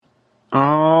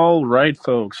All right,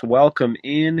 folks, welcome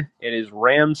in. It is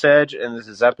Rams Edge, and this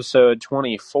is episode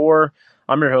 24.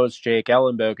 I'm your host, Jake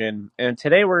Ellenbogen, and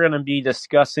today we're going to be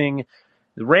discussing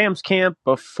the Rams camp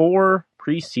before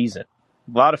preseason.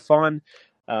 A lot of fun.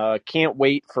 Can't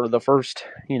wait for the first,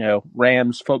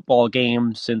 Rams football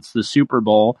game since the Super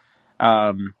Bowl.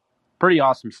 Pretty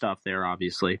awesome stuff there,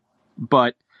 obviously.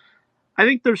 But I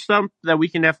think there's some that we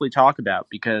can definitely talk about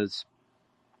because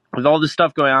with all this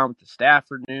stuff going on with the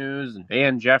Stafford news and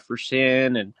Van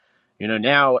Jefferson, and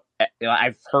now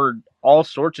I've heard all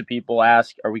sorts of people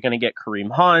ask, "Are we going to get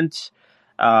Kareem Hunt?"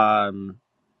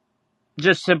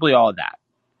 Just simply all of that.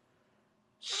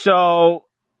 So,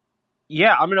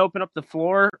 yeah, I'm going to open up the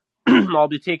floor. I'll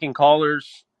be taking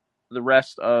callers the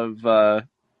rest of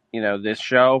this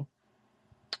show.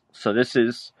 So this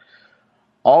is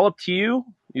all up to you.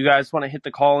 You guys want to hit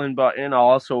the call-in button? I'll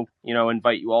also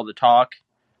invite you all to talk.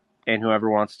 And whoever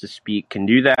wants to speak can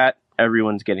do that.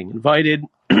 Everyone's getting invited.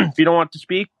 If you don't want to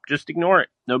speak, just ignore it.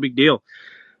 No big deal.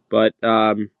 But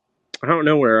I don't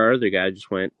know where our other guy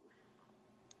just went.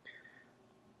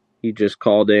 He just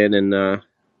called in, and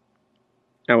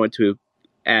I went to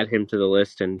add him to the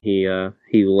list, and he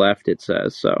left, it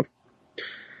says. So,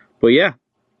 but yeah,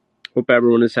 hope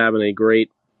everyone is having a great,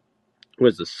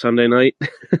 Sunday night?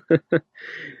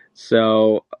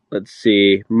 So, let's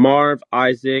see. Marv,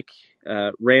 Isaac,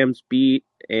 Rams Beat,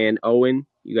 and Owen,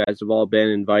 you guys have all been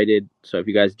invited. So if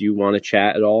you guys do want to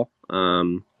chat at all,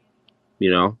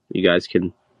 you guys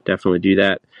can definitely do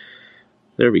that.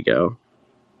 There we go.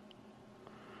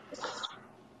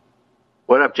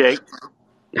 What up, Jake?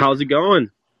 How's it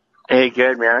going? Hey,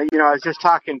 good, man. I was just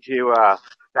talking to,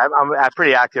 I'm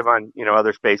pretty active on,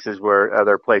 other places where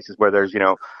there's,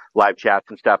 live chats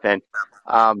and stuff. And,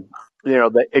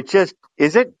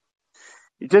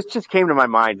 it just came to my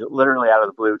mind literally out of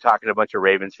the blue talking to a bunch of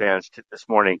Ravens fans this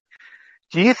morning.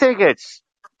 Do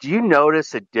you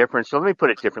notice a difference? So let me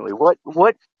put it differently.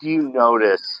 What do you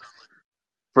notice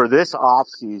for this off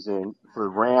season, for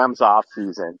Rams off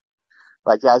season,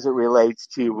 like as it relates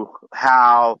to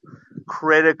how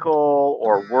critical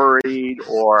or worried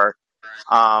or,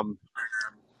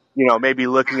 maybe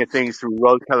looking at things through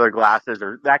rose-colored glasses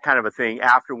or that kind of a thing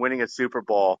after winning a Super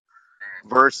Bowl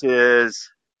versus,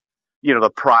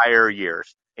 the prior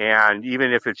years. And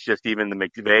even if it's just even the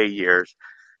McVay years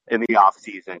in the off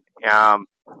season. I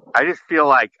just feel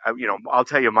like, I'll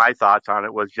tell you my thoughts on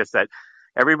it was just that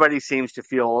everybody seems to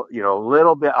feel, a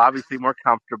little bit obviously more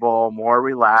comfortable, more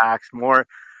relaxed, more,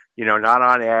 not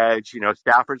on edge.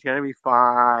 Stafford's going to be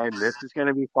fine. This is going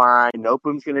to be fine.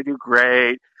 Nopum's going to do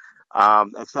great,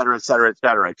 et cetera, et cetera, et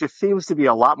cetera. It just seems to be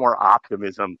a lot more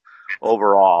optimism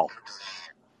overall.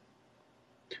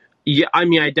 Yeah, I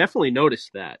mean, I definitely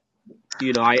noticed that.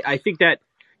 I think that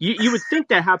you would think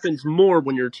that happens more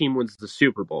when your team wins the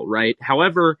Super Bowl, right?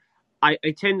 However, I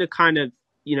tend to kind of,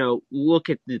 look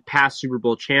at the past Super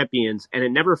Bowl champions, and it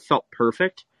never felt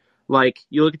perfect. Like,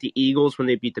 you look at the Eagles when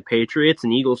they beat the Patriots,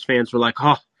 and Eagles fans were like,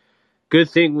 oh, good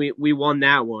thing we won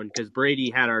that one because Brady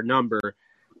had our number.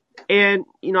 And,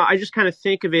 I just kind of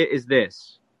think of it as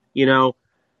this. The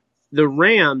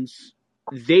Rams,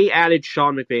 they added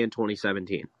Sean McVay in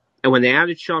 2017. And when they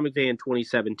added Sean McVay in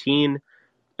 2017,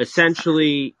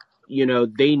 essentially,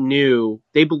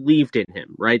 they believed in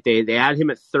him, right? They add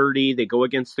him at 30. They go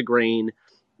against the grain.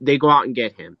 They go out and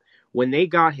get him. When they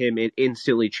got him, it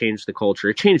instantly changed the culture.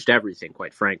 It changed everything,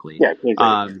 quite frankly. Yeah,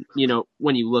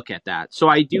 when you look at that. So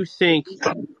I do think,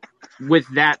 with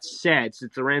that said,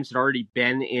 since the Rams had already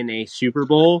been in a Super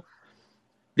Bowl,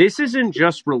 this isn't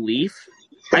just relief.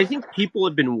 I think people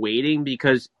have been waiting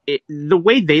because the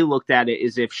way they looked at it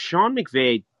is if Sean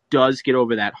McVay does get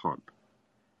over that hump,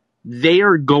 they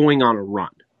are going on a run.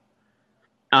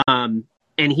 And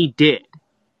he did.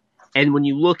 And when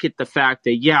you look at the fact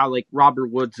that, yeah, like Robert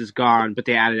Woods is gone, but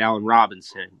they added Allen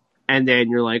Robinson. And then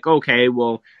you're like, okay,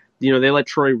 well, they let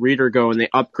Troy Reader go and they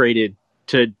upgraded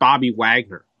to Bobby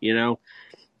Wagner,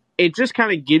 It just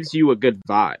kind of gives you a good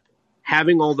vibe.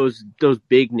 Having all those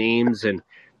big names and,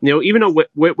 even though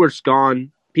Whitworth's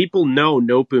gone, people know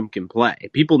Nopum can play.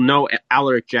 People know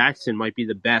Alaric Jackson might be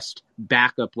the best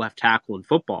backup left tackle in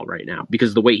football right now because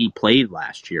of the way he played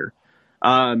last year.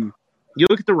 You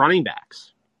look at the running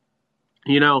backs.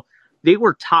 They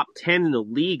were top 10 in the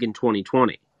league in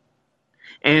 2020.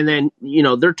 And then,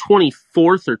 they're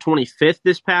 24th or 25th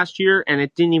this past year, and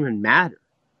it didn't even matter.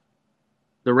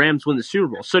 The Rams win the Super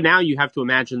Bowl. So now you have to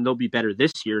imagine they'll be better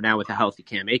this year now with a healthy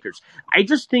Cam Akers. I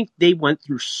just think they went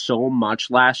through so much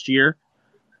last year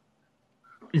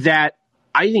that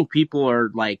I think people are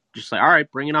just like, all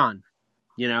right, bring it on,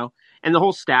 And the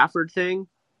whole Stafford thing,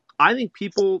 I think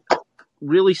people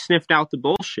really sniffed out the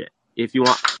bullshit, if you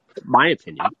want my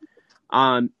opinion.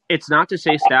 It's not to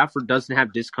say Stafford doesn't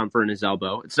have discomfort in his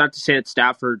elbow. It's not to say that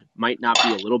Stafford might not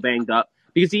be a little banged up,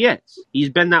 because he is. He's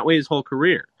been that way his whole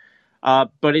career.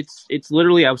 But it's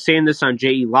literally, I was saying this on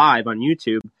JE Live on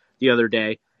YouTube the other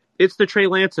day, it's the Trey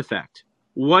Lance effect.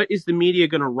 What is the media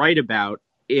going to write about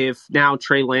if now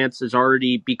Trey Lance has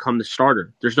already become the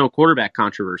starter? There's no quarterback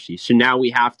controversy. So now we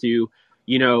have to,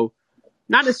 not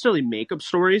necessarily make up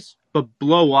stories, but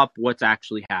blow up what's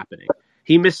actually happening.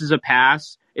 He misses a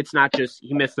pass. It's not just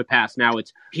he missed the pass. Now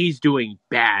it's he's doing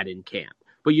bad in camp.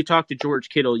 But you talk to George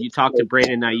Kittle, you talk to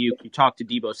Brandon Ayuk, you talk to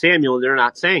Deebo Samuel, and they're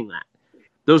not saying that.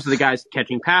 Those are the guys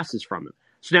catching passes from him.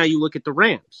 So now you look at the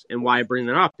Rams, and why I bring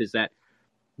that up is that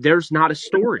there's not a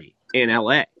story in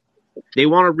LA. They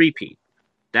want to repeat.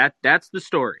 That's the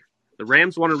story. The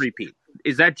Rams want to repeat.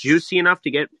 Is that juicy enough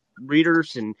to get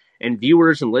readers and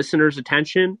viewers and listeners'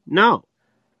 attention? No.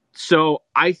 So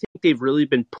I think they've really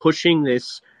been pushing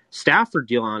this Stafford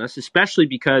deal on us, especially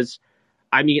because,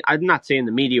 I'm not saying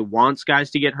the media wants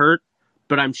guys to get hurt,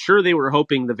 but I'm sure they were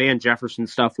hoping the Van Jefferson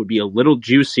stuff would be a little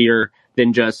juicier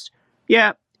than just,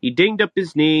 yeah, he dinged up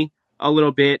his knee a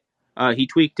little bit. He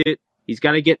tweaked it. He's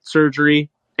got to get surgery,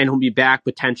 and he'll be back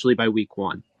potentially by week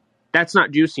 1. That's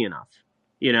not juicy enough,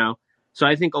 So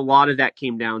I think a lot of that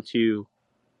came down to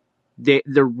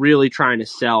they're really trying to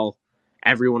sell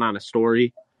everyone on a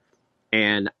story.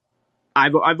 And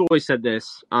I've always said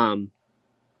this.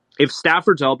 If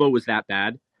Stafford's elbow was that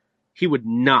bad, he would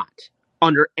not,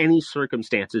 under any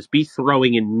circumstances, be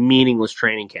throwing in meaningless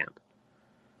training camp.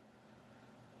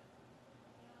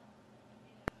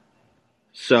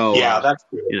 So yeah, that's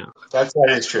true. That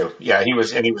is true. Yeah, he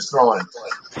was throwing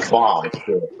bombs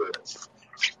too.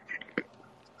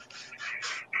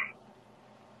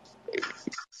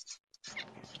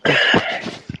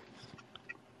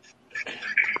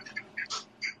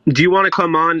 Do you want to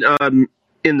come on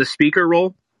in the speaker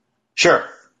role? Sure.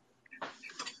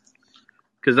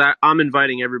 Because I'm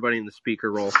inviting everybody in the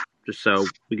speaker role, just so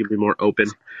we can be more open.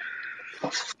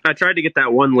 I tried to get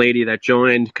that one lady that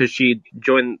joined, because she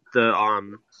joined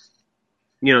the,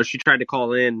 she tried to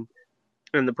call in.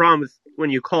 And the problem is when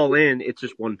you call in, it's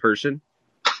just one person.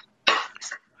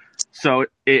 So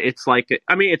it's like,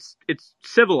 it's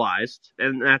civilized,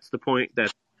 and that's the point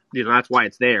that, that's why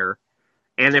it's there.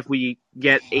 And if we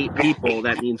get 8 people,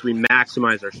 that means we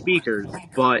maximize our speakers.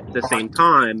 But at the same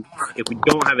time, if we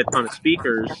don't have a ton of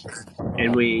speakers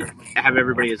and we have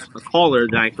everybody as a caller,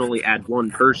 then I can only add one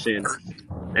person,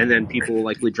 and then people will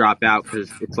likely drop out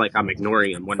because it's like I'm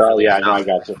ignoring them. Oh, yeah, no, I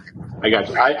got you.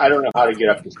 I don't know how to get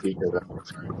up to speaker, though.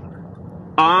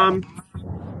 I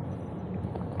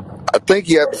think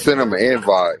you have to send them an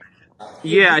invite.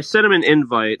 Yeah, I sent him an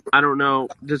invite. I don't know.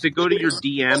 Does it go to your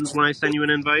DMs when I send you an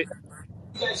invite?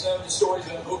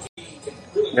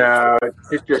 No,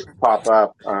 it just pop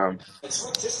up. Let's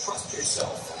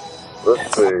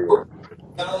see.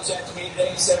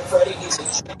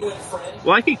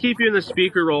 Well, I can keep you in the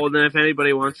speaker role, and then if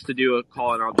anybody wants to do a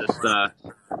call, and I'll just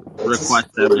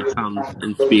request them to come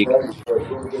and speak.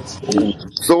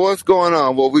 So what's going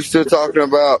on? Well, we still talking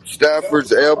about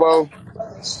Stafford's elbow?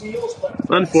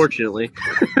 Unfortunately.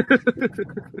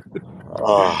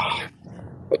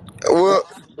 Well,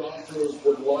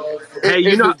 hey,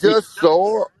 is it just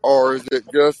sore, or is it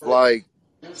just like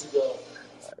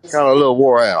kind of a little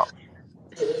wore out?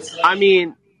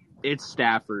 It's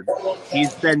Stafford.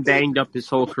 He's been banged up his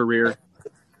whole career.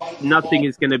 Nothing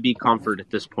is going to be comfort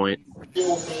at this point.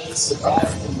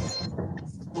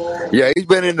 Yeah, he's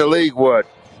been in the league,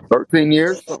 13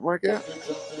 years, something like that?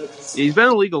 He's been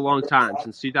in the league a long time.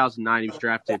 Since 2009, he was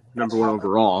drafted number 1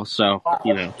 overall. So,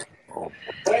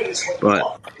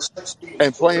 But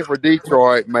and playing for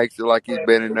Detroit makes it like he's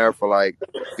been in there for like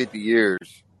 50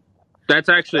 years. That's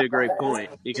actually a great point,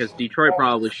 because Detroit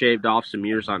probably shaved off some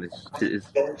years on his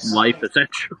life,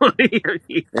 essentially.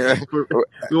 We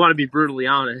want to be brutally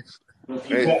honest.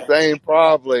 Same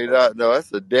probably. No,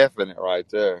 that's a definite right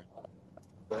there.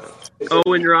 Oh,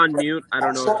 when you're on mute, I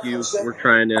don't know if you were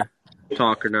trying to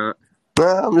talk or not.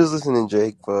 I'm just listening,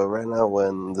 Jake. But right now,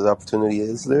 when the opportunity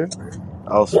is there,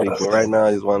 I'll speak. But right now,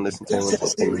 I just want to listen to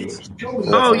everyone's opinions.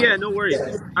 Oh, yeah, no worries.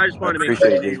 I just wanted to make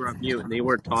sure you were on mute and they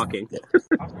weren't talking. Yeah.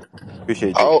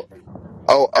 Appreciate you.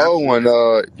 Owen,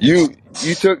 you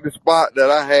took the spot that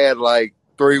I had like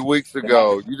 3 weeks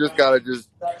ago. You just gotta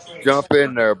jump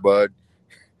in there, bud.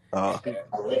 Oh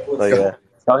yeah.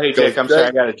 Oh, hey, Jake, I'm sorry,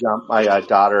 I got to jump. My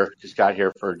daughter just got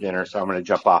here for dinner, so I'm going to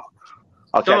jump off.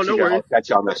 I'll catch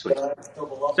you on this week.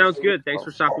 Sounds good. Thanks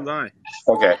for stopping by.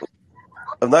 Okay.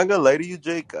 I'm not gonna lie to you,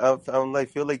 Jake. I'm like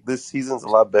feel like this season's a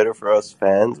lot better for us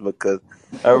fans because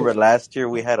I remember last year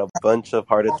we had a bunch of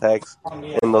heart attacks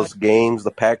in those games.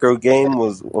 The Packer game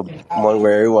was one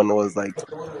where everyone was like,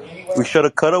 we should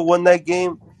have could have won that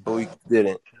game, but we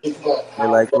didn't.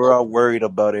 And like we're all worried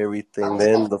about everything.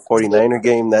 Then the 49er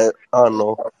game, that I don't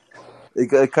know,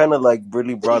 it kind of like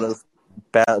really brought us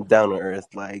down to earth.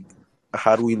 Like,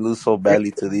 how do we lose so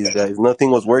badly to these guys? Nothing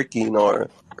was working, or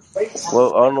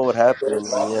well, I don't know what happened. And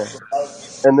yeah,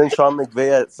 and then Sean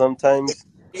McVay at sometimes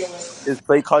his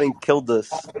play calling killed us.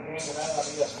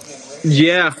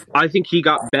 Yeah, I think he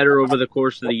got better over the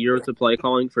course of the year with the play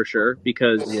calling for sure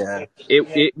because Yeah,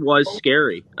 it was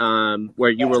scary. Where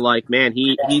you were like, man,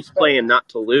 he's playing not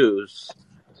to lose,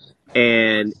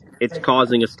 and it's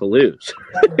causing us to lose.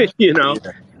 you know,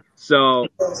 yeah, so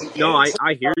no,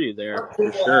 I hear you there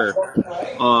for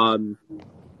sure. Um,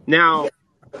 Now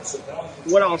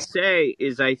what I'll say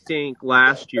is I think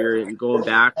last year and going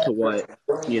back to what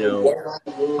you know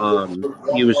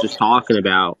he was just talking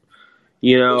about.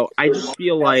 I just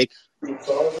feel like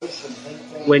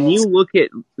when you look at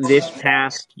this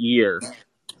past year,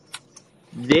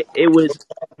 it was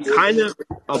kind of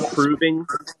approving,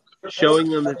 showing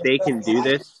them that they can do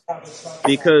this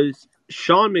because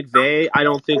Sean McVay, I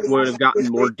don't think would have gotten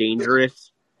more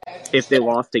dangerous if they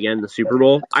lost again in the Super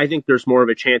Bowl. I think there's more of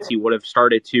a chance he would have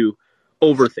started to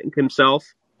overthink himself,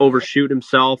 overshoot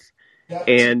himself,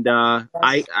 and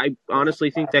I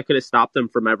honestly think that could have stopped them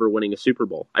from ever winning a Super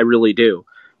Bowl. I really do.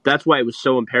 That's why it was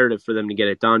so imperative for them to get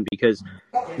it done because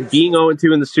being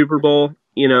 0-2 in the Super Bowl,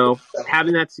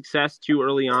 having that success too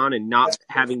early on and not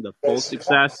having the full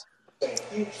success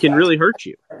can really hurt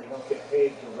you.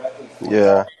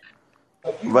 yeah.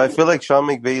 But I feel like Sean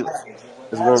McVay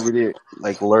is going to really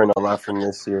like learn a lot from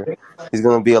this year. He's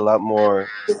going to be a lot more.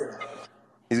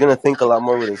 He's going to think a lot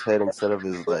more with his head instead of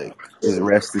his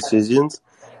rash decisions.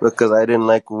 Because I didn't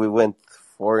like we went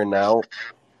 4-and-out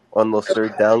on those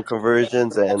third down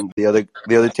conversions, and the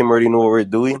other team already knew what we were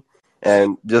doing,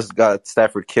 and just got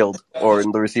Stafford killed, or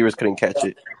the receivers couldn't catch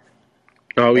it.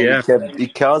 Oh And yeah. he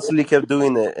constantly kept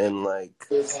doing it, and like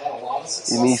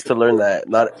he needs to learn that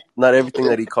not everything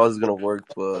that he calls is gonna work,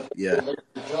 but yeah,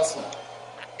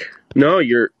 No,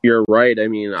 you're right. I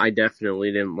mean, I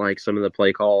definitely didn't like some of the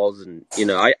play calls, and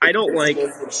I don't like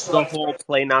the whole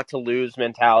play not to lose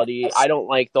mentality. I don't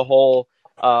like the whole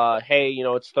hey,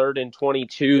 it's 3rd and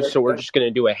 22, so we're just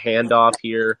gonna do a handoff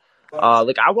here.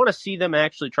 Like I want to see them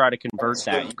actually try to convert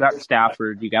that. You got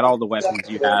Stafford, you got all the weapons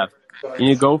you have, and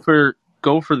you go for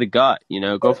the gut,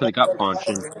 go for the gut punch.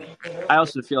 And I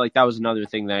also feel like that was another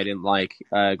thing that I didn't like.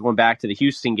 Going back to the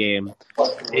Houston game,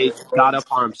 they got up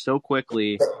on him so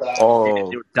quickly and they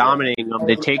oh, were dominating them.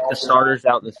 They take the starters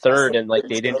out in the third, and like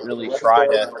they didn't really try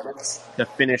to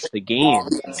finish the game.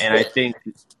 And I think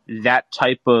that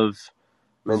type of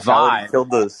mentality vibe,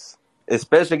 killed us,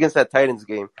 especially against that Titans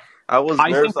game. I was I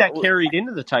nervous. think that carried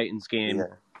into the Titans game.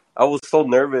 Yeah, I was so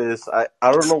nervous. I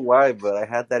don't know why, but I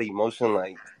had that emotion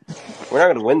like we're not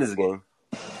gonna win this game.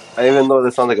 I even though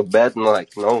this sounds like a bet, and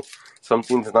like no,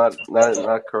 something's not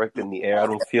correct in the air. I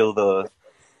don't feel the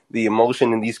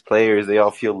emotion in these players. They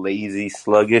all feel lazy,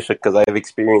 sluggish, because I've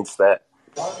experienced that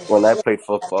when I played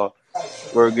football.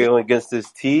 We were going against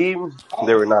this team.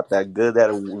 They were not that good. They had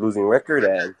a losing record,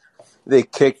 and they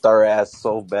kicked our ass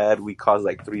so bad. We caused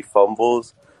like 3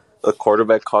 fumbles. The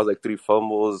quarterback caused like 3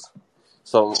 fumbles.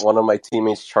 So one of my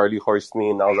teammates, Charlie, horsed me,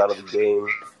 and I was out of the game.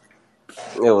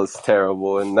 It was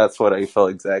terrible, and that's what I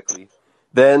felt exactly.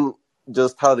 Then,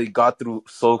 just how they got through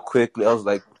so quickly, I was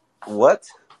like, what?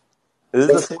 Is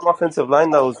this the same offensive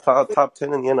line that was top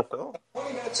 10 in the NFL?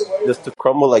 Just to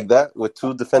crumble like that with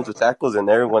 2 defensive tackles and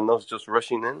everyone else just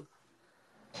rushing in?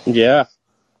 Yeah.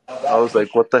 I was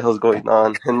like, what the hell's going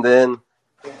on? And then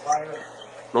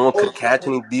no one could catch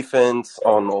any defense.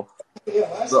 Oh, no.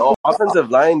 The offensive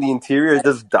line, the interior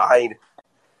just died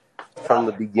from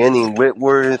the beginning.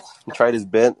 Whitworth tried his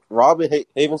best. Robin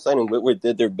Havenstein and Whitworth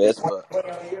did their best, but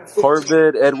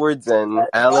Corbett, Edwards, and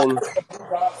Allen,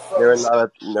 they were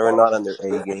not on their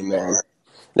A game, man.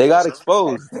 They got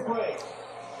exposed,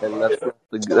 and that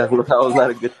was not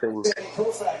a good thing.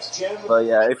 But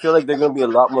yeah, I feel like they're gonna be a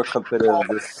lot more competitive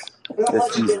this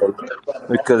season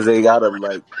because they gotta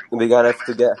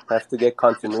have to get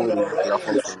continuity with the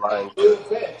offensive line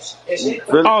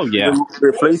because Oh yeah.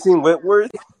 replacing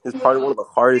Whitworth is probably one of the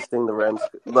hardest things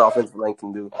the offensive line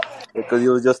can do because he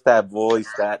was just that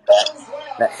voice, that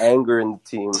anger in the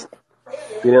team.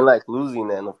 He didn't like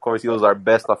losing, and of course he was our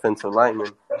best offensive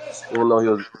lineman, even though he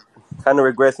was kind of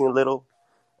regressing a little.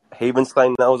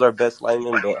 Havenstein now is our best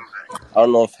lineman, but I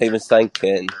don't know if Havenstein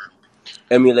can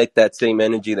emulate that same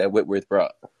energy that Whitworth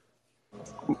brought.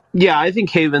 Yeah, I think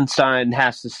Havenstein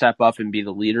has to step up and be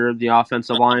the leader of the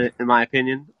offensive line, in my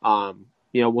opinion.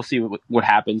 We'll see what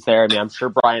happens there. I mean, I'm sure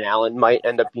Brian Allen might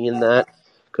end up being that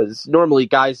because normally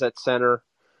guys at center,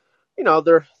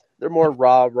 they're more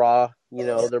raw.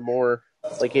 They're more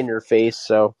like in your face.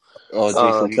 So,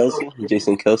 Oh,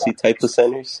 Jason Kelsey type of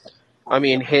centers. I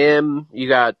mean, him. You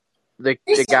got the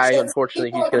guy.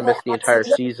 Unfortunately, he's going to miss the entire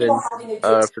season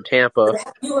for Tampa.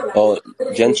 Oh,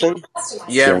 Jensen.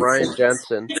 Yeah, Ryan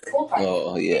Jensen.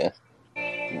 Oh yeah.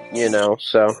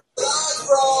 So.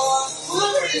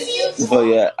 But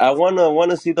yeah, I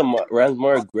wanna see the Rams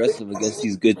more aggressive against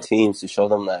these good teams to show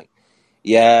them like,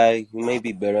 yeah, you may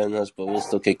be better than us, but we'll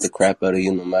still kick the crap out of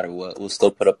you no matter what. We'll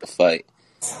still put up a fight.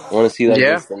 I want to see that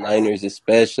against the Niners,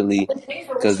 especially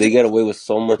because they get away with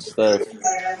so much stuff.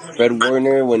 Fred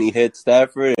Warner, when he hit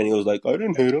Stafford, and he was like, I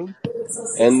didn't hit him.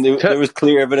 And there was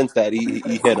clear evidence that he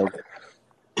hit him.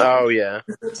 Oh, yeah.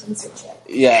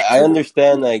 Yeah, I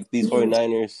understand, like, these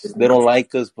 49ers, they don't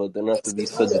like us, but they don't have to be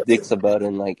such dicks about it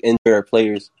and, like, injure our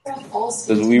players.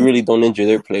 Because we really don't injure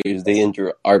their players. They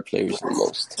injure our players the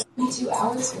most.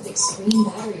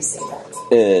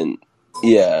 And,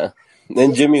 yeah.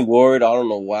 Then Jimmy Ward, I don't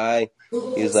know why.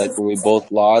 He's like, when we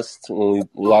lost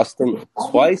them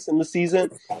twice in the season,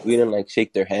 we didn't, like,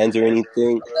 shake their hands or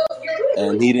anything.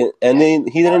 And he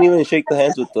didn't even shake the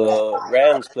hands with the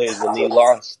Rams players when they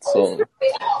lost. So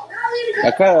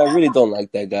I really don't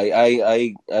like that guy.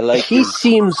 I like. He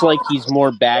seems like he's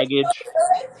more baggage.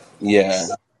 Yeah.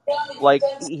 Like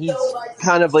he's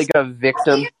kind of like a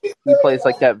victim. He plays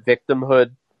like that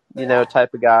victimhood,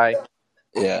 type of guy.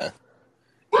 Yeah.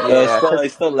 Yeah. I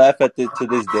still laugh at to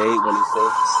this day when he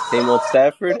says same old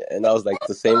Stafford, and I was like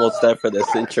the same old Stafford that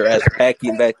sent your ass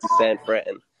packing back to San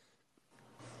Fran.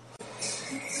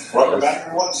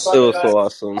 It was so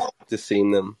awesome just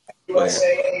seeing them. Well,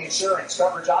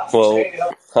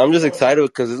 I'm just excited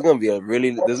because this is gonna be a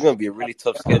really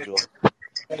tough schedule,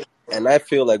 and I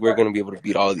feel like we're gonna be able to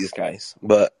beat all of these guys.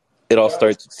 But it all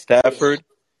starts with Stafford,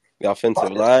 the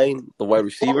offensive line, the wide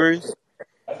receivers,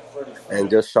 and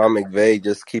just Sean McVay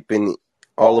just keeping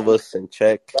all of us in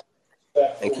check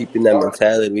and keeping that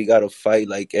mentality. We gotta fight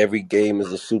like every game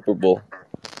is a Super Bowl,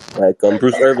 like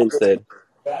Bruce Irvin said.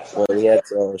 When he had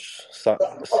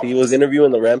he was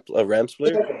interviewing the Rams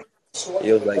player.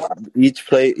 He was like, each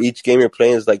game you're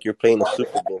playing is like you're playing a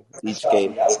Super Bowl. Each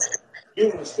game.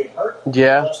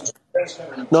 Yeah.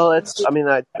 No,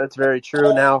 that's very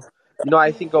true. Now,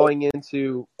 I think going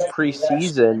into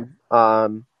preseason,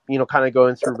 kind of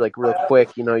going through like real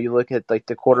quick, you look at like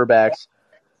the quarterbacks.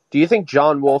 Do you think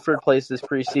John Wolford plays this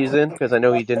preseason? Because I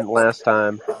know he didn't last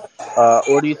time.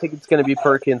 Or do you think it's going to be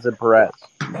Perkins and Perez?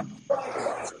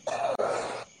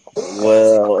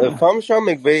 Well, if I'm Sean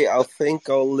McVay, I think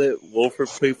I'll let Wolford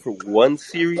play for one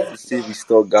series to see if he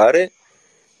still got it.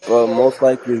 But most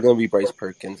likely it's going to be Bryce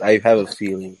Perkins. I have a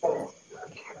feeling.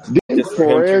 Didn't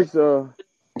Perez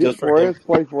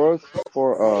play for us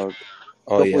for a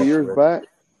couple years back?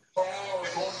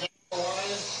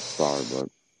 Sorry, bud.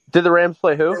 Did the Rams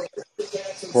play who?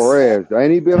 Perez.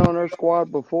 Ain't he been on their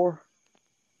squad before?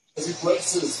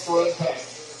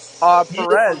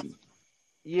 Perez.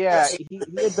 Yeah, he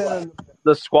had been on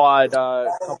the squad a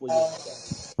couple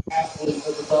years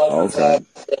ago. Okay.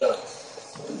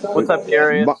 What's up,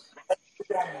 Darius?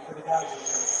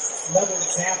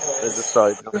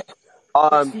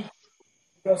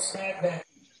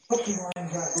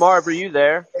 Marv, are you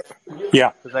there?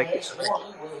 Yeah.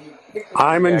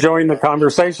 I'm enjoying the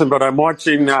conversation, but I'm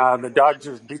watching the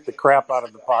Dodgers beat the crap out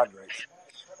of the Padres.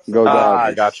 Go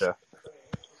Dodgers. Gotcha.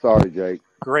 Sorry, Jake.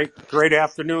 Great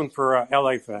afternoon for a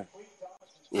LA fan.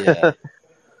 Yeah.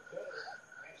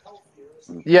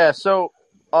 Yeah, so,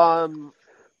 going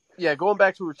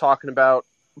back to what we were talking about,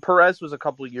 Perez was a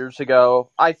couple of years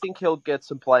ago. I think he'll get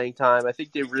some playing time. I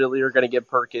think they really are going to give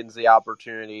Perkins the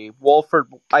opportunity. Wolford,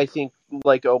 I think,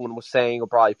 like Owen was saying, will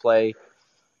probably play,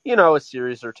 a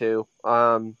series or two.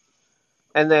 And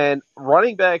then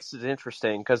running backs is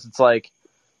interesting because it's like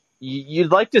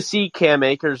you'd like to see Cam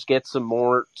Akers get some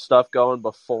more stuff going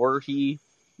before he,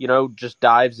 just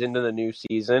dives into the new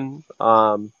season.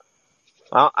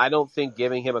 I don't think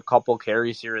giving him a couple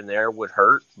carries here and there would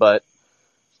hurt, but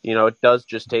it does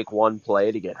just take one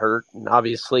play to get hurt. And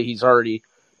obviously he's already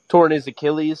torn his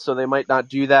Achilles, so they might not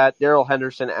do that. Darrell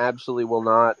Henderson absolutely will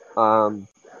not.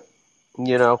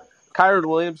 Kyron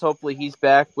Williams, hopefully he's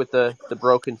back with the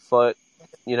broken foot.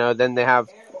 Then they have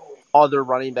other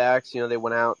running backs. They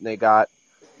went out and they got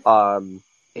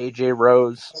AJ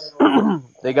Rose.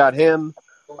 They got him.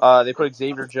 They put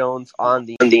Xavier Jones on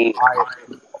the IR.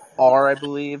 are, I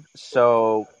believe.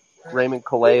 So Raymond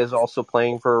Calais is also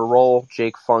playing for a role.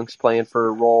 Jake Funk's playing for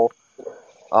a role.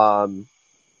 So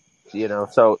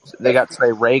they got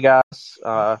Trey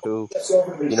Regas, who,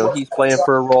 he's playing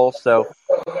for a role. So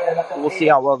we'll see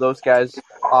how well those guys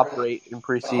operate in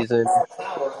preseason.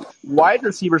 Wide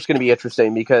receiver is going to be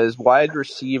interesting because wide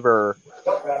receiver,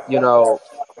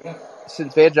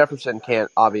 since Van Jefferson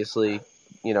can't obviously,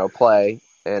 play,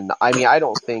 and I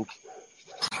don't think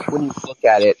when you look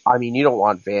at it, you don't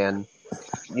want Van.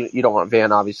 You don't want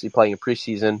Van obviously playing in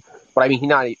preseason, but he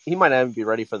might not even be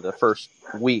ready for the first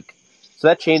week, so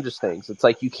that changes things. It's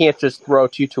like you can't just throw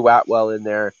Tutu Atwell in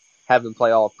there, have him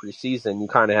play all of preseason. You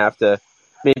kind of have to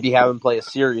maybe have him play a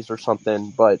series or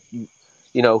something, but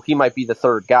he might be the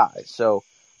third guy. So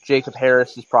Jacob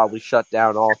Harris is probably shut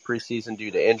down all of preseason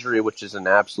due to injury, which is an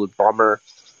absolute bummer.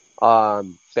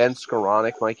 Ben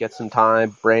Skoranek might get some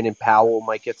time. Brandon Powell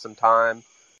might get some time.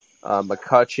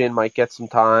 McCutcheon might get some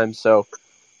time. So,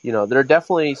 there are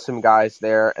definitely some guys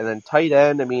there. And then tight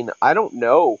end, I don't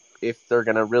know if they're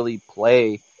going to really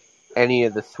play any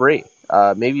of the three.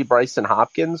 Maybe Bryson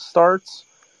Hopkins starts.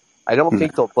 I don't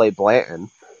think they'll play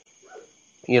Blanton.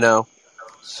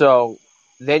 So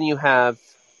then you have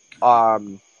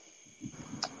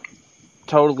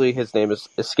totally his name is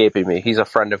escaping me. He's a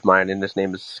friend of mine, and his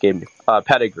name is escaping me.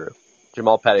 Pettigrew.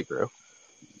 Jamal Pettigrew.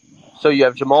 So you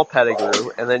have Jamal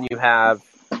Pettigrew, and then you have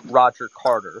Roger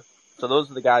Carter. So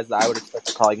those are the guys that I would expect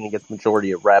are probably going to get the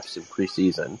majority of reps in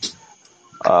preseason.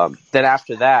 Then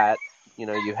after that,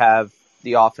 you have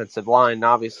the offensive line. And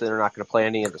obviously, they're not going to play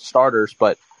any of the starters,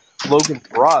 but Logan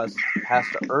Bruss has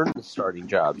to earn the starting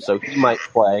job, so he might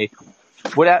play.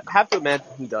 Would have to imagine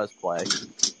he does play.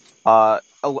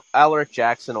 Alaric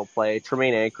Jackson will play.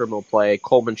 Tremaine Ankrum will play.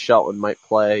 Coleman Shelton might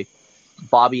play.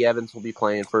 Bobby Evans will be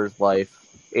playing for his life.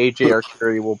 A.J.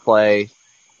 Arcuri will play.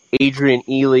 Adrian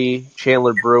Ely,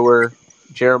 Chandler Brewer,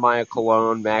 Jeremiah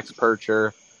Colon, Max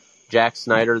Percher, Jack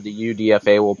Snyder, the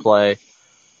UDFA will play.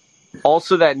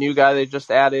 Also, that new guy they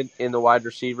just added in the wide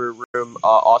receiver room,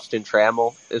 Austin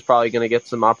Trammell, is probably going to get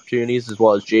some opportunities, as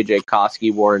well as J.J.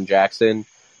 Koski, Warren Jackson,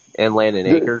 and Landon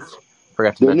Akers.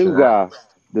 Forgot to mention that.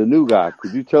 The new guy.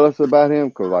 Could you tell us about him?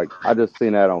 Because I just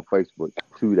seen that on Facebook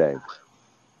today.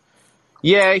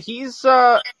 Yeah, he's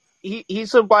a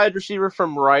wide receiver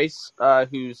from Rice,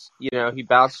 who's he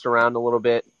bounced around a little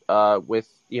bit with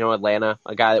Atlanta,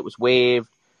 a guy that was waived,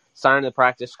 signed the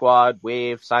practice squad,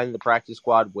 waived, signed the practice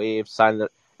squad, waived, signed the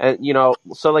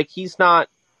so he's not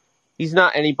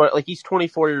anybody, he's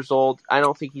 24 years old. I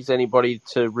don't think he's anybody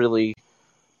to really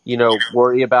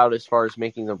worry about as far as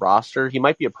making the roster. He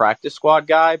might be a practice squad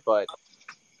guy, but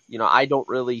I don't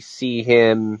really see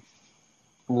him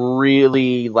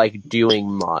really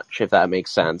doing much, if that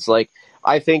makes sense.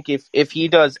 I think if he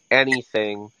does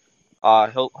anything,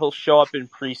 he'll show up in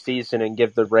preseason and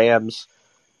give the Rams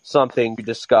something to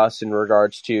discuss in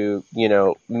regards to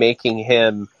making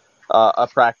him a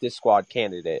practice squad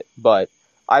candidate. But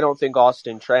I don't think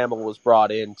Austin Trammell was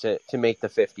brought in to make the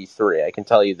 53. I can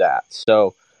tell you that.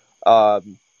 So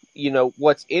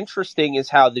what's interesting is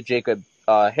how the Jacob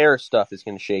Harris stuff is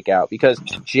going to shake out, because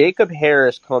Jacob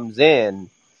Harris comes in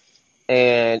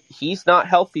and he's not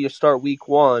healthy to start week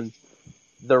one.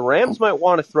 The Rams might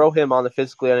want to throw him on the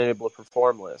physically unable to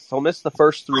perform list. He'll miss the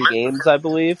first 3 games, I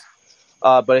believe,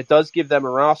 but it does give them a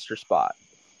roster spot.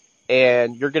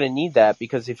 And you're going to need that,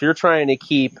 because if you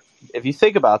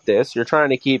think about this, you're trying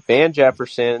to keep Van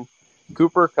Jefferson,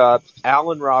 Cooper Kupp,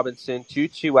 Allen Robinson,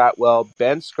 Tutu Atwell,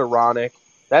 Ben Skoranek.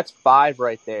 That's 5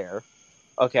 right there.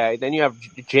 Okay, then you have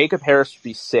Jacob Harris would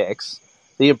be 6.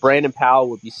 Then you have Brandon Powell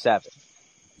would be 7.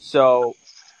 So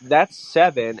that's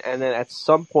 7, and then at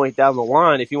some point down the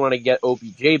line, if you want to get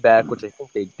OBJ back, which I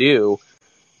think they do,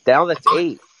 now that's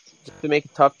 8, just to make a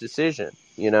tough decision,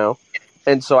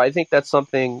 And so I think that's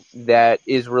something that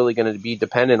is really going to be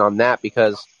dependent on that,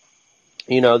 because,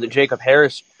 the Jacob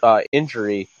Harris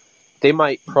injury, they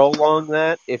might prolong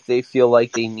that if they feel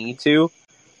like they need to.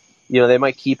 They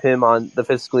might keep him on the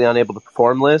physically unable to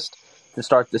perform list to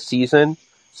start the season.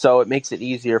 So it makes it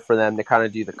easier for them to kind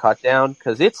of do the cut down,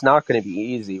 because it's not going to be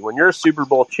easy. When you're a Super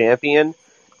Bowl champion,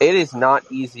 it is not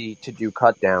easy to do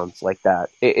cut downs like that.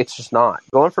 It's just not.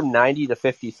 Going from 90 to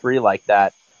 53 like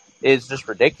that is just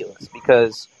ridiculous,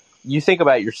 because you think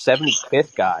about your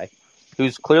 75th guy,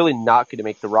 who's clearly not going to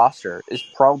make the roster, is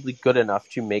probably good enough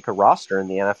to make a roster in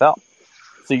the NFL.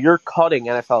 So you're cutting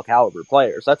NFL caliber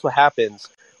players. That's what happens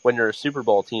when you're a Super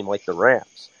Bowl team like the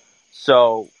Rams.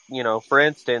 So, for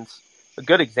instance, a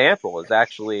good example is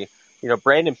actually,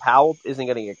 Brandon Powell isn't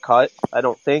going to get cut, I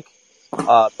don't think.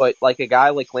 But a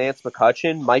guy like Lance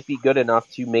McCutcheon might be good enough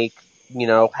to make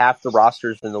half the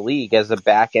rosters in the league as a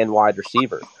back end wide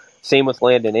receiver. Same with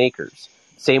Landon Akers.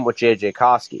 Same with JJ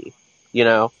Koski.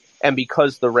 And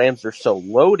because the Rams are so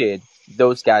loaded,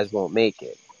 those guys won't make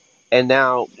it. And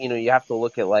now, you have to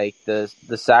look at like the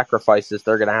sacrifices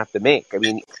they're going to have to make. I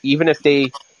mean, even if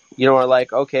they, are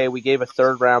like, okay, we gave a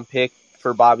 3rd round pick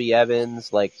for Bobby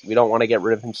Evans, like we don't want to get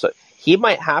rid of him. So he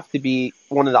might have to be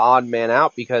one of the odd man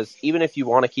out, because even if you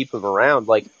want to keep him around,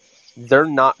 like they're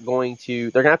going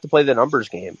to have to play the numbers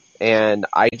game. And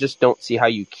I just don't see how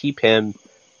you keep him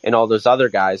and all those other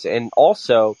guys. And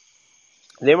also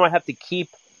they might have to keep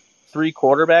 3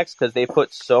 quarterbacks because they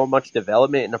put so much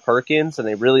development into Perkins and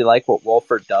they really like what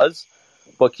Wolford does.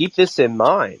 But keep this in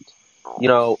mind.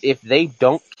 If they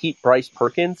don't keep Bryce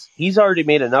Perkins, he's already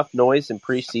made enough noise in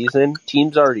preseason.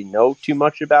 Teams already know too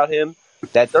much about him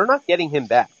that they're not getting him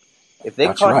back. If they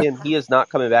cut him, he is not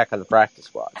coming back on the practice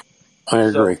squad. I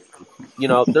agree.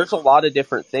 There's a lot of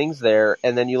different things there.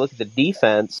 And then you look at the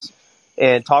defense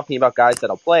and talking about guys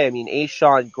that'll play. I mean,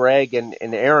 Ashawn, Greg, and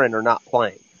Aaron are not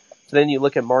playing. So then you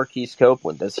look at Marquise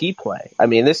Copeland. Does he play? I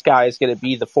mean, this guy is going to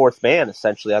be the 4th man,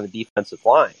 essentially, on the defensive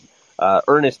line.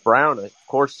 Ernest Brown, of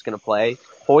course, is going to play.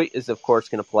 Hoyt is, of course,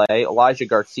 going to play. Elijah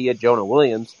Garcia, Jonah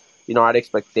Williams, I'd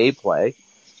expect they play,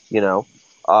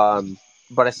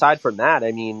 But aside from that,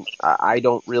 I mean, I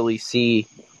don't really see,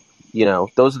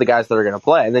 those are the guys that are going to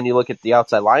play. And then you look at the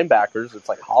outside linebackers. It's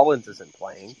like Hollins isn't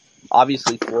playing.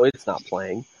 Obviously, Floyd's not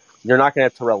playing. You're not going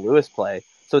to have Terrell Lewis play.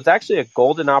 So it's actually a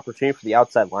golden opportunity for the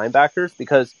outside linebackers,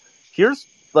 because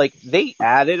they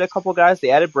added a couple guys.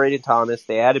 They added Braden Thomas.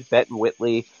 They added Benton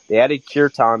Whitley. They added Keir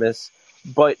Thomas.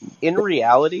 But in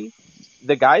reality,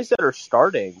 the guys that are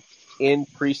starting in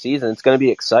preseason, it's going to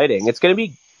be exciting. It's going to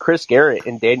be Chris Garrett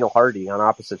and Daniel Hardy on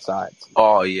opposite sides.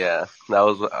 Oh, yeah. I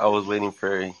was waiting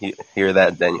for hear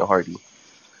that, Daniel Hardy.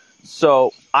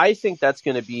 So I think that's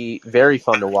going to be very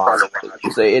fun to watch.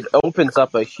 It opens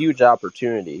up a huge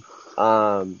opportunity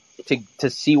to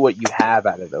see what you have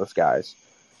out of those guys.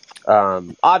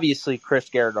 Obviously, Chris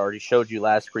Garrett already showed you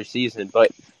last preseason,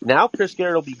 but now Chris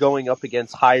Garrett will be going up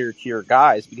against higher tier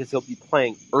guys because he'll be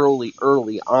playing early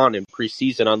on in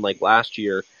preseason, unlike last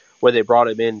year where they brought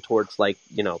him in towards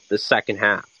the second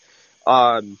half.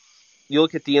 You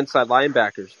look at the inside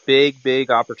linebackers, big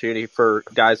opportunity for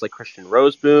guys like Christian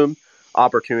Roseboom,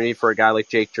 opportunity for a guy like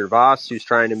Jake Gervais, who's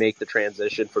trying to make the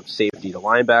transition from safety to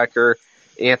linebacker,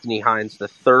 Anthony Hines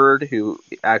III, who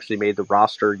actually made the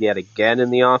roster yet again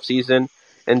in the offseason,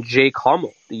 and Jake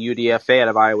Hummel, the UDFA out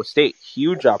of Iowa State.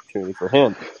 Huge opportunity for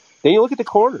him. Then you look at the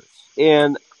corners,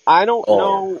 and I don't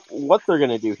know what they're going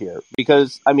to do here,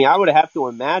 because, I mean, I would have to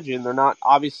imagine they're not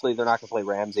going to play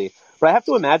Ramsey, but I have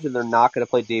to imagine they're not going to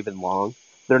play David Long.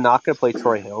 They're not going to play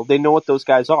Troy Hill. They know what those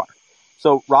guys are.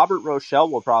 So Robert Rochelle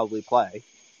will probably play.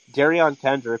 Darion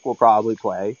Kendrick will probably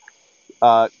play.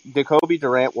 Jacoby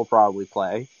Durant will probably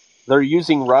play. They're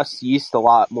using Russ Yeast a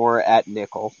lot more at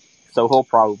nickel, so he'll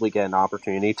probably get an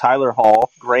opportunity. Tyler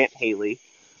Hall, Grant Haley,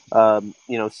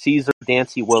 Caesar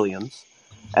Dancy Williams.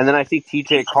 And then I think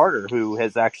TJ Carter, who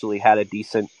has actually had a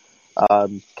decent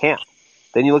camp.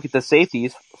 Then you look at the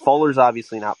safeties. Fuller's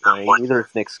obviously not playing. Neither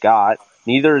is Nick Scott.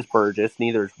 Neither is Burgess.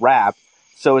 Neither is Rapp.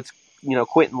 So it's,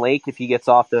 Quentin Lake if he gets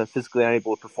off the physically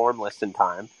unable to perform list in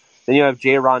time. Then you have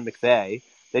J-Ron McVay.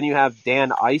 Then you have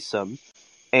Dan Isom.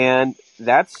 And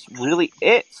that's really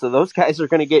it. So those guys are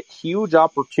going to get huge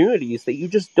opportunities that you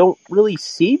just don't really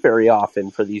see very often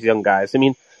for these young guys. I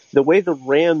mean, the way the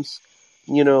Rams,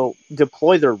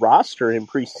 deploy their roster in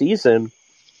preseason,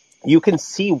 you can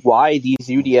see why these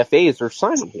UDFAs are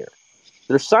signing here.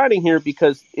 They're signing here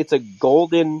because it's a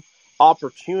golden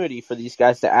opportunity for these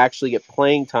guys to actually get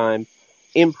playing time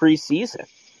in preseason.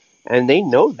 And they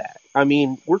know that. I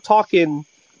mean, we're talking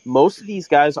most of these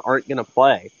guys aren't going to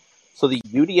play. So the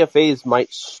UDFAs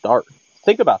might start.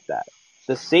 Think about that.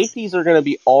 The safeties are going to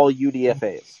be all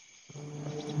UDFAs.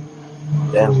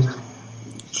 Damn.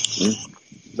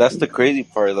 That's the crazy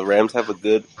part. The Rams have a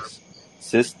good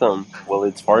system. Well,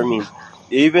 it's farming.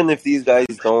 Even if these guys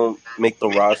don't make the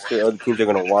roster, other teams are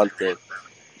going to want them.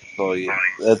 So yeah,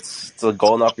 it's a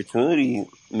golden opportunity.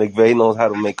 McVay knows how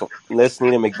to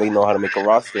McVay know how to make a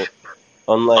roster.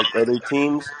 Unlike other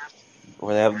teams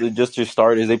where they have just their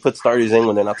starters, they put starters in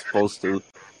when they're not supposed to,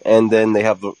 and then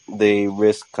they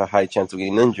risk a high chance of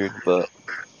getting injured. But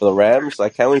for the Rams, I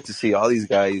can't wait to see all these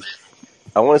guys.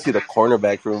 I want to see the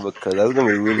cornerback room because that's going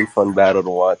to be a really fun battle to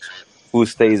watch. Who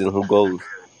stays and who goes.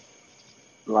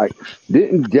 Like,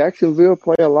 didn't Jacksonville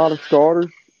play a lot of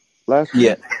starters last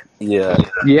week? Yeah.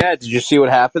 Yeah, did you see what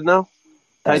happened, though?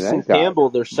 Hey, Tyson Campbell,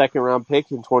 their second-round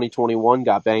pick in 2021,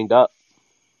 got banged up.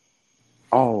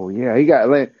 Oh, yeah. He got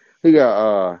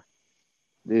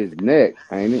his neck,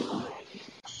 ain't it?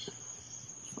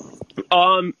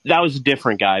 That was a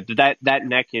different guy, but that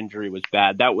neck injury was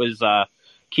bad. That was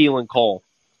Keelan Cole.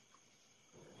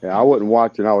 Yeah, I wasn't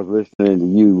watching. I was listening to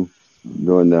you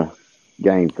during the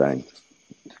game thing.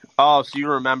 Oh, so you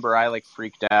remember I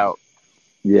freaked out.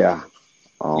 Yeah.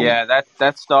 Yeah,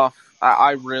 that stuff.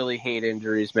 I really hate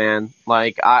injuries, man.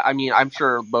 I mean, I'm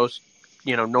sure most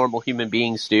normal human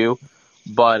beings do,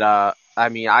 but I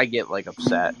mean, I get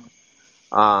upset.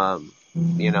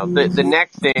 The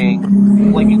neck thing,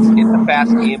 it's a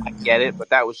fast game. I get it, but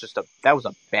that was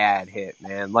a bad hit,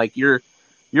 man.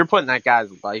 You're putting that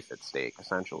guy's life at stake,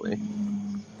 essentially.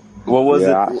 What was it?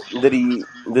 Yeah.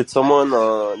 Did someone,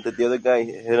 did the other guy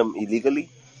hit him illegally?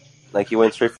 Like he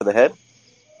went straight for the head?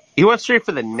 He went straight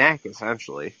for the neck,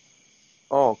 essentially.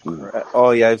 Oh, crap.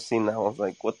 Oh, yeah, I've seen that. I was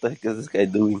like, what the heck is this guy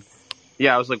doing?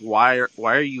 Yeah, I was like, why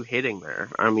are you hitting there?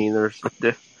 I mean,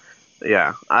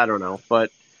 yeah, I don't know, but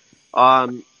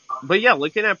yeah,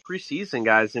 looking at preseason,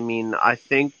 guys, I mean, I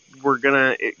think we're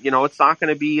gonna, it's not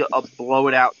gonna be a blow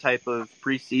it out type of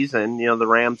preseason. The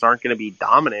Rams aren't gonna be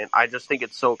dominant. I just think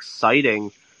it's so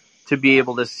exciting to be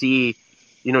able to see,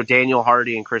 Daniel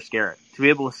Hardy and Chris Garrett, to be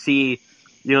able to see,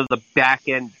 the back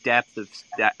end depth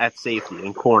at safety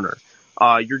and corner.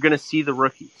 You're gonna see the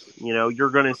rookies. You're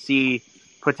gonna see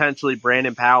potentially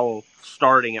Brandon Powell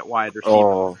starting at wide receiver.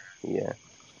 Oh, yeah.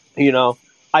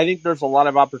 I think there's a lot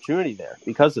of opportunity there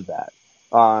because of that.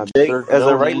 Jake, There's as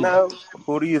no of right need. now,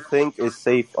 who do you think is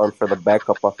safe for the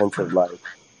backup offensive line?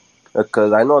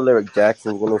 Because I know Lyric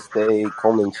Jackson's going to stay,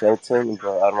 Coleman Shelton,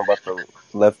 but I don't know about the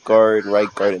left guard, right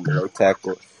guard, and the right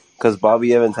tackle. Because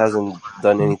Bobby Evans hasn't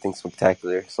done anything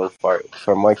spectacular so far.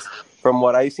 From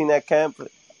what I've seen at camp,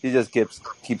 he just keeps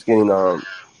getting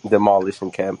demolished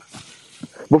in camp.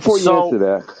 Before you So answer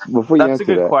that's a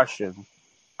good question.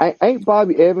 ain't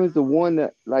Bobby Evans the one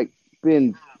that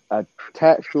been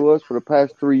attached to us for the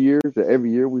past 3 years? That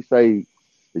every year we say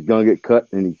he's gonna get cut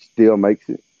and he still makes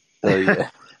it. Oh, yeah.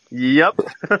 Yep.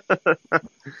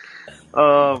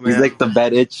 Oh He's man, like the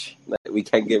bad itch that we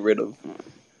can't get rid of.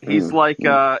 he's like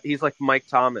Mike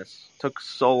Thomas. Took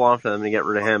so long for them to get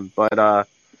rid of him, but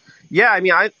yeah, I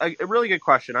mean, a really good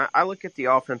question. I look at the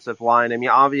offensive line. I mean,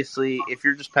 obviously, if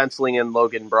you're just penciling in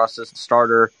Logan Bruss as the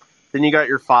starter, then you got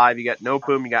your five. You got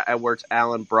Nopum, you got Edwards,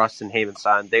 Allen, Bruss, and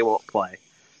Havenstein. They won't play.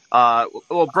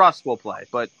 Well, Bruss will play,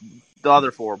 but the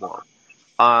other four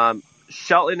won't.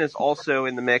 Shelton is also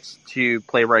in the mix to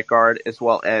play right guard, as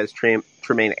well as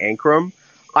Tremaine Ankrum.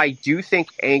 I do think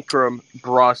Ankrum,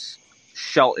 Bruss,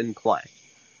 Shelton play.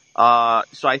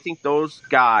 So I think those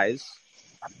guys,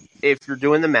 if you're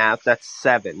doing the math, that's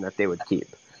 7 that they would keep.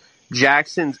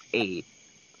 Jackson's 8.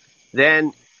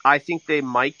 Then I think they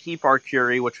might keep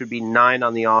Arcuri, which would be 9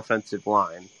 on the offensive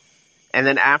line. And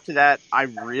then after that, I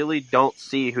really don't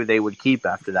see who they would keep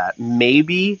after that.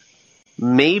 Maybe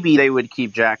they would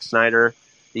keep Jack Snyder,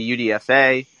 the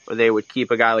UDFA, or they would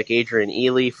keep a guy like Adrian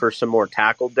Ely for some more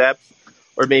tackle depth,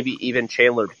 or maybe even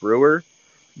Chandler Brewer.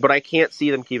 But I can't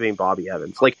see them keeping Bobby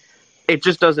Evans. It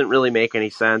just doesn't really make any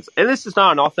sense. And this is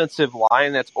not an offensive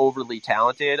line that's overly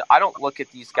talented. I don't look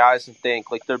at these guys and think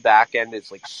their back end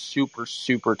is super,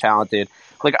 super talented.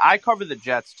 I cover the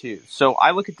Jets too. So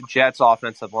I look at the Jets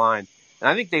offensive line and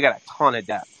I think they got a ton of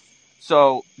depth.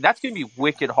 So that's going to be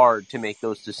wicked hard to make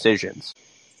those decisions.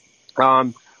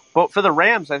 But for the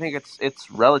Rams, I think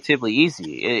it's relatively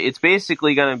easy. It's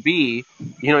basically going to be,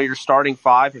 your starting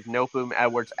 5 of Nopum,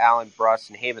 Edwards, Allen, Bruss,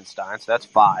 and Havenstein. So that's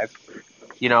 5.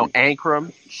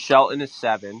 Ankrum, Shelton is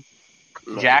 7.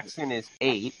 Jackson is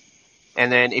 8.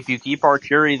 And then if you keep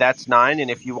Arcuri, that's 9. And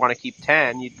if you want to keep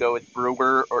 10, you'd go with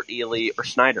Brewer or Ely or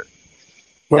Snyder.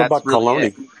 What That's about really Coloni?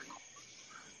 it.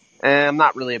 And I'm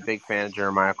not really a big fan of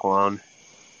Jeremiah Colon.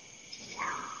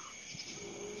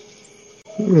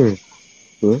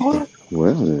 Well,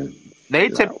 They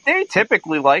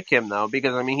typically like him, though,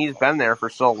 because, I mean, he's been there for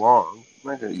so long.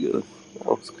 Not very good.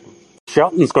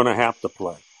 Shelton's going to have to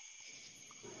play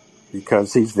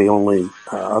because he's the only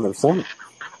other center.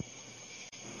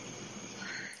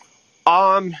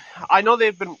 I know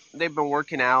they've been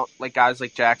working out guys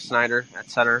like Jack Snyder at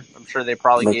center. I'm sure they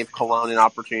probably gave Cologne an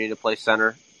opportunity to play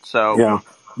center. So yeah,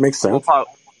 makes sense.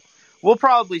 We'll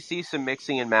probably see some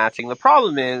mixing and matching. The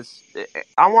problem is,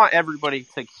 I want everybody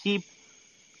to keep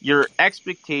your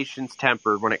expectations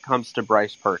tempered when it comes to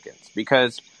Bryce Perkins,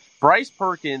 because Bryce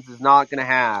Perkins is not going to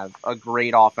have a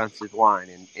great offensive line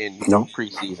in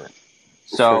preseason.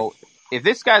 So if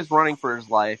this guy's running for his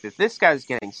life, if this guy's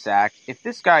getting sacked, if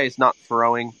this guy is not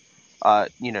throwing,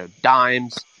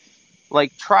 dimes,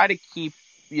 try to keep,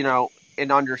 an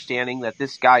understanding that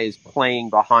this guy is playing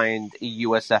behind a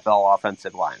USFL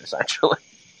offensive line, essentially.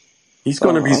 He's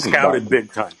going to be I was about scouted to,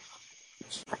 big time.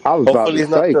 I was about Hopefully, to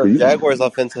it's not say, the cause Jaguars'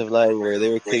 offensive line where they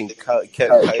were they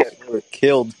were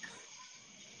killed,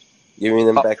 giving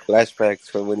them Oh, back flashbacks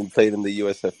from when he played in the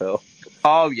USFL.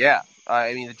 oh yeah.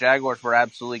 I mean, the Jaguars were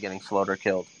absolutely getting slaughtered,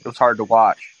 killed. It was hard to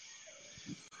watch.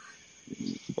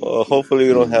 Well, hopefully,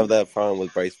 we don't have that problem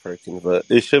with Bryce Perkins, but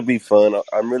it should be fun.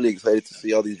 I'm really excited to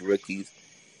see all these rookies,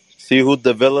 see who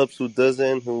develops, who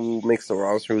doesn't, who makes the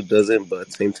roster, who doesn't. But at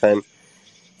the same time,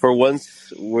 for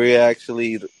once, we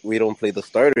don't play the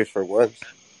starters for once,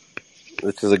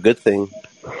 which is a good thing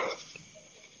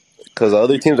because the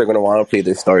other teams are going to want to play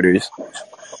their starters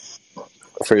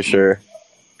for sure.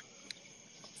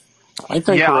 I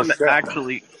think Yeah, we're a I'm set.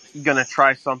 actually gonna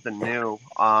try something new.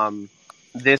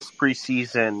 This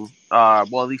preseason,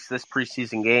 well, at least this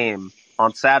preseason game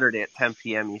on Saturday at 10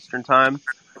 p.m. Eastern time,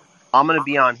 I'm gonna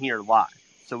be on here live,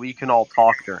 so we can all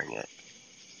talk during it.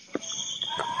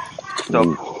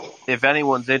 So if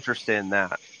anyone's interested in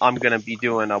that, I'm gonna be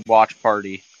doing a watch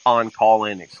party on call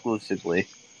in exclusively.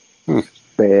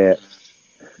 bad.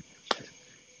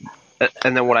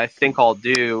 And then what I think I'll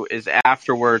do is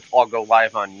afterwards I'll go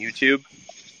live on YouTube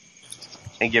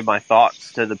and give my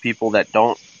thoughts to the people that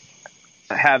don't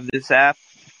have this app.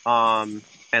 And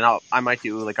I might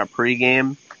do like a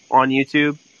pregame on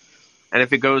YouTube. And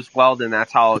if it goes well, then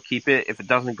that's how I'll keep it. If it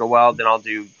doesn't go well, then I'll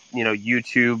do,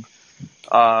 YouTube,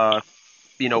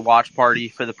 watch party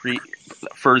for the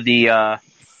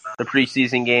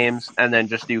preseason games, and then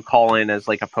just do call in as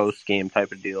like a post game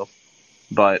type of deal.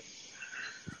 But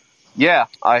yeah,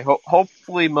 I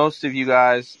hopefully most of you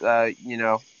guys,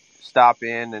 stop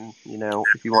in and,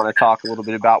 if you want to talk a little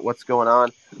bit about what's going on,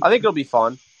 I think it'll be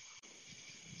fun.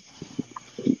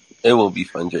 It will be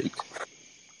fun, Jake.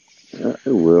 It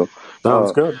will.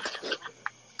 Sounds good.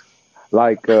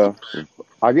 I guess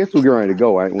we're getting ready to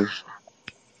go, ain't we?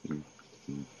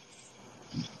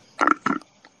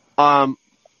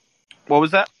 What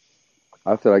was that?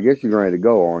 I said, I guess you're ready to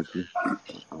go, aren't you?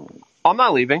 I'm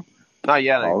not leaving. Not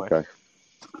yet, anyway. Okay.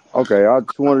 Okay, I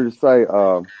just wanted to say,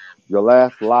 your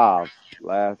last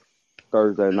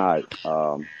Thursday night,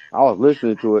 I was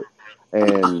listening to it,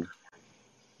 and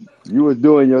you was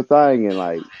doing your thing,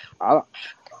 and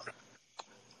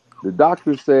the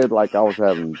doctor said like I was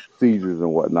having seizures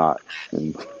and whatnot,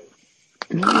 and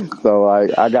so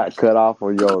I got cut off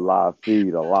on your live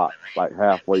feed a lot, like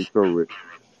halfway through it,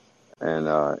 and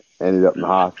ended up in the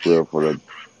hospital for the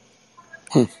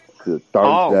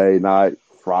Oh, Thursday night, I'm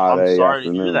Friday sorry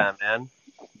to hear afternoon. that, man.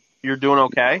 You're doing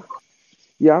okay?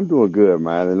 Yeah, I'm doing good,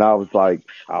 man. And I was like,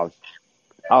 I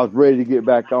was ready to get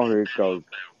back on here because,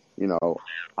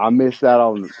 I missed out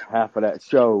on half of that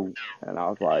show, and I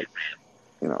was like,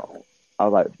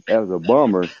 that was a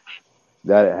bummer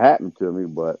that it happened to me,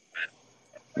 but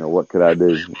what could I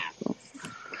do?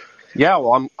 Yeah,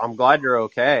 well, I'm glad you're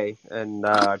okay, and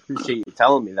I appreciate you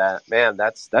telling me that. Man,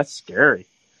 that's scary.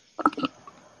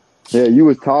 Yeah, you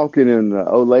was talking, and the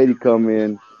old lady come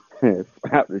in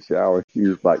after the shower. She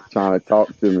was like trying to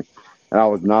talk to me, and I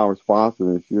was non-responsive,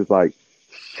 and she was like,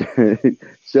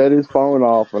 "Shut his phone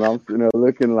off," and I'm sitting there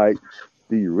looking like,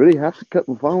 "Do you really have to cut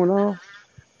my phone off?"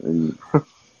 And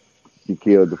she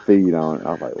killed the feed on it.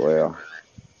 I was like, "Well,"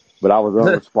 but I was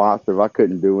unresponsive. I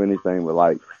couldn't do anything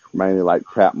but mainly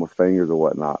tap my fingers or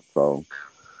whatnot. So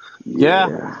Yeah.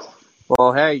 yeah.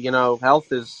 Well, hey,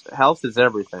 health is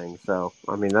everything. So,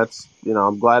 I mean, that's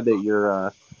I'm glad that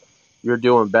you're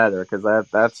doing better, because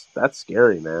that's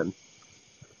scary, man.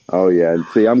 Oh yeah, and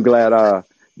see, I'm glad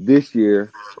this year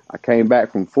I came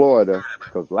back from Florida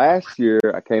because last year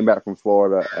I came back from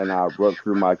Florida and I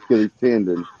ruptured my Achilles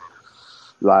tendon.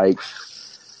 Like,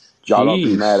 y'all don't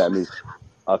be mad Jeez. at me.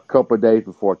 A couple of days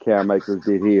before Cam Akers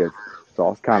did his, so I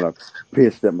was kind of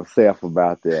pissed at myself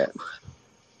about that.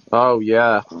 Oh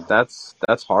yeah, that's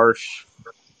harsh.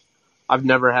 I've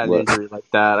never had an But injury like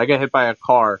that. I got hit by a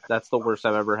car. That's the worst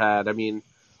I've ever had. I mean,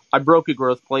 I broke a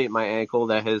growth plate in my ankle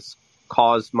that has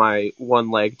caused my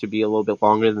one leg to be a little bit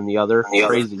longer than the other.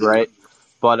 Crazy, right?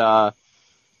 But I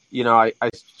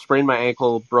sprained my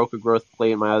ankle, broke a growth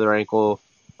plate in my other ankle,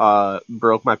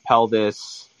 broke my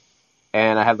pelvis,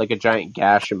 and I had like a giant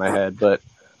gash in my head. But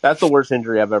that's the worst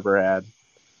injury I've ever had.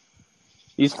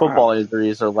 These football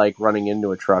injuries are like running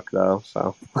into a truck, though.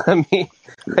 So, I mean,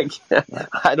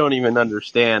 I don't even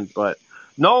understand. But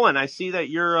Nolan, I see that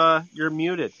you're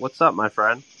muted. What's up, my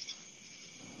friend?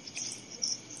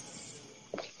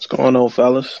 What's going on,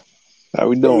 fellas? How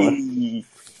we doing? Hey,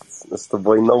 that's the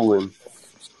boy Nolan.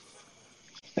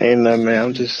 Ain't nothing, man.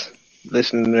 I'm just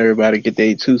listening to everybody get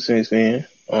their 2 cents in.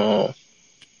 Yeah,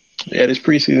 this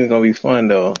preseason gonna be fun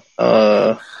though.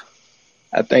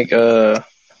 I think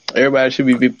Everybody should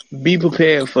be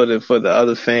prepared for the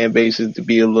other fan bases to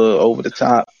be a little over the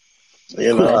top.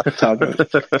 You know,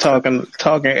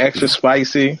 talking extra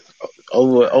spicy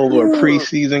over a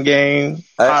preseason game,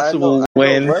 possible I know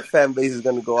win. my fan base is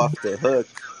gonna go off the hook.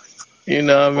 You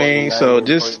know what I mean? So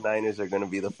just 49ers are gonna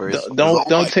be the first ones. don't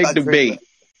Oh my take God, the bait.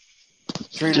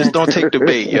 Trey Just Lance. don't take the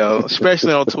bait, yo.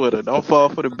 Especially on Twitter. Don't fall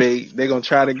for the bait. They're gonna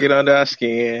try to get under our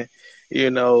skin. You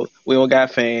know, we don't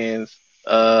got fans.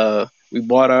 We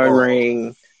bought our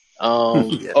ring.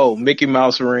 Yeah. Oh, Mickey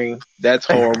Mouse ring. That's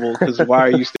horrible. Because why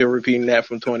are you still repeating that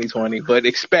from 2020? But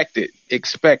expect it.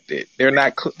 They're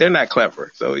not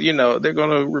clever. So you know they're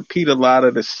gonna repeat a lot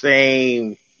of the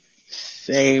same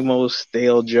old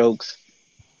stale jokes.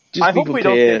 Just I be hope we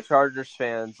don't get prepared. Chargers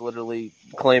fans literally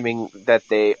claiming that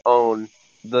they own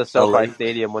the LA. SoFi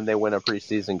Stadium when they win a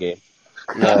preseason game.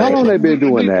 How long they been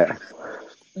doing that?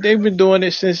 They've been doing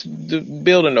it since the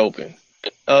building opened.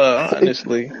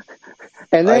 Honestly,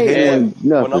 And I they ain't hate it. doing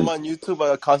When I'm nothing. on YouTube,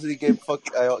 I constantly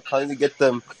get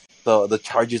them the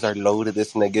Chargers are loaded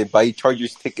this and I get buy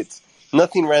Chargers tickets.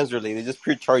 Nothing Rams related, just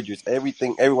pure Chargers.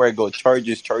 Everything everywhere I go,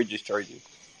 Chargers.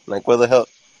 Like what the hell?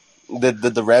 Did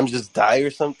the Rams just die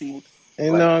or something?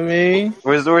 you Like know what I mean.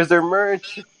 where's their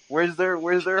merch? Where's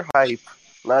their hype?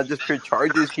 Not just pure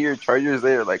Chargers here, Chargers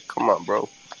there. Like come on, bro.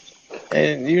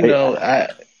 And you Hey, know,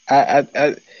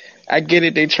 I get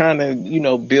it. They trying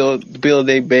to build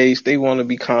their base. They want to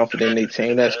be confident in their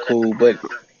team. That's cool, but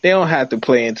they don't have to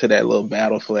play into that little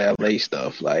battle for LA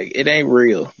stuff. Like it ain't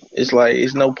real. It's like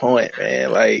it's no point,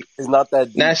 man. Like It's not that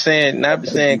deep. not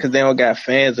saying because they don't got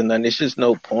fans or nothing. It's just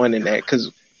no point in that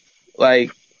because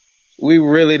like we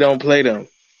really don't play them.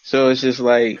 So it's just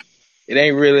like it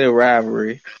ain't really a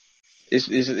rivalry.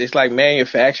 It's like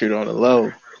manufactured on the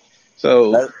low.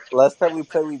 So Last time we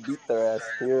played, we beat their ass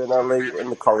here in LA in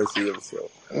the Coliseum.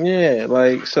 So yeah,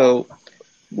 like so,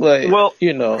 but Well,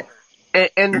 you know, and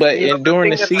but you know and the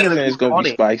during thing the that's going season to be it's gonna be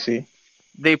funny, spicy.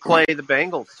 they play the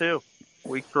Bengals too,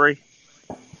 week 3.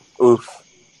 oof.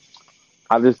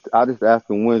 I just asked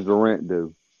them when's the rent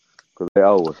due because they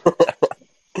owe us.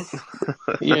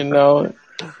 You know,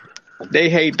 they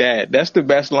hate that. That's the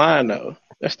best line though.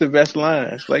 That's the best line.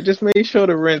 It's like just make sure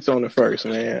the rent's on the first,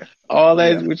 man. All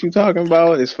that Yeah. what you talking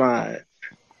about is fine.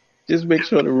 Just make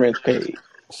sure the rent's paid.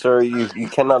 Sir, you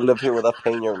cannot live here without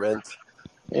paying your rent.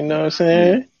 You know what I'm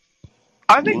saying?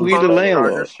 I think We the most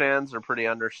landlord. Chargers fans are pretty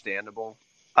understandable.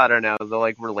 I don't know, they're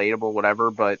like relatable,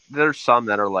 whatever. But there's some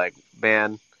that are like,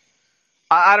 man,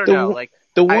 I don't know. The Like,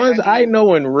 the I ones I mean,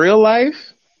 know in real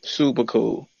life, super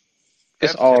cool.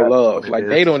 It's that's all typically love. what it Like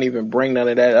they is. don't even bring none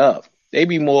of that up. They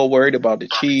be more worried about the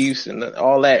Chiefs and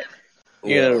all that.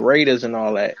 You know, Yeah. the Raiders and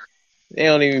all that. They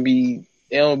don't even be.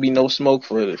 They don't be no smoke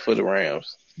for the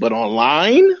Rams. But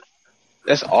online,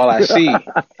 that's all I see.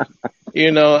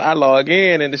 You know, I log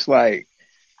in and it's like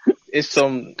it's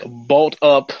some bolt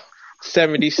up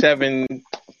 77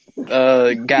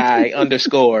 guy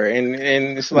underscore and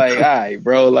it's like, all right,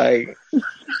 bro, like,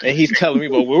 and he's telling me,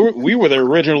 but we were the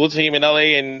original team in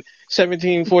LA in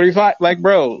 1745. Like,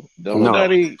 bro, don't No.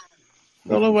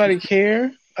 nobody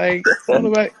care. Like, don't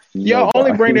nobody. Y'all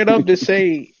only bring Nobody. it up to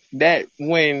say that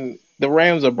when the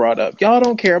Rams are brought up. Y'all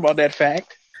don't care about that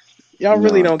fact. Y'all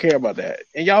really No. don't care about that.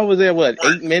 And y'all was there, what,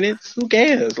 8 minutes? Who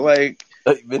cares? Like,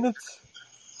 8 minutes.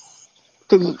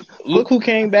 because look who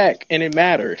came back and it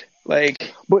mattered.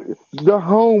 Like, But their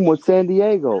home was San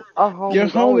Diego. Our home your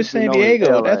has home is always been San known as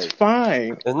Diego. That's LA.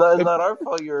 fine. It's The, not our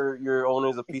fault. Your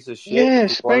owner's a piece of shit. yeah,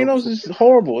 He wanted Spanos to, is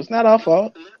horrible. It's not our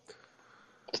fault.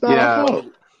 It's not our Yeah, fault.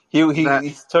 that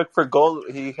he took for gold.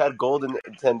 He had gold in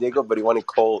San Diego, but he wanted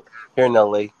coal here in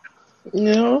LA.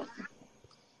 You know,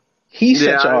 he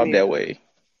yeah. set I y'all up mean, that way.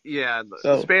 yeah.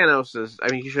 So, Spanos is. I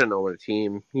mean, he shouldn't own a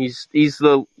team. He's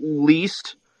the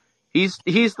least. He's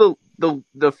the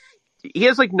he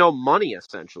has like no money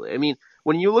essentially. I mean,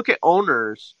 when you look at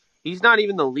owners, he's not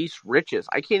even the least richest.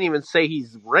 I can't even say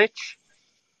he's rich.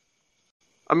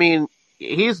 I mean,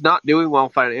 he's not doing well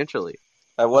financially.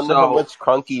 I wonder how So, much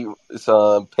Cronky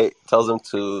tells him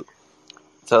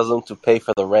to pay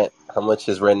for the rent. How much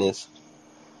his rent is?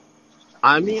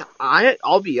 I mean,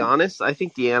 I'll be honest. I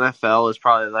think the NFL is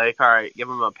probably like, all right, give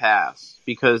him a pass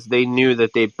because they knew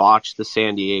that they botched the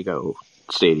San Diego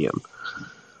stadium.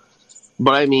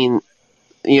 But I mean,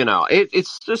 you know,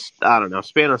 it's just I don't know.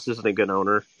 Spanos isn't a good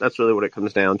owner. That's really what it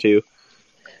comes down to.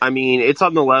 I mean, it's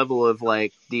on the level of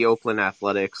like the Oakland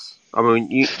Athletics. I mean,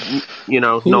 you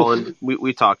know, whew, Nolan,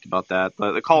 we talked about that.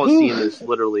 The whew, Coliseum is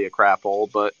literally a crap hole,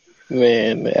 but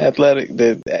man,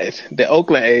 the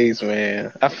Oakland A's,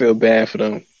 man, I feel bad for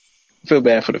them. I feel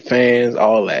bad for the fans,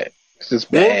 all that. It's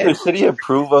just Didn't your bad. city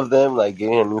approve of them like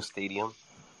getting a new stadium?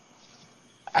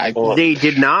 They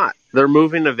did not. They're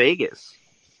moving to Vegas.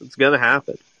 It's gonna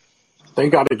happen. They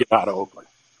got to get out of Oakland.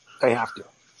 They have to.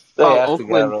 They have Oakland, to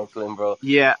get out of Oakland, bro.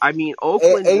 Yeah, I mean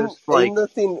Oakland Ain't, just like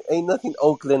ain't nothing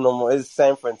Oakland no more. It's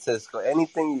San Francisco.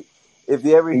 Anything, if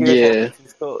you ever hear Yeah. San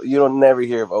Francisco, you don't never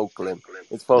hear of Oakland.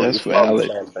 It's probably valid.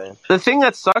 San Fran. the thing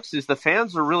that sucks is the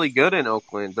fans are really good in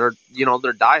Oakland.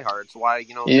 They're diehards. Why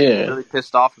they're really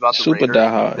pissed off about the Super Raiders,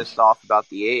 diehards. pissed off about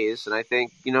the A's, and I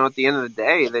think at the end of the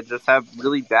day they just have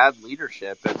really bad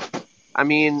leadership. And I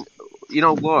mean,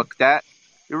 look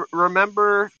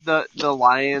remember the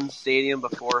Lions Stadium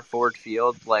before Ford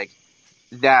Field, like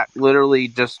that literally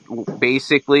just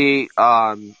basically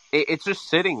it's just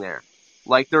sitting there.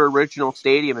 Like their original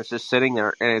stadium is just sitting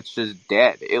there and it's just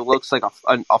dead. It looks like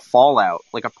a fallout,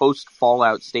 like a post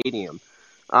fallout stadium.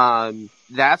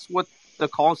 That's what the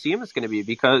Coliseum is going to be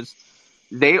because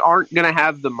they aren't going to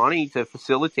have the money to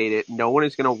facilitate it. No one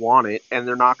is going to want it, and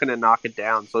they're not going to knock it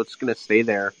down. So it's going to stay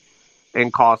there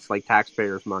and cost like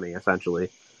taxpayers money essentially.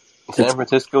 San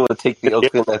Francisco will take the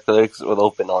Oakland Athletics with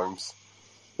open arms.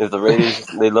 If the Raiders,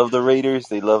 they love the Raiders,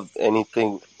 they love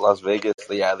anything Las Vegas.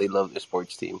 Yeah, they love their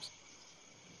sports teams.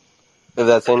 If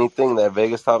that's anything that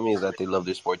Vegas taught me is that they love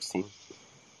their sports team.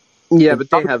 Yeah, but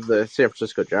they have the San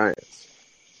Francisco Giants.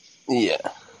 Yeah.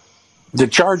 The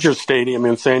Chargers Stadium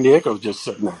in San Diego is just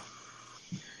sitting there.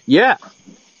 Yeah,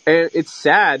 and it's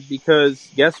sad because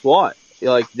guess what?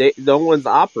 Like no one's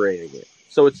operating it,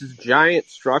 so it's this giant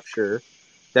structure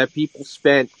that people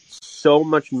spent so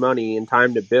much money and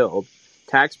time to build.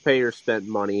 Taxpayers spent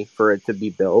money for it to be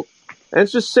built, and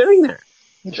it's just sitting there.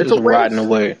 It's just rotting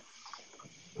away.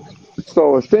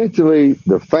 So essentially,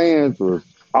 the fans were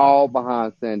all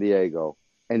behind San Diego,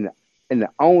 and the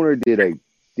owner did a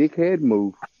dickhead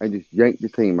move and just yanked the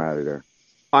team out of there.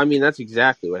 I mean, that's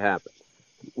exactly what happened.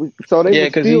 So they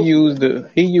because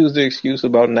he used the excuse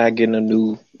about not getting a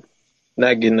new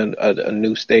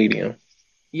stadium.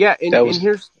 Yeah, and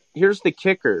here's the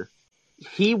kicker.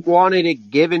 He wanted it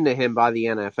given to him by the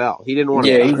NFL. He didn't want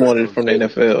it. Yeah, he wanted it from the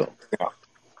NFL. Yeah.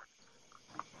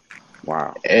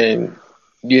 Wow. And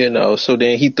so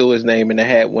then he threw his name in the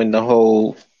hat when the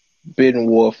whole bidding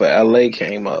war for LA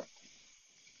came up.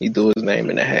 He threw his name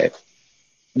in the hat.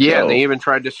 Yeah, they even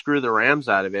tried to screw the Rams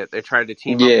out of it. They tried to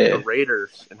team up with the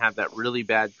Raiders and have that really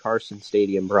bad Carson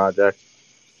Stadium project.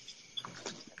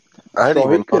 I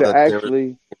didn't even know that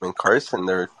actually in Carson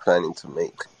they're planning to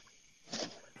make.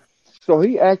 So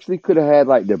he actually could have had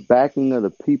like the backing of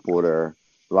the people there,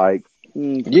 like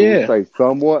say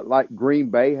somewhat like Green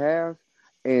Bay has,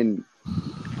 and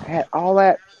had all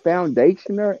that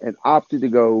foundation there, and opted to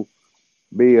go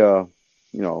be a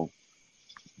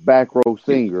back row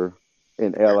singer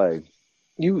in L.A.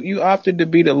 You opted to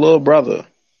be the little brother,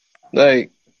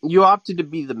 like you opted to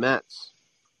be the Mets.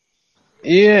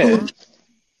 Yeah,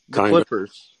 the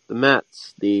Clippers, the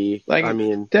Mets,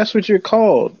 that's what you're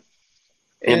called.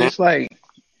 And it's like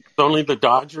it's only the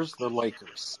Dodgers, the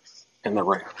Lakers, and the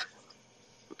Rams.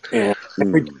 And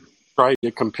we tried to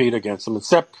compete against them,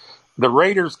 except the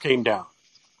Raiders came down.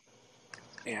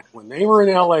 And when they were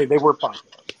in LA, they were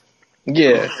popular.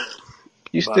 Yeah.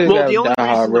 You still got the only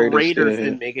reason the Raiders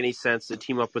didn't make any sense to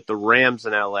team up with the Rams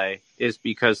in LA is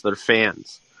because they're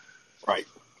fans. Right.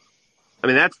 I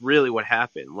mean, that's really what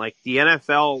happened. Like, the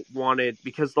NFL wanted,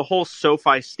 because the whole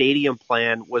SoFi Stadium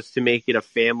plan was to make it a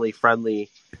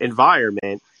family-friendly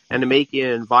environment and to make it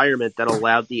an environment that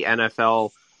allowed the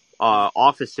NFL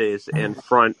offices and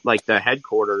front, like the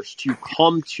headquarters, to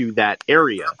come to that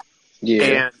area. Yeah.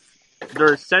 And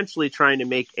they're essentially trying to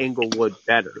make Inglewood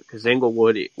better, because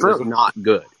Inglewood was not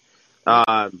good.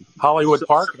 Hollywood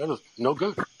Park, that was no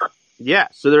good. Yeah,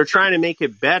 so they're trying to make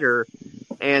it better.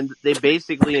 And they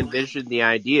basically envisioned the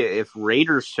idea if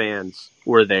Raiders fans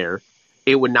were there,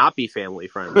 it would not be family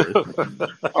friendly,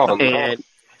 and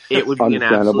it would be an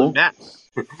absolute mess.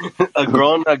 a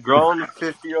grown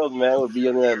 50-year-old man would be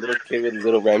in that little kid with a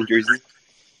little Ram jersey.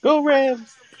 Go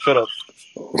Rams! Shut up.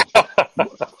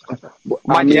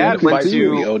 My dad went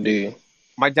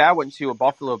to a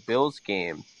Buffalo Bills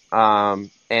game,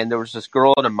 and there was this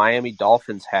girl in a Miami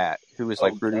Dolphins hat who was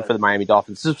rooting for the Miami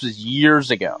Dolphins. This was years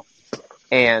ago.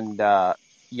 And,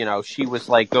 she was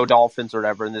like, go Dolphins or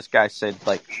whatever. And this guy said,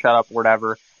 shut up or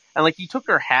whatever. And, he took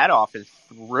her hat off and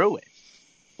threw it.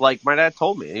 Like, my dad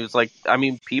told me. He was like, I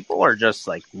mean, people are just,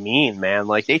 mean, man.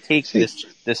 Like, they take this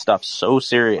stuff so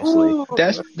seriously.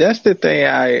 That's the thing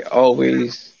I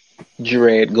always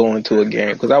dread going to a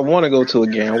game. Because I want to go to a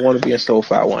game. I want to be in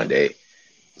SoFi one day.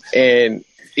 And,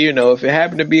 if it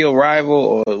happened to be a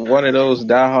rival or one of those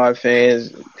diehard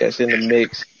fans that's in the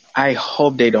mix, I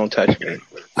hope they don't touch me.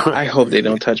 I hope they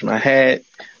don't touch my hat.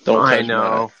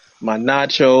 my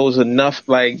nachos, enough.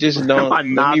 Like, just don't My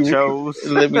nachos.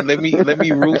 let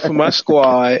me root for my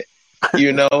squad.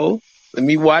 You know, let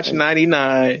me watch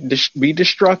 99. Be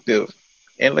destructive,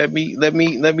 and let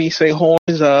me say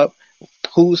horns up.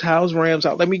 Whose house Rams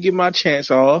out? Let me get my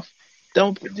chance off.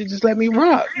 Don't just let me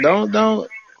rock. Don't.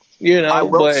 You I know,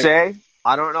 will but say,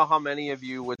 I don't know how many of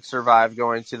you would survive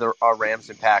going to the Rams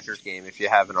and Packers game if you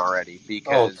haven't already. Oh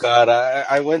Because God,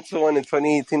 I went to one in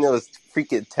 2018. It was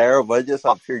freaking terrible. I just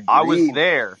had pure I was grief.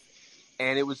 there,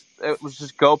 and it was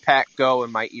just go Pack go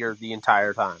in my ear the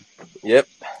entire time. Yep.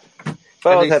 But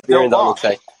I And was they happy still Aaron Donald lost.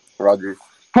 sacked Rodgers.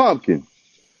 Pumpkin.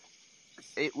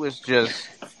 It was just,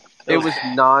 it was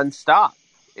nonstop.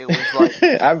 It was like,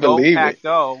 I go believe Pack it.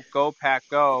 go, go Pack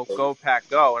go, go Pack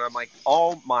go. And I'm like,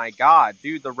 oh my God,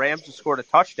 dude, the Rams just scored a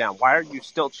touchdown. Why are you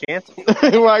still chanting?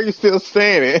 Why are you still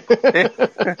saying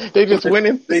it? They just went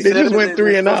in. They They said just it. went They're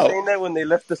three and still out. saying that when they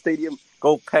left the stadium.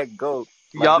 Go Pack, go!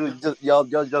 Like, Yup. dude,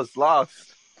 y'all just lost.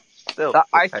 Still, go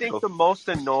I Pack, think go! the most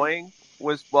annoying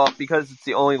was, well, because it's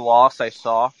the only loss I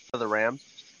saw for the Rams.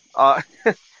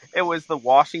 It was the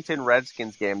Washington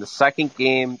Redskins game, the second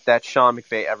game that Sean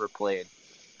McVay ever played,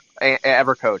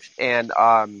 ever coached, and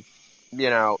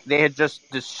they had just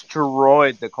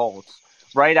destroyed the Colts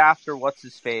right after what's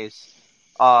his face.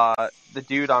 The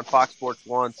dude on Fox Sports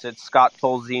 1 said Scott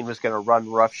Tolzien was going to run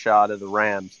roughshod of the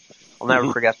Rams. I'll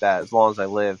never forget that as long as I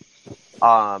live.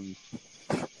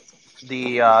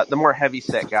 The more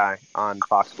heavyset guy on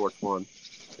Fox Sports 1.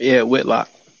 Yeah, Whitlock.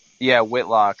 Yeah,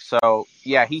 Whitlock. So,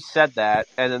 yeah, he said that,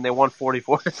 and then they won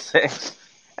 44-6,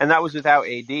 and that was without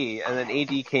AD. And then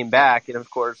AD came back, and of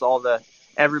course,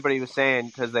 everybody was saying,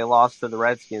 because they lost to the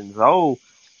Redskins, oh,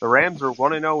 the Rams are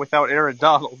 1-0 without Aaron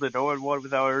Donald, and 0-1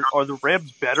 without. Are the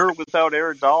Rams better without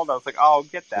Aaron Donald? I was like, oh,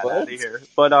 get that out of What? here.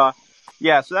 But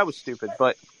yeah, so that was stupid.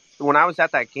 But when I was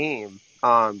at that game,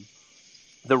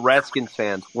 the Redskins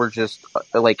fans were just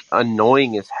like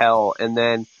annoying as hell, and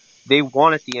then they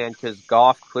won at the end because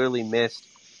Goff clearly missed.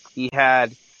 He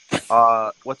had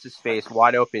what's his face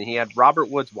wide open. He had Robert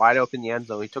Woods wide open in the end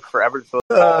zone. He took forever to throw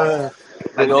the ball,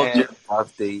 Good and old then Jared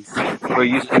Goff days. We're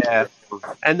used to yeah,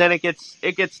 and then it gets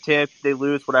tipped. They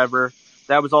lose, whatever.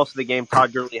 That was also the game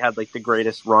Todd Gurley had like the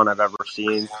greatest run I've ever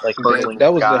seen, like hurdling That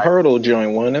the was the guy. hurdle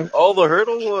joint, wasn't it? Oh, the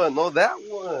hurdle one. No, that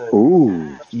one.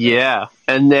 Ooh. Yeah,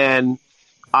 and then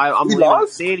I'm We leaving the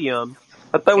lost? stadium,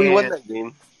 I thought we won and that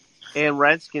game.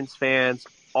 Redskins fans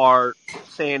are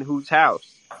saying whose house.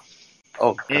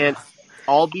 Oh, And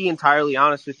I'll be entirely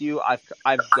honest with you,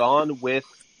 I've gone with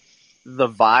the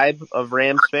vibe of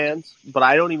Rams fans, but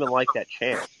I don't even like that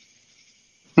chant.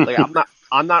 Like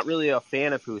I'm not really a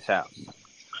fan of whose house.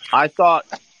 I thought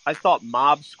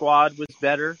Mob Squad was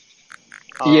better.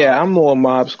 Yeah, I'm more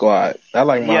Mob Squad. I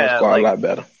like Mob Yeah, Squad a lot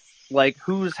better. like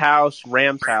whose house,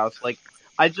 Rams house. Like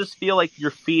I just feel like you're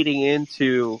feeding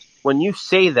into, when you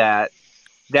say that,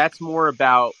 that's more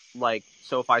about like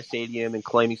SoFi Stadium and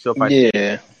claiming SoFi Stadium.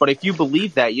 Yeah. But if you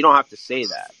believe that, you don't have to say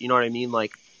that. You know what I mean?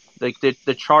 Like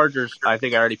the Chargers, I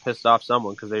think I already pissed off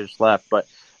someone because they just left. But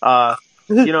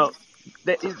you know,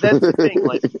 that's the thing.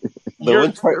 Like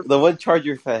the one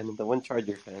Charger fan. The one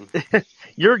Charger fan.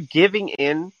 you're giving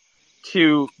in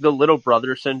to the little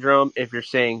brother syndrome if you're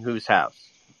saying whose house.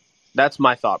 That's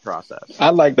my thought process.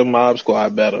 I like the Mob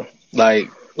Squad better. Like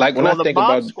when I The think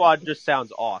Mob about Squad just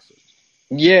sounds awesome.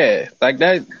 yeah, like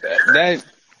that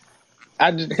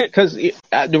I just because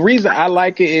the reason I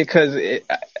like it is because a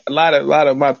lot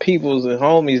of my peoples and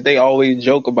homies, they always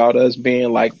joke about us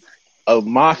being like a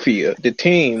mafia, the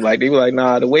team. Like they were like,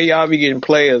 nah, the way y'all be getting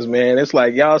players, man, it's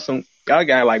like y'all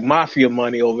got like mafia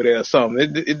money over there or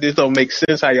something. It just don't make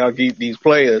sense how y'all get these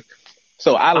players.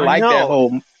 So I like that know.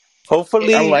 whole.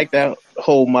 Hopefully, I like that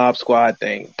whole Mob Squad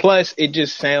thing. Plus, it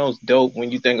just sounds dope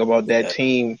when you think about that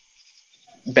team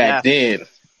back Yes.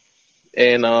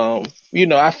 then. And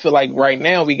I feel like right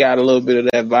now we got a little bit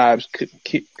of that vibes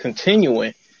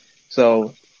continuing.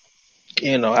 So,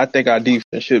 I think our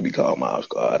defense should be called Mob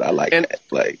Squad. I like that.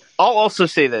 Like, I'll also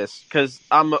say this because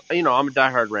I'm a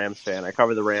diehard Rams fan. I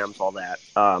cover the Rams, all that.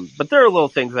 But there are little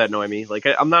things that annoy me. Like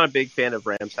I'm not a big fan of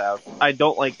Rams house. I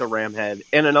don't like the Ram head.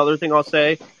 And another thing I'll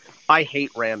say, I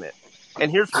hate Ram it. And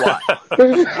here's why.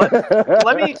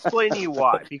 let me explain to you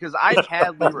why. Because I've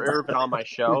had Leroy Irvin on my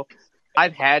show.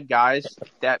 I've had guys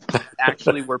that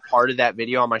actually were part of that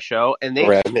video on my show, and they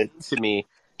explained to me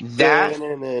that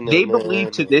they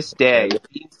believe to this day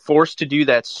being forced to do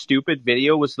that stupid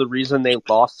video was the reason they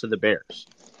lost to the Bears.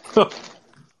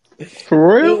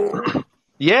 for real?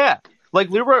 Yeah. Like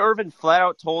Leroy Irvin flat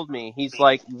out told me, he's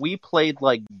like, we played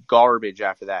like garbage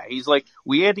after that. He's like,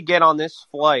 we had to get on this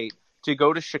flight to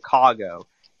go to Chicago,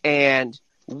 and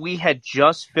we had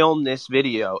just filmed this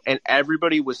video and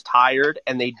everybody was tired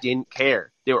and they didn't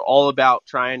care. They were all about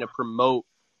trying to promote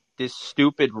this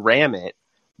stupid Ram It,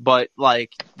 but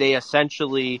like they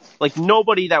essentially, like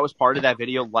nobody that was part of that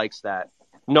video likes that.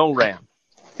 No Ram.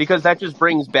 Because that just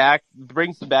brings them back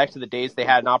to the days they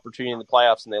had an opportunity in the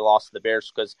playoffs and they lost to the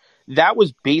Bears, because that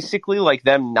was basically like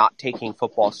them not taking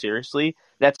football seriously.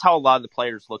 That's how a lot of the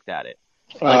players looked at it.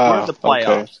 Like, we're in the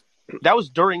playoffs. Okay. That was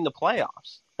during the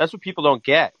playoffs. That's what people don't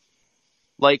get.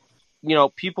 Like, you know,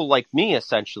 people like me,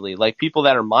 essentially, like people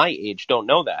that are my age don't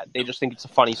know that. They just think it's a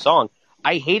funny song.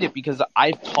 I hate it because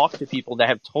I've talked to people that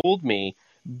have told me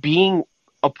being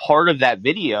a part of that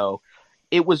video,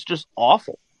 it was just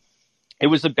awful. It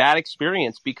was a bad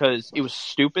experience because it was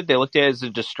stupid. They looked at it as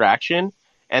a distraction,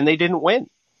 and they didn't win.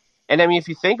 And I mean, if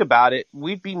you think about it,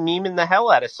 we'd be memeing the hell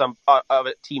out of of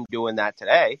a team doing that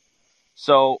today.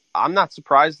 So I'm not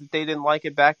surprised that they didn't like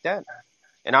it back then.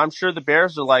 And I'm sure the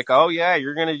Bears are like, "Oh yeah,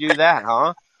 you're going to do that,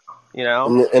 huh?" You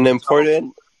know, an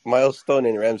important milestone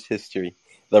in Rams history,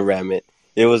 the Ram It.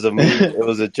 It was a meme. It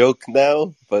was a joke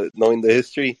now, but knowing the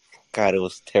history, God, it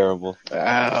was terrible.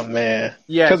 Ah, man.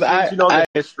 Yeah, because you know the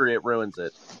history, it ruins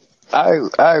it.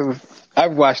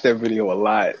 I've watched that video a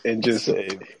lot and just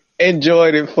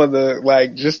enjoyed it for the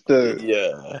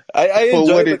I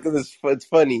enjoyed it because it's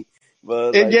funny,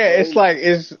 but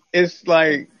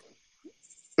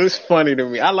it's funny to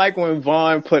me. I like when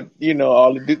Vaughn put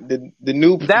all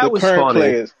the current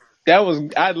players. That was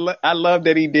I love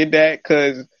that he did that,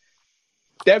 because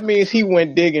that means he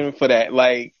went digging for that.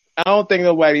 Like, I don't think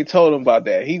nobody told him about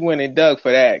that. He went and dug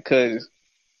for that, because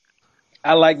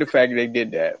I like the fact that they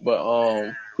did that.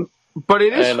 But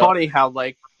it is funny how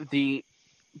like the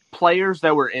players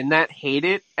that were in that hate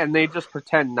it, and they just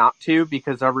pretend not to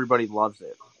because everybody loves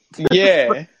it.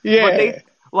 Yeah, yeah.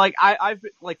 But I've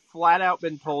like flat out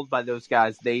been told by those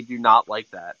guys they do not like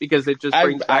that because it just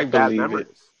brings back bad memories.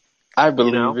 I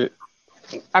believe it.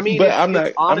 I mean, but I'm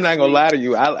not gonna lie to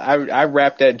you. I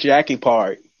rap that Jackie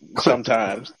part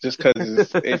sometimes just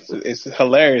because it's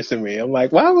hilarious to me. I'm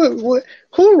like,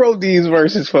 who wrote these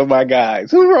verses for my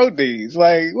guys? Who wrote these?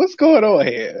 Like, what's going on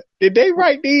here? Did they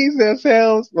write these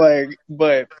themselves? Like,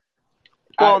 but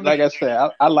like I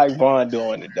said, I like Vaughn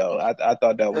doing it though. I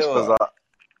thought that was fun.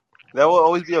 That will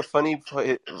always be a funny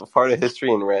part of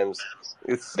history in Rams.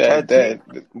 It's catchy,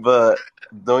 but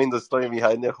knowing the story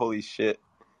behind it, holy shit.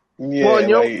 Yeah,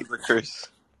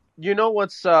 you know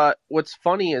what's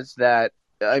funny is that,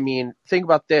 I mean, think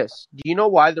about this. Do you know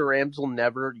why the Rams will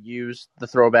never use the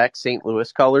throwback St.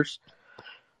 Louis colors?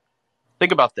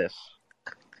 Think about this.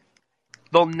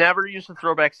 They'll never use the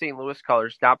throwback St. Louis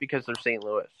colors, not because they're St.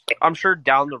 Louis. I'm sure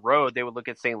down the road they would look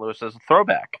at St. Louis as a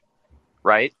throwback,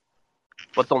 right?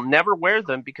 But they'll never wear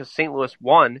them because St. Louis,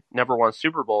 1, never won a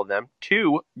Super Bowl in them.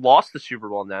 2, lost the Super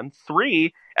Bowl in them.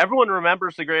 3, everyone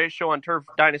remembers the Greatest Show on Turf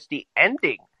dynasty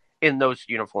ending in those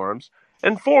uniforms.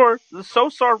 And 4, the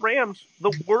Sosar Rams,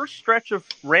 the worst stretch of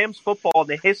Rams football in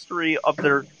the history of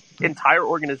their entire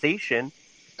organization,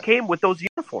 came with those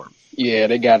uniforms. Yeah,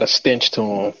 they got a stench to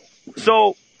them.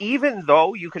 So even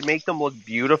though you could make them look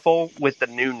beautiful with the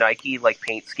new Nike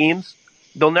paint schemes,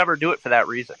 they'll never do it for that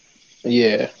reason.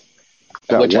 Yeah.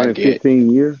 Got 1 in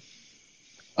 15 years?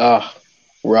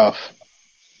 Rough.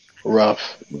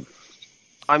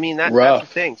 I mean, that's the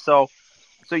thing. So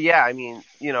yeah, I mean,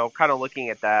 kind of looking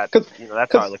at that,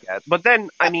 that's how I look at it. But then,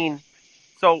 I mean,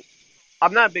 so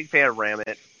I'm not a big fan of Ram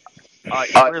It.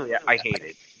 Really, I hate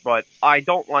it. But I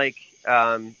don't like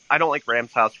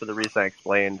Rams House for the reason I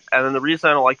explained. And then the reason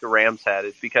I don't like the Rams head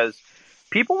is because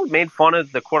people made fun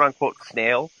of the quote-unquote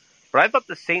snail, but I thought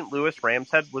the St. Louis Rams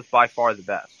head was by far the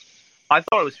best. I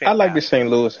thought it was fantastic. I like the St.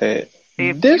 Louis head.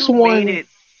 If this one made it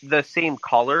the same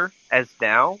color as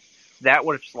now, that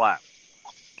would have slapped.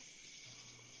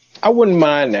 I wouldn't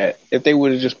mind that if they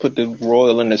would have just put the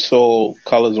Royal and the Soul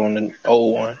colors on the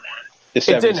old one. It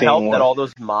didn't help that all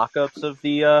those mock-ups of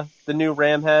the new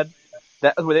Ram head,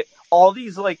 all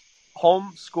these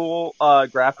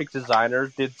homeschool graphic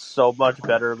designers did so much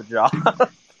better of a job.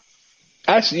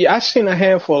 I seen a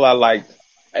handful I liked.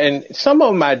 And some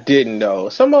of them I didn't, though.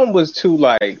 Some of them was too,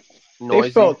 noisy.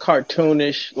 They felt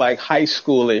cartoonish, high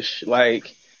schoolish.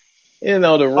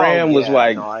 The Ram was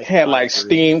had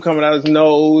steam coming out of his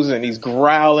nose, and he's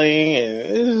growling, and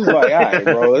it's just all right,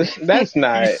 bro, that's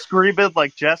not... He's screaming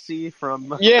like Jesse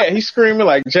from... Yeah, he's screaming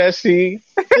like Jesse.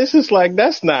 It's just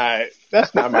that's not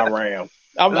my Ram.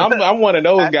 I'm one of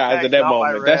those guys at that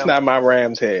moment. That's not my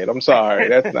Ram's head. I'm sorry.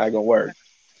 That's not going to work.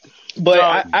 But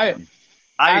I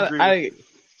agree with you.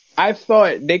 I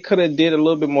thought they could have did a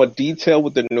little bit more detail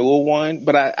with the newer one,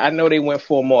 but I know they went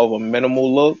for more of a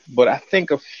minimal look. But I think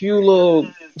a few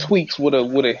little tweaks would have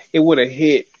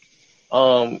hit.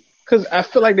 Because I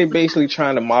feel like they basically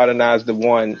trying to modernize the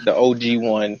OG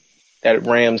one that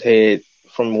Rams had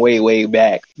from way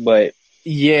back. But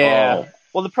Yeah.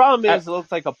 Well, the problem I, is it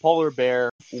looks like a polar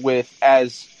bear with,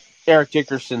 as Eric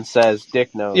Dickerson says,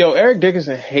 dick nose. Eric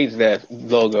Dickerson hates that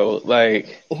logo.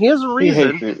 Like, he has a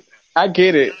reason. He hates it. I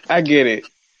get it.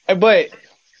 But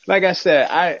like I said,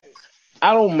 I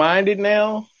don't mind it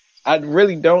now. I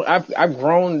really don't. I've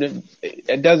grown.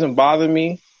 It doesn't bother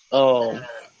me.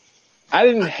 I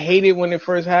didn't hate it when it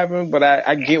first happened, but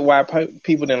I get why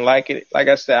people didn't like it. Like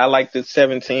I said, I like the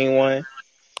 17 one.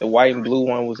 The white and blue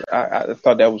one was. I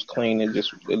thought that was clean. It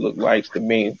looked nice to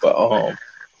me. But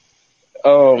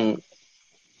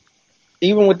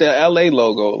even with the LA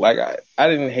logo, like I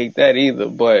didn't hate that either.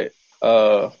 But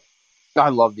I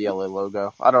love the LA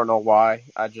logo. I don't know why.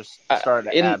 I just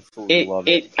started to absolutely love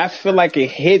it. I feel like it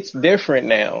hits different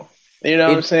now. You know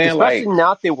what I'm saying? Especially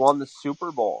now that they won the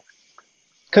Super Bowl.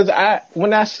 Because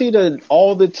when I see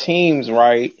all the teams,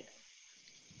 right,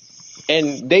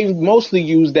 and they mostly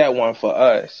use that one for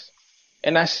us,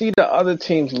 and I see the other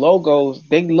teams' logos,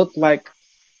 they look like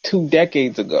 2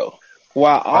 decades ago,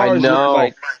 while ours look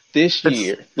like this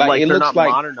year. Like it they're looks not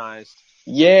modernized.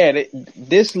 Yeah,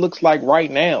 this looks like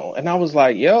right now, and I was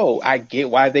like, "Yo, I get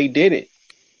why they did it."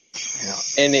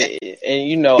 Yeah. And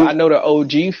you know, I know the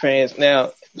OG fans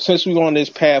now. Since we're on this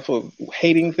path of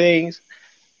hating things,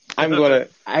 I love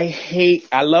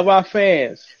our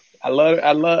fans. I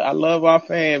love our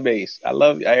fan base. I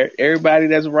love everybody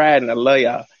that's riding. I love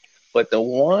y'all. But the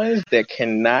ones that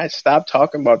cannot stop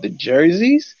talking about the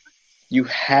jerseys, you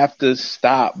have to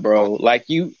stop, bro. Like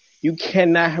you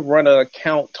cannot run an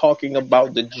account talking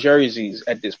about the jerseys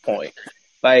at this point.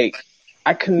 Like,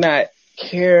 I could not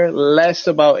care less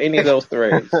about any of those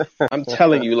threads. I'm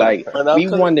telling you, like, we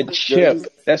won the chip.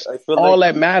 That's all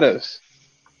that matters.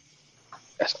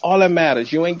 That's all that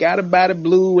matters. You ain't got to buy the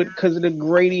blue because of the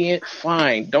gradient.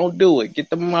 Fine. Don't do it. Get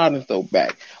the modern throw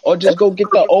back. Or just go get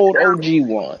the old OG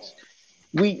ones.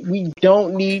 We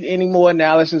don't need any more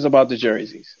analysis about the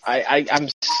jerseys. I'm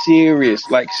serious.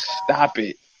 Like, stop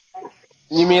it.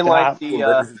 You mean like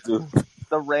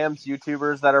the Rams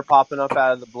YouTubers that are popping up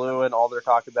out of the blue and all they're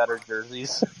talking about are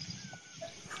jerseys?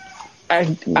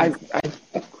 I'm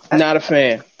not a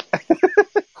fan.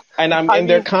 And I'm in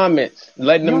their comments,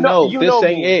 letting them know this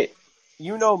ain't it.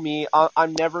 You know me.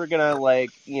 I'm never gonna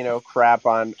crap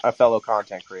on a fellow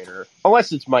content creator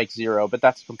unless it's Mike Zero, but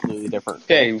that's completely different.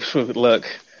 Hey, look.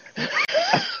 I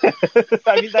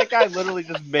mean, that guy literally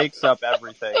just makes up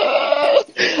everything.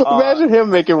 Imagine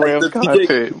him making Rams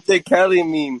content. The Cali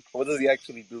meme. What does he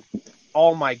actually do?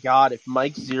 Oh my God! If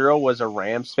Mike Zero was a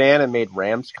Rams fan and made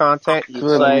Rams content, he'd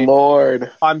say,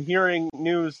 Lord, I'm hearing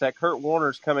news that Kurt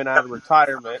Warner's coming out of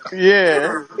retirement.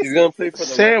 Yeah, he's gonna play for the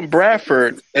Sam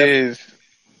Bradford is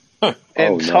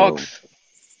talks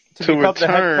to become the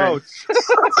head coach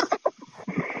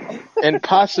and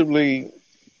possibly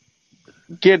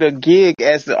get a gig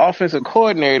as the offensive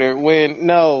coordinator. When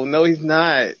no, he's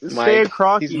not. Stan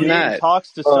Kroenke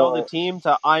talks to sell the team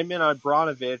to Ayman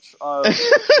Abramovich of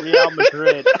Real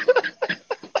Madrid.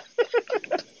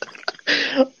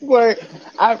 But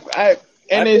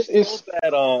it's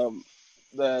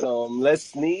that Les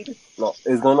Snead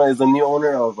is the new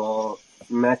owner of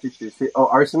Manchester City,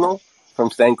 Arsenal,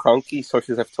 from Stan Kroenke.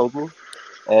 Sources have told me,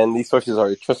 and these sources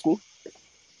are trust me.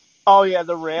 Oh yeah,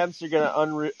 the Rams are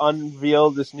gonna unveil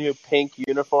this new pink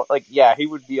uniform. Like, yeah, he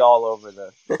would be all over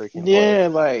the freaking place.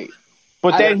 Like.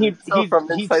 But then he'd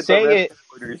say it.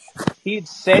 He'd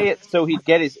say it so he'd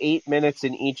get his 8 minutes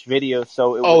in each video.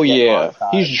 So it would get monetized.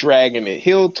 He's dragging it.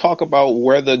 He'll talk about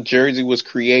where the jersey was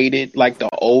created, like the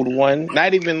old one,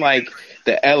 not even like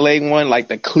the LA one, like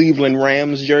the Cleveland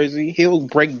Rams jersey. He'll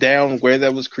break down where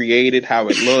that was created, how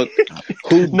it looked,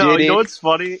 who did it. You know what's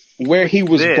funny? Where he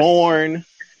was born.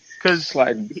 Because,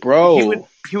 like, bro,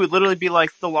 he would literally be like,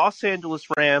 the Los Angeles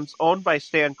Rams, owned by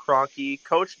Stan Kroenke,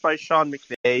 coached by Sean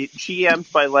McVay,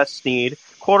 GM'd by Les Snead,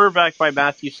 quarterbacked by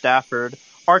Matthew Stafford,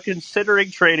 are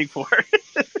considering trading for it.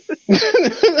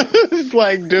 It's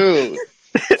like, dude,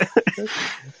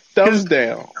 thumbs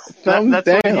down, thumbs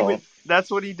down.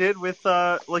 That's what he did with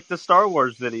like the Star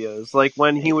Wars videos. Like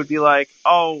when he would be like,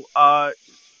 the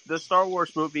Star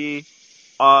Wars movie.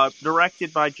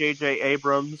 Directed by J.J.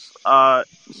 Abrams,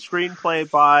 screenplay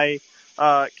by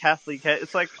Kathleen.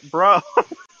 It's like, bro,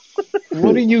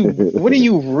 what are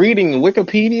you reading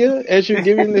Wikipedia as you're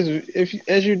giving this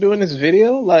as you're doing this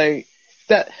video like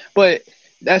that? But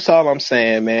That's all I'm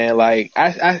saying, man. Like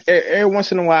I every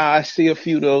once in a while I see a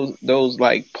few of those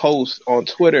like posts on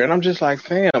Twitter, and I'm just like,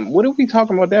 fam, what are we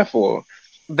talking about that for?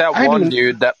 That I one do.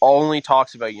 dude that only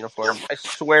talks about uniforms, I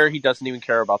swear he doesn't even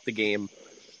care about the game.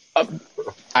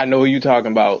 I know who you're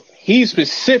talking about. He's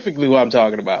specifically who I'm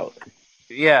talking about.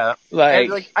 Yeah. Like, And,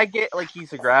 like, I get, like,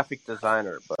 he's a graphic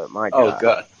designer, but my Oh God.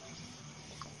 God.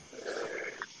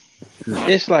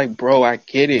 it's like, bro, I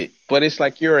get it, but it's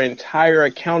like your entire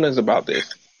account is about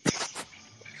this.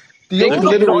 They could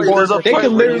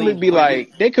literally be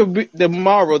like, they could be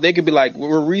tomorrow. They could be like,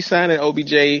 we're re-signing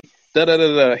OBJ. Da da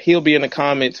da da. He'll be in the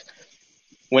comments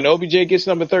when OBJ gets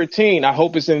number 13. I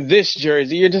hope it's in this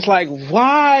jersey. You're just like,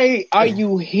 why are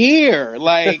you here?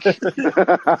 Like,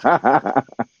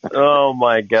 Oh,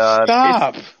 my God.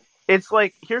 stop. It's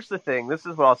like, here's the thing. This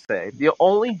is what I'll say. The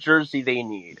only jersey they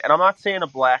need, and I'm not saying a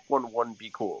black one wouldn't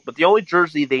be cool, but the only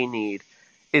jersey they need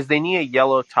is they need a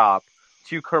yellow top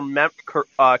to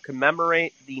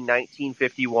commemorate the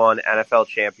 1951 NFL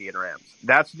champion Rams.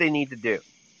 That's what they need to do.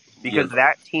 Because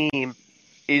that team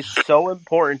is so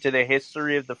important to the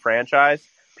history of the franchise.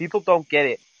 People don't get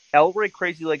it. Elroy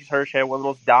Crazy Legs Hirsch had one of the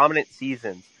most dominant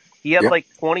seasons. He had like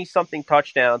 20-something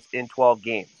touchdowns in 12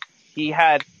 games. He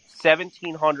had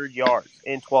 1,700 yards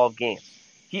in 12 games.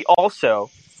 He also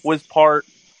was part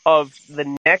of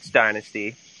the next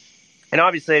dynasty, and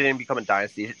obviously they didn't become a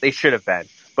dynasty. They should have been.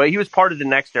 But he was part of the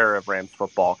next era of Rams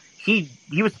football. He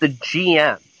was the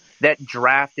GM that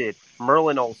drafted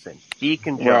Merlin Olsen,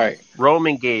 Deacon Jones,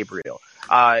 Roman Gabriel,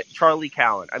 Charlie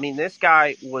Callan. I mean, this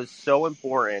guy was so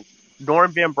important.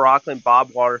 Norm Van Brocklin,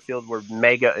 Bob Waterfield were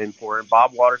mega important.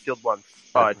 Bob Waterfield won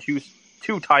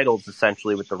two titles,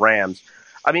 essentially, with the Rams.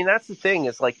 I mean, that's the thing,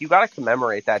 is like, you got to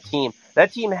commemorate that team.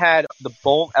 That team had the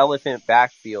bull elephant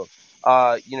backfield.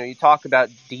 You talk about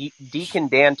Deacon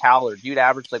Dan Towler. Dude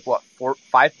averaged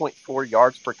 5.4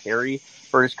 yards per carry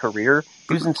for his career.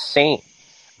 He was insane.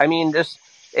 I mean, that's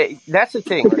the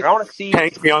thing. Like, I want to see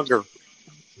Tank Younger,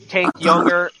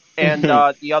 and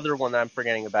the other one that I'm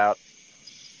forgetting about.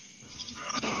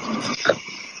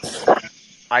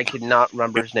 I could not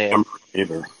remember his name.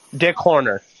 either. Dick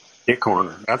Horner.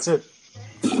 That's it.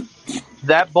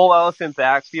 That bull elephant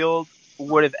backfield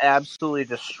would have absolutely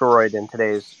destroyed in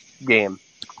today's game.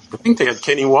 I think they had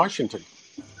Kenny Washington.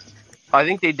 I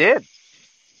think they did.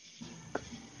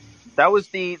 That was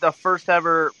the first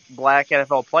ever black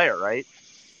NFL player, right?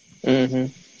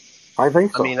 Mm-hmm. I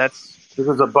think so. I mean, This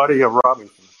was a buddy of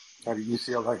Robinson at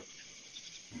UCLA.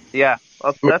 Yeah,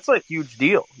 that's a huge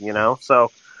deal,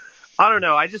 So, I don't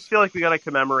know. I just feel like we got to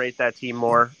commemorate that team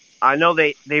more. I know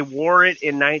they wore it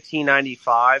in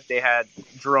 1995. They had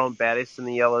Jerome Bettis in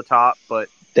the yellow top, but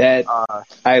that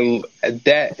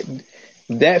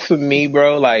for me,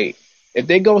 bro. Like, if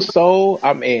they go soul,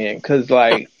 I'm in, because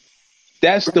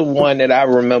that's the one that I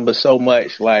remember so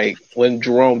much. Like, when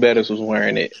Jerome Bettis was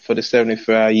wearing it for the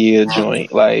 75-year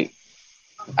joint. Like,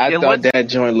 I thought that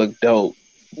joint looked dope.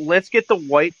 Let's get the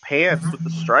white pants with the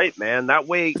stripe, man. That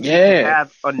way, you can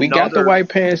have another. We got the white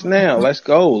pants now. Let's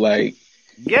go. Like,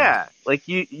 yeah, like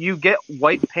you get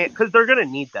white pants because they're gonna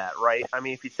need that, right? I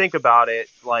mean, if you think about it,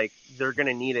 like, they're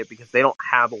gonna need it because they don't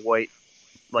have a white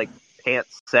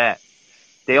pants set.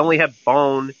 They only have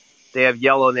bone, they have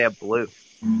yellow, and they have blue.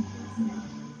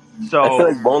 So I feel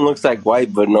like bone looks like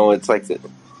white, but no, it's like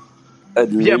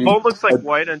bone looks like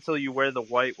white until you wear the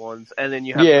white ones, and then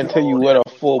you have until you wear a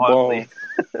full bone.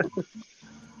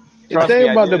 The thing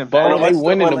about the bone, they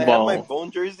winning the bone. When I have my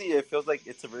bone jersey, it feels like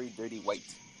it's a very dirty white.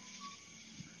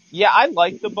 Yeah, I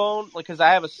like the bone because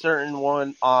I have a certain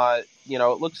one. It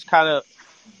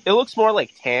looks more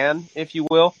like tan, if you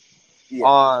will.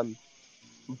 Yeah.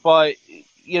 But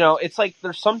it's like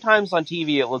there's sometimes on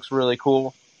TV it looks really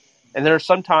cool, and there's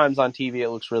sometimes on TV it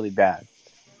looks really bad.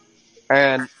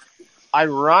 And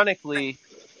ironically,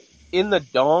 in the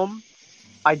dome,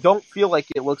 I don't feel like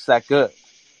it looks that good.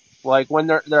 Like, when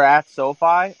they're at SoFi,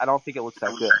 I don't think it looks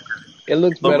that good. It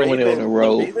looks better when they're on the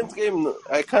road. The Ravens game,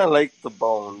 I kind of like the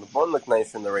bone. The bone looked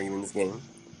nice in the Ravens game.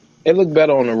 It looked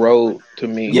better on the road to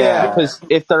me. Yeah, because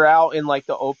if they're out in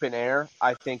the open air,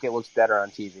 I think it looks better on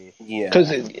TV. Yeah,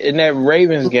 because in that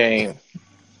Ravens game,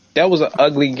 that was an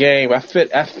ugly game. I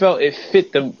felt it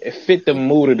fit the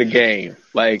mood of the game.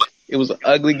 Like, it was an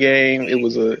ugly game. It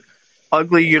was a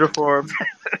ugly uniform.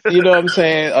 You know what I'm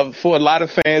saying? For a lot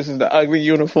of fans, it's the ugly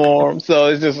uniform. So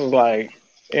it just was like,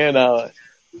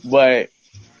 but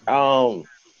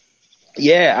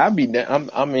yeah,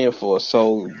 I'm in for a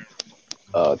soul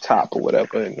top or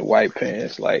whatever in the white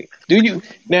pants. Like,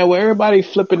 now where everybody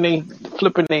flipping they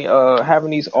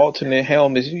having these alternate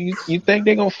helmets, you think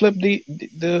they're gonna flip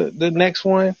the next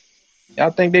one?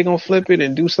 Y'all think they're gonna flip it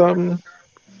and do something?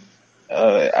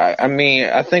 I mean,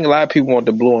 I think a lot of people want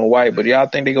the blue and white, but y'all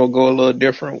think they're gonna go a little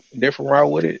different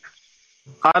route with it?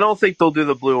 I don't think they'll do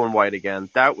the blue and white again.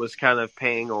 That was kind of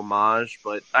paying homage,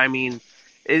 but I mean,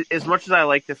 as much as I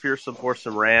like the Fearsome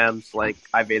Foursome Rams, like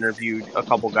I've interviewed a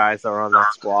couple guys that are on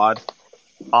that squad.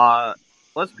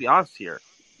 Let's be honest here,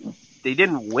 they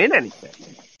didn't win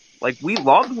anything. Like we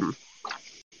love them,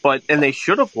 and they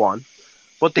should have won,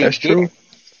 but they That's didn't. true.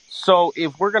 So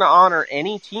if we're going to honor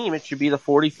any team, it should be the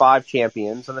 45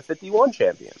 champions and the 51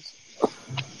 champions.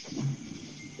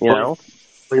 You know?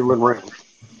 Cleveland Rams.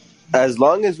 As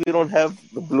long as we don't have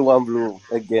the blue on blue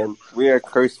again, we are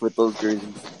cursed with those jerseys.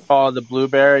 Oh, the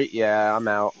blueberry? Yeah, I'm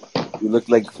out. We look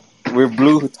like we're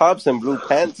blue tops and blue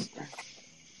pants.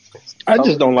 I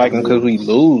just don't like them because we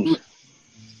lose.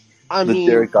 I The mean,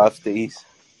 Derek Goff days.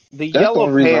 the That's the yellow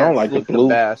only reason I don't pants like the look the blue.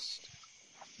 best.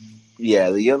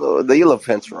 Yeah, the yellow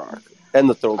pants rock. And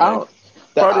the throwback.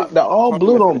 The all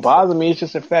blue don't bother me. It's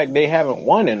just the fact they haven't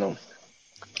won in them.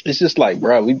 It's just like,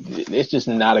 bro, it's just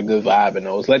not a good vibe in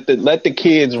those. Let the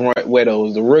kids wear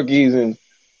those, the rookies and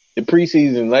the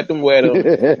preseason. Let them wear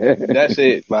them. That's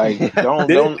it. Like,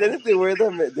 Didn't they wear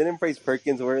them? Didn't Bryce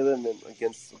Perkins wear them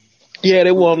against? Yeah,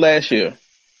 they won them last year.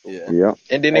 Yeah.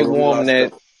 And then they won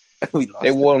them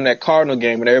that Cardinal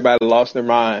game, and everybody lost their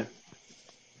mind.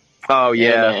 Oh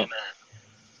yeah. And,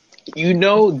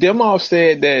 Demoff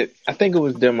said that. I think it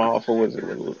was Demoff, or was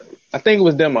it? I think it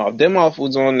was Demoff. Demoff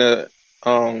was on the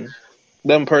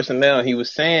 11 personnel. He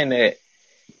was saying that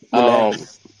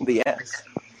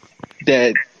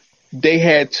that they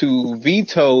had to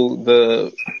veto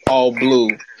the all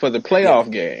blue for the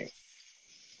playoff game.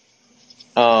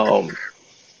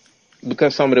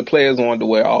 Because some of the players wanted to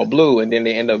wear all blue, and then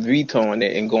they end up vetoing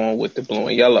it and going with the blue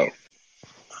and yellow.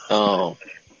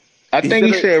 I think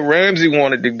he said Ramsey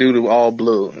wanted to do the all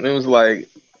blue, and it was like,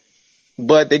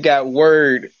 but they got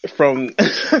word from.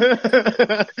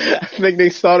 I think they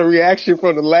saw the reaction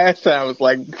from the last time. It's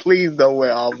like, please don't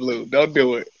wear all blue. Don't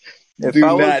do it. Do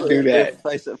not do that.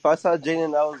 If I saw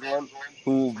Jaden, I was the one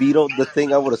who vetoed the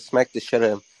thing, I would have smacked the shit out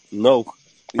of him. No,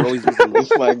 we always use them.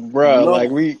 It's like, bro, no.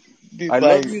 like I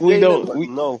love you, we Jaden, don't. but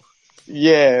no.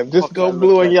 Yeah, just go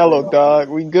blue and yellow, dog.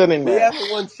 We good in that. We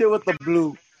haven't won shit with the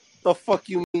blue. The fuck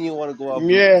you mean you want to go out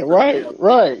blue? Yeah, right.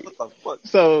 What the fuck?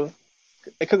 So,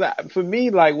 because for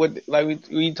me, like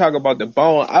we talk about the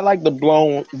bone, I like the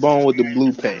bone with the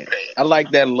blue pants. I like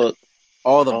that look.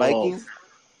 Oh, the Vikings?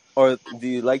 Or do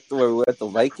you like where we were at the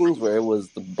Vikings, where it was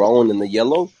the bone and the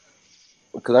yellow?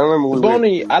 Because I remember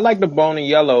I like the bone and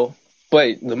yellow,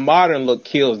 but the modern look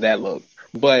kills that look.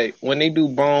 But when they do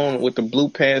bone with the blue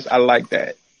pants, I like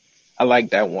that. I like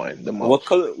that one the most. What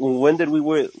color? When did we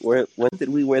wear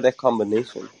that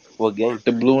combination? What game?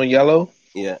 The blue and yellow?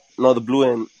 Yeah. No, the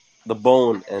blue and the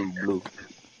bone and blue.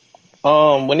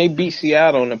 When they beat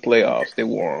Seattle in the playoffs, they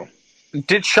wore them.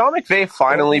 Did Sean McVay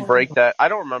finally break that? I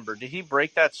don't remember. Did he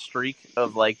break that streak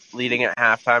of like leading at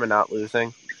halftime and not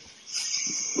losing?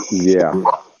 Yeah.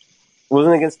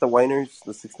 Wasn't it against the Winers,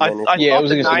 the 69ers? Yeah, it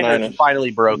was against the Niners.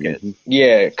 Finally broke it.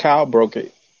 Yeah, Kyle broke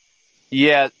it.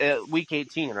 Yeah, week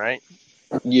 18, right?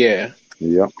 Yeah.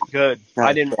 Yep. Good.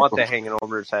 I didn't want that hanging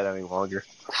over his head any longer.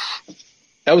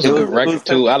 That was a good record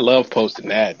too. I love posting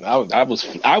that. I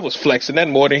was flexing that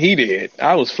more than he did.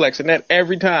 I was flexing that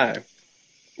every time.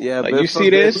 Yeah, like, you see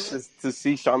this? To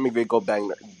see Sean McVay go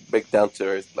back down to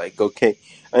earth. Like, okay,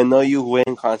 I know you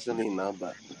win constantly now,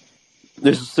 but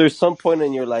there's some point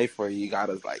in your life where you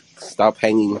gotta like stop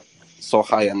hanging so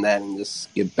high on that and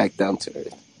just get back down to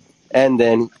earth. And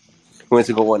then we went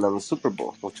to go win on the Super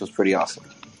Bowl, which was pretty awesome.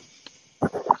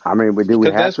 I mean, but did we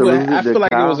have to lose it? I feel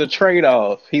like it was a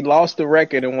trade-off. He lost the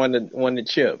record and won the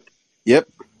chip. Yep.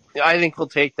 I think we'll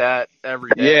take that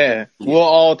every day. Yeah, we'll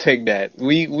all take that.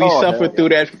 We suffered through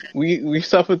that. We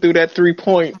suffered through that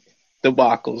 3-point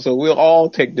debacle, so we'll all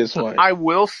take this one. I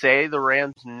will say the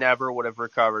Rams never would have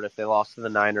recovered if they lost to the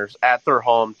Niners at their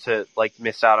home to like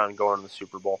miss out on going to the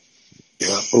Super Bowl.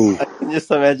 Yeah. Ooh. I can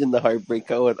just imagine the heartbreak.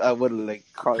 I would have like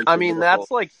cried. I mean, that's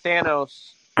like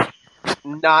Thanos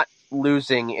not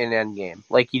losing in Endgame.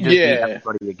 Like he just beat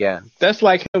everybody again. That's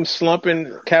like him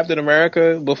slumping Captain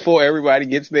America before everybody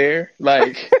gets there.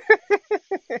 Like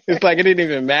it's like it didn't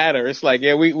even matter. It's like,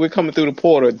 yeah, we're coming through the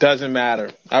portal. It doesn't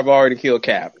matter. I've already killed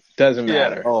Cap. Doesn't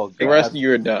matter. Oh, the rest of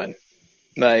you are done.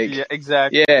 Like, yeah,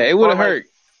 exactly. Yeah, it would have hurt.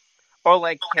 Or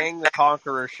like Kang the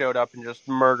Conqueror showed up and just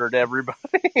murdered everybody.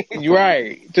 You're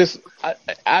right. Just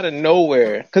out of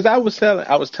nowhere. Because I was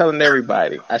telling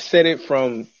everybody. I said it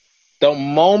from the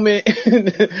moment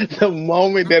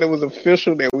that it was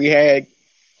official that we had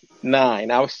 9.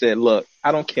 I said, look,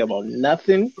 I don't care about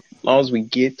nothing As long as we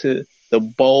get to the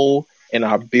bowl in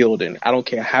our building. I don't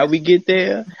care how we get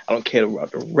there. I don't care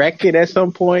about the record at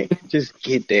some point. Just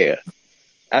get there.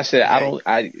 I said,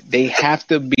 they have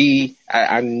to be,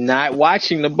 I'm not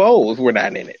watching the bowl if we're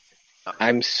not in it.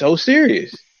 I'm so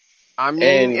serious. I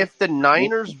mean, if the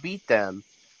Niners beat them,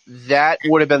 that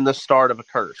would have been the start of a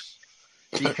curse.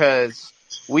 Because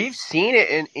we've seen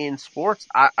it in sports.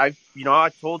 I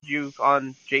told you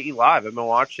on JE Live, I've been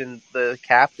watching the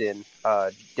Captain,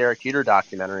 Derek Jeter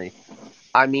documentary.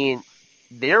 I mean,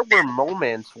 there were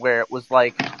moments where it was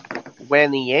like,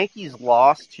 when the Yankees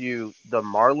lost to the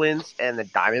Marlins and the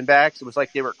Diamondbacks, it was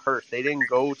like they were cursed. They didn't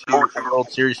go to a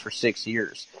World Series for 6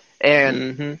 years.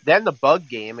 And then the bug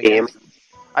game against...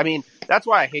 I mean, that's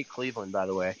why I hate Cleveland, by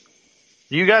the way.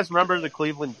 Do you guys remember the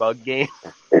Cleveland bug game?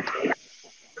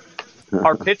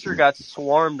 Our pitcher got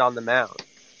swarmed on the mound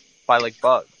by, like,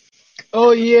 bugs.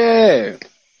 Oh, yeah.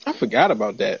 I forgot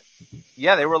about that.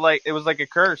 Yeah, they were like... It was like a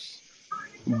curse.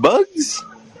 Bugs?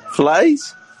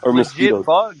 Flies? Or Legit mosquitoes?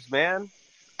 Bugs, man.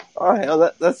 Oh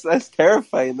hell, that's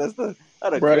terrifying. Bro,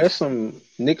 that's some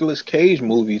Nicolas Cage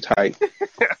movie type.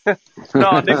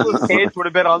 No, Nicolas Cage would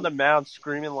have been on the mound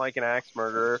screaming like an axe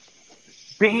murderer.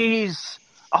 Bees!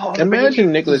 Oh,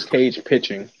 imagine Nicolas Cage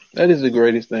pitching. That is the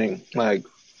greatest thing. Like,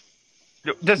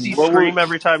 does he scream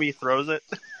every time he throws it?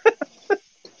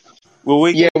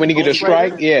 when he get a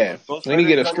strike, when he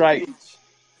get a strike,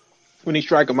 when he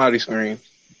strike him out, he screams.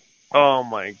 Oh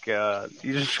my god.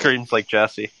 He just screams like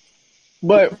Jesse.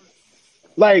 But,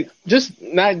 like, just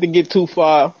not to get too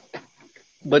far,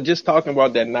 but just talking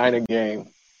about that Niner game.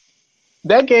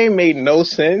 That game made no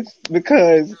sense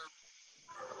because,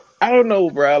 I don't know,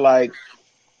 bro. Like,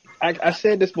 I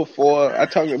said this before. I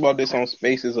talked about this on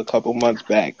Spaces a couple months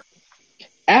back.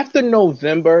 After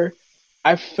November,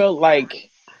 I felt like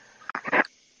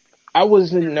I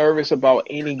wasn't nervous about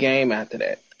any game after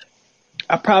that.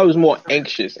 I probably was more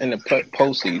anxious in the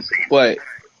postseason, but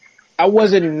I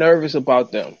wasn't nervous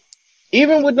about them.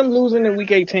 Even with them losing in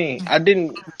week 18,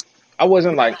 I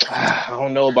wasn't like, I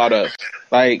don't know about us.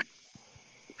 Like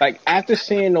after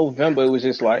seeing November, it was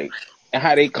just like, and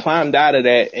how they climbed out of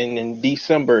that, and in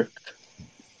December,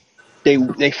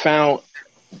 they found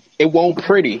it won't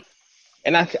pretty.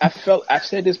 And I've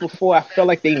said this before, I felt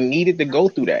like they needed to go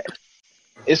through that.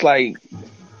 It's like,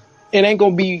 it ain't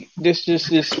gonna be this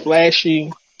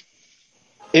flashy,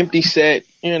 empty set,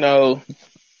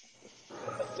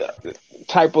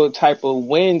 type of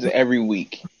wins every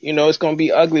week. It's gonna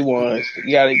be ugly ones.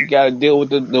 You gotta deal with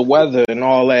the weather and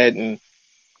all that, and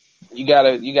you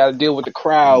gotta deal with the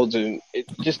crowds, and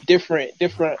just different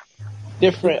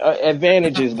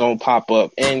advantages gonna pop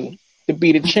up. And to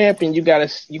be the champion, you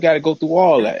gotta go through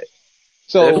all that.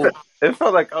 So it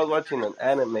felt like I was watching an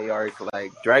anime arc,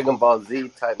 like Dragon Ball Z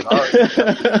type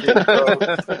Naruto.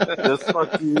 Just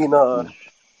fucking,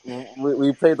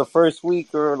 we played the first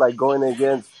week, or like going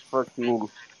against fucking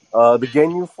the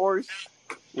Ginyu Force,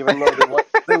 even though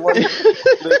they won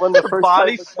the first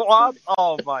body time. swap.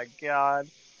 Oh my god!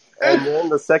 And then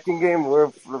the second game,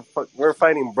 we're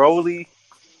fighting Broly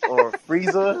or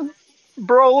Frieza.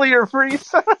 Broly or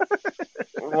Frieza?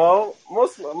 Well,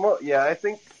 I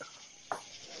think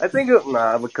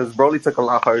because Broly took a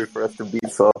lot harder for us to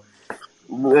beat. So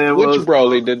which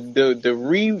Broly,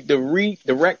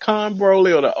 the retcon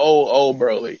Broly or the old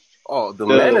Broly? Oh, the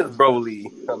menace Broly.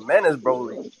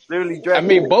 Literally, I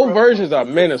mean, both versions are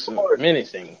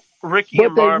menacing. Ricky but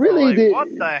and Marv they really like, did. what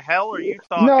the hell are you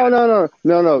talking about?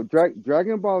 No.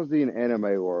 Dragon Ball Z and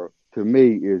anime world, to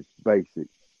me, is basic.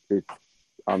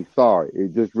 I'm sorry.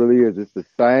 It just really is. It's the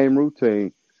same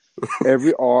routine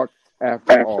every arc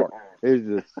after arc. It's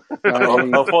just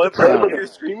you're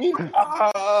screaming on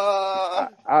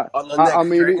the next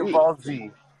Dragon Ball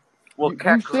Z. Well,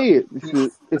 you see it.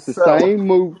 It's the same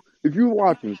move. If you're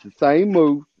watching, it's the same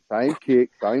move, same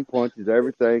kick, same punches,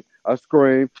 everything. A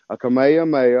scream, a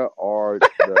Kamehameha, or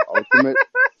the ultimate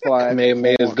slash.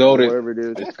 Kamehameha is goated. Whatever it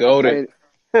is. It's goated.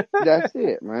 That's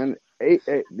it, man.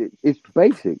 It's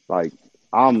basic. Like,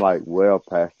 I'm like well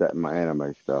past that in my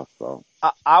anime stuff. So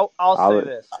I'll say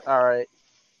this. All right.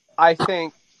 I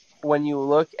think when you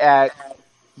look at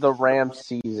the Rams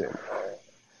season,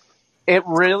 it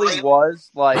really was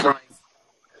like,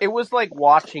 it was like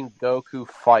watching Goku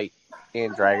fight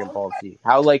in Dragon Ball Z.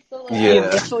 How he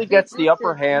initially gets the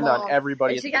upper hand on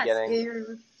everybody at the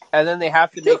beginning, and then they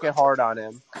have to make it hard on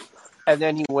him, and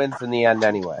then he wins in the end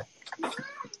anyway.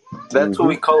 That's what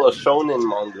we call a shonen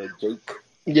manga, Jake.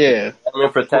 Yeah. I mean,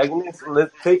 protagonist,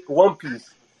 let's take One Piece.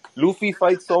 Luffy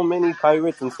fights so many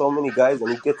pirates and so many guys, and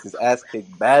he gets his ass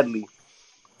kicked badly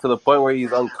to the point where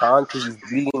he's unconscious, he's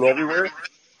bleeding everywhere.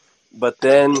 But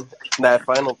then that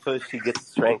final push, he gets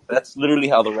strength. That's literally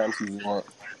how the Rams season went.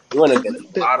 We want to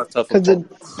get a lot of tough Because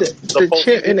opponents. The in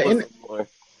postseason the more.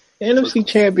 NFC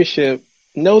Championship,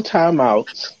 no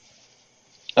timeouts.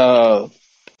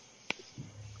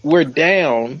 We're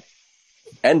down.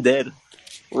 And dead.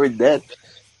 We're dead.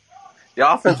 The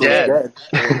offense was Dead.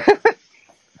 dead.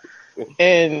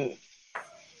 And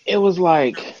it was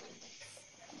like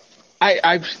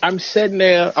I'm sitting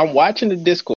there, I'm watching the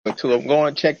Discord too. I'm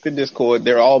going to check the Discord.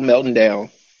 They're all melting down.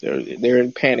 They're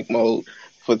in panic mode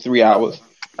for 3 hours.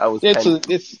 I was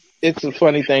It's a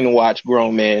funny thing to watch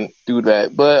grown men do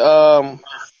that. But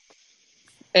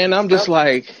and I'm just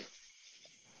like,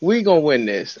 we gonna win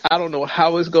this. I don't know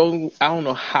how it's going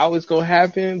to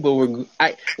happen, but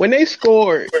when they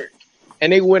scored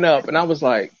and they went up and I was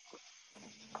like,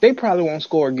 they probably won't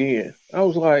score again. I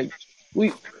was like,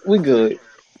 we good.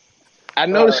 I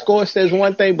know the score says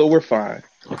one thing, but we're fine.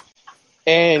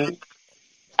 And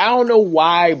I don't know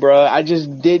why, bro. I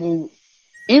just didn't.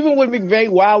 Even with McVay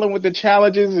wilding with the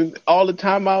challenges and all the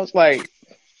timeouts, like,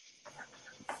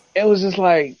 it was just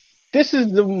like, this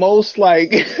is the most,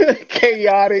 like,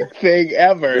 chaotic thing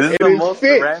ever. This is and the it most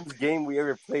fit. Rams game we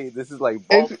ever played. This is like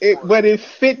But it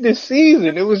fit the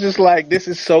season. It was just like, this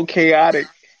is so chaotic.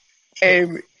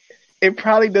 And it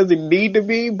probably doesn't need to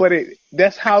be, but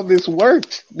that's how this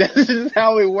works. This is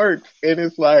how it works. And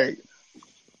it's like,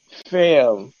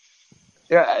 fam.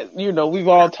 Yeah, we've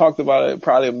all talked about it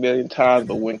probably a million times,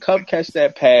 but when Cup catch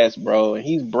that pass, bro, and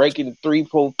he's breaking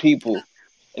 3-4 people,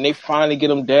 and they finally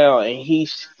get him down, and he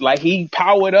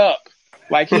powered up,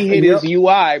 like he hit his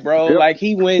UI, bro, like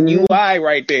he went UI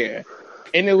right there,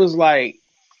 and it was like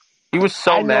He was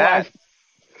so mad.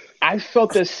 I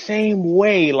felt the same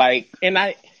way, like, and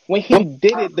when he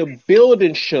did it, the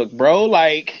building shook, bro,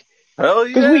 like, hell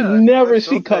yeah, because we never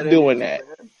see Cup doing that.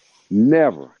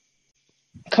 Never.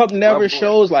 Cup never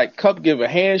shows, like, Cup give a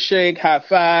handshake, high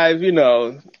five,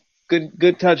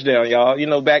 good touchdown,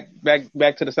 y'all. Back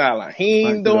to the sideline. He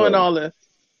ain't doing all the.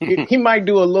 He might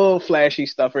do a little flashy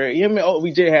stuff.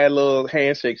 OBJ had little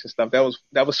handshakes and stuff. That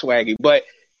was swaggy, but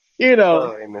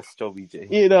I missed OBJ.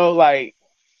 Like,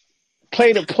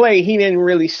 play to play, he didn't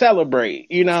really celebrate.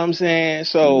 You know what I'm saying?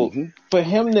 So for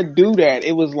him to do that,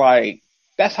 it was like,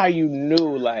 that's how you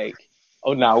knew, like,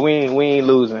 oh no, we ain't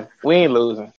losing. We ain't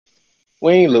losing.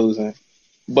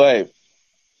 But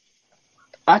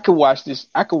I could watch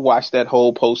that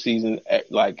whole postseason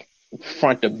like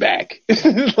front to back.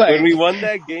 Like, when we won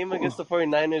that game against the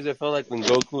 49ers, it felt like when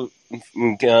Goku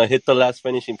hit the last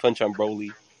finishing punch on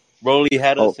Broly. Broly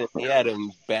had us, and he had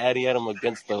him bad. He had him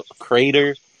against the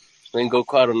crater. Then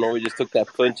Goku out of nowhere just took that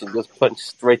punch and just punched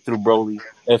straight through Broly.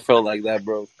 It felt like that,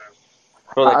 bro. It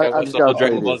felt like I watched the whole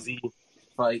Dragon Ball Z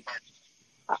fight.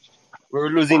 We were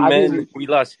losing men. We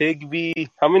lost Higbee.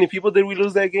 How many people did we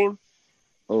lose that game?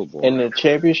 Oh, boy. In the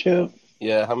championship?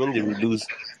 Yeah, how many did we lose?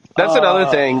 That's another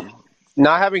thing.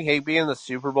 Not having Higbee in the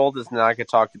Super Bowl does not get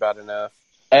talked about enough.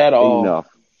 At all. Enough.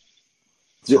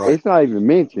 Right. It's not even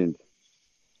mentioned.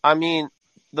 I mean,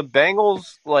 the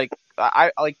Bengals,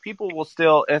 people will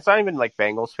still, and it's not even like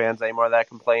Bengals fans anymore that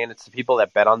complain. It's the people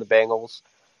that bet on the Bengals.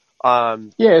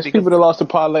 It's people that lost the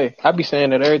parlay. I be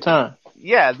saying that every time.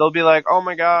 Yeah, they'll be like, oh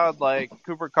my God, like,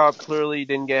 Cooper Kupp clearly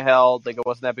didn't get held. Like, it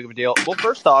wasn't that big of a deal. Well,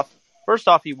 first off,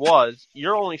 he was.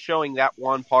 You're only showing that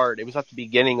one part. It was at the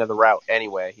beginning of the route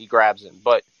anyway. He grabs him.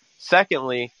 But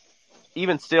secondly,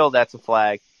 even still, that's a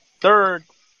flag. Third,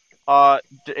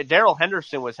 Darrell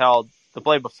Henderson was held the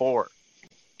play before.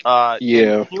 Can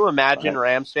you imagine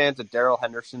Rams fans if Darrell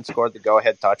Henderson scored the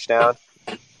go-ahead touchdown?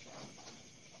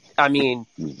 I mean,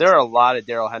 there are a lot of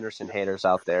Darrell Henderson haters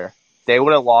out there. They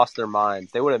would have lost their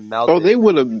minds. They would have melted. Oh, they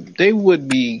would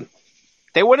be.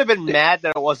 They would have been mad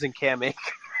that it wasn't Cam Akers.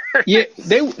 Yeah,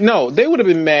 they would have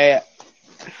been mad.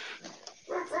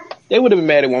 They would have been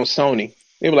mad it wasn't Sony.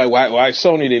 They were like, why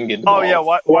Sony didn't get the ball? Oh, yeah,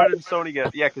 why didn't Sony get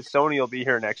it? Yeah, because Sony will be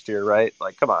here next year, right?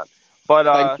 Like, come on.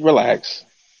 But relax.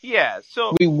 Yeah,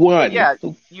 so we won. Yeah,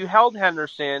 you held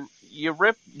Henderson. You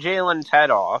ripped Jalen's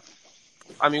head off.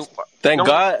 I mean, thank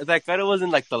God it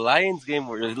wasn't like the Lions game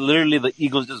where literally the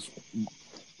Eagles just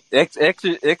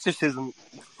exorcism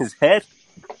his head.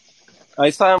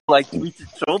 I saw him like reach his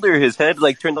shoulder, his head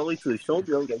like turned all the way to his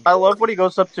shoulder. I love when he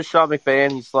goes up to Sean McVay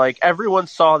and he's like, "Everyone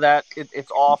saw that.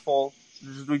 It's awful.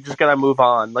 We just gotta move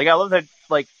on." Like, I love that.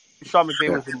 Like, Sean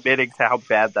McVay was admitting to how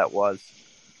bad that was.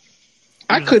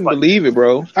 I couldn't believe it,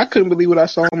 bro. I couldn't believe what I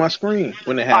saw on my screen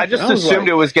when it happened. I just assumed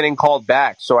it was getting called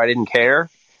back, so I didn't care.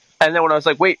 And then when I was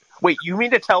like, wait, you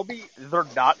mean to tell me they're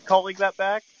not calling that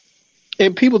back?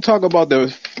 And people talk about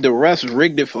the refs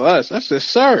rigged it for us. I said,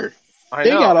 sir, they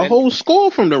got a whole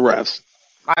score from the refs.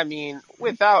 I mean,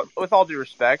 with all due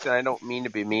respect, and I don't mean to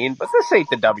be mean, but this ain't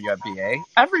the WNBA.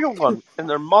 Everyone and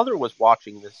their mother was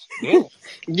watching this game.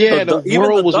 Yeah, the Even the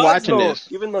world was dogs watching know. this.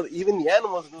 Even the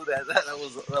animals knew that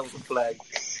was a flag.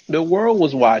 The world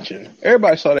was watching.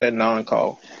 Everybody saw that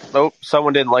non-call. Nope,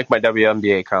 someone didn't like my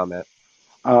WNBA comment.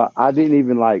 I didn't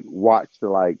even watch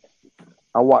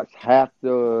I watched half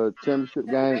the championship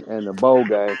game and the bowl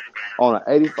game on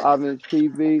an 85-inch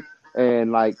TV,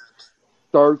 and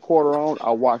third quarter on,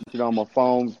 I watched it on my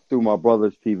phone through my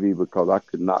brother's TV because I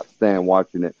could not stand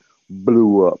watching it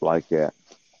blew up like that.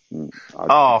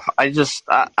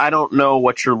 I don't know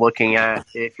what you're looking at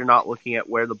if you're not looking at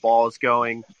where the ball is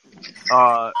going.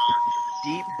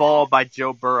 Deep ball by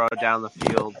Joe Burrow down the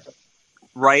field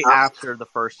right after the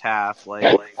first half.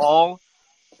 All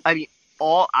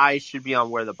eyes should be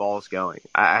on where the ball is going.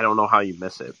 I don't know how you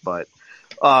miss it, but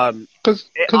Because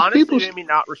it honestly made me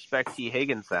not respect T.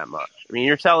 Higgins that much. I mean,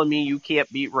 you're telling me you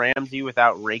can't beat Ramsey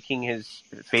without raking his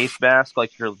face mask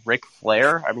like you're Ric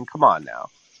Flair? I mean, come on now.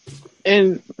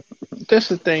 And that's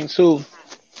the thing too,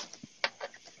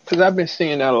 because I've been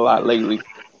seeing that a lot lately,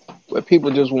 where people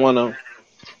just want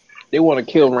to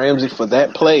kill Ramsey for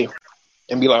that play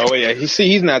and be like, oh yeah,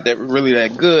 he's not really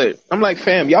that good. I'm like,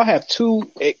 fam, y'all have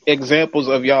two examples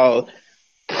of y'all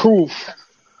proof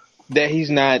that he's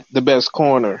not the best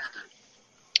corner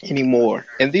anymore,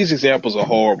 and these examples are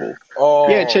horrible. Oh,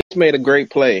 yeah, Chase made a great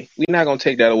play. We're not gonna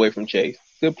take that away from Chase.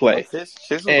 Good play.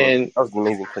 Chase and that was an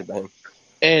amazing play by him.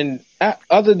 And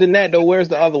other than that, though, where's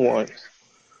the other ones?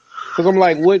 Because I'm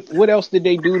like, what else did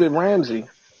they do to Ramsey?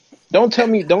 Don't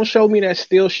show me that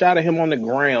still shot of him on the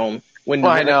ground when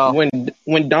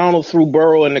Donald threw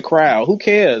Burrow in the crowd. Who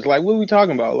cares? Like, what are we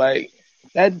talking about? Like,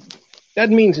 that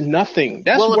means nothing.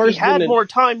 That's worse. If he had more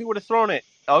time, he would have thrown it.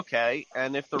 Okay,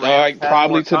 and if the Rams had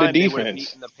probably more time, to the defense, they would have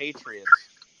beaten the Patriots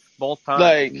both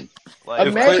times.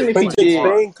 Imagine if he did.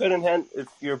 Spain couldn't handle if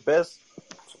your best.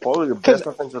 Probably the best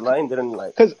offensive line didn't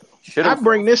Because I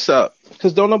bring this up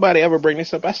because don't nobody ever bring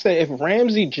this up. I said if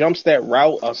Ramsey jumps that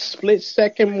route a split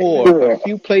second more, a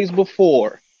few plays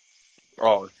before,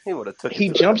 he would have took. He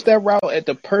jumps that route at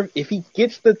the if he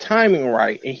gets the timing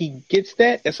right and he gets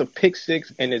that, it's a pick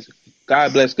six and it's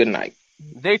God bless good night.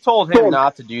 They told him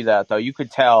not to do that though. You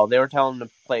could tell they were telling him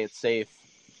to play it safe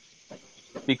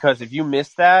because if you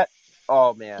miss that,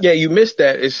 oh man, yeah, you missed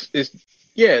that.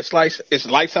 It's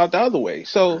lights out the other way.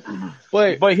 So,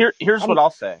 but here's what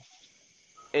I'll say.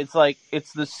 It's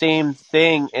the same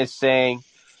thing as saying,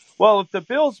 well, if the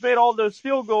Bills made all those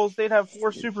field goals, they'd have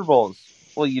 4 Super Bowls.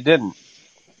 Well, you didn't.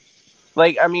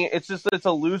 It's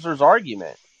a loser's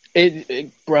argument.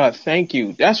 Bruh, thank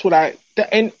you. That's what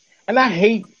and I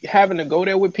hate having to go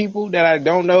there with people that I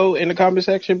don't know in the comment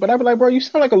section, but I'd be like, bro, you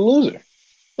sound like a loser.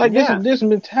 Like this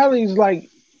mentality is like,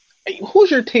 who's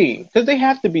your team? Because they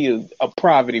have to be a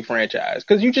poverty franchise.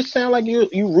 Because you just sound like you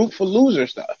root for loser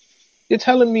stuff. You're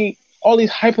telling me all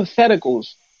these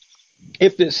hypotheticals.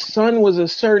 If the sun was a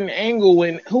certain angle,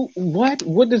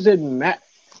 what does it matter?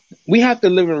 We have to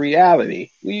live in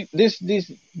reality. These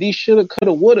shoulda,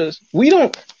 coulda, wouldas.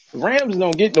 Rams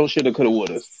don't get no shoulda, coulda,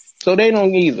 wouldas. So they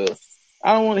don't either.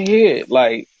 I don't want to hear it.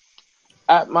 Like,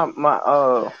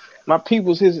 my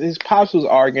people's his pops was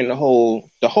arguing the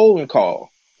holding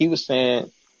call. He was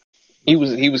saying they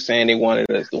wanted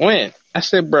us to win. I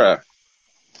said, bruh,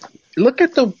 look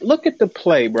at the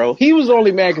play, bro. He was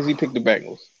only mad because he picked the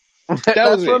Bengals.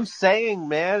 That's what I'm saying,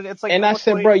 man. It's like, and I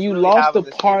said, bro, you lost the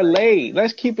parlay.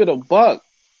 Let's keep it a buck.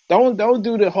 Don't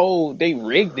do the whole they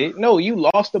rigged it. No, you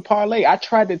lost the parlay. I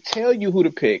tried to tell you who to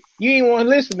pick. You didn't want to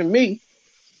listen to me.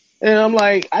 And I'm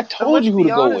like, I told you who to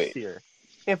go with. Here.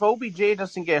 If OBJ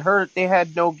doesn't get hurt, they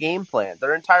had no game plan.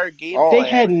 Their entire game plan. They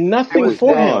had nothing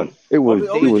for him. It was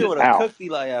out.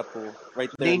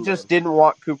 They just didn't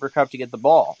want Cooper Kupp to get the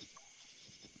ball.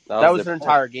 That was their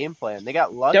entire game plan. They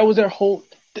got lucky. That was their whole.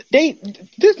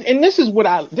 This was what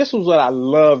I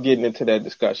love getting into that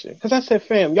discussion. Because I said,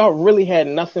 fam, y'all really had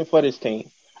nothing for this team.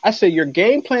 I said, your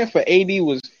game plan for AD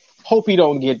was hope he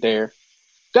don't get there.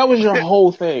 That was your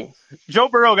whole thing. Joe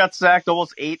Burrow got sacked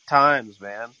almost 8 times,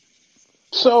 man.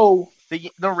 So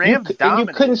the Rams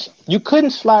dominated. You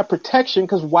couldn't slide protection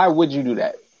because why would you do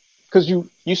that? Because you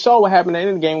saw what happened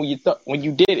in the game when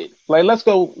you did it. Like, let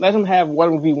him have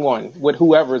 1v1 with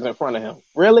whoever's in front of him.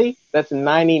 Really? That's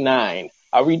 99.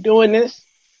 Are we doing this?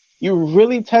 You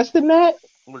really testing that?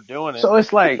 We're doing it. So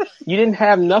it's like you didn't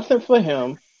have nothing for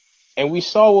him, and we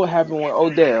saw what happened with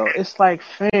Odell. It's like,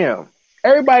 fam,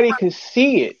 everybody could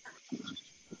see it.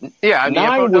 Yeah, I mean,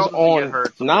 9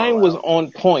 was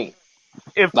on point.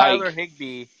 If Tyler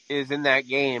Higbee is in that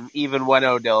game, even when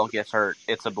Odell gets hurt,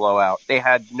 it's a blowout. They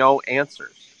had no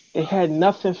answers. it had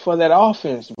nothing for that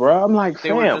offense, bro. I'm like,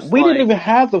 They were fam, just we didn't like, even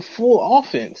have the full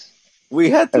offense. We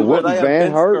had to And wasn't rely on Van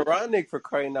Ben hurt? Skoranek for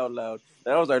crying out loud.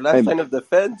 That was our last And line of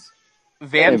defense.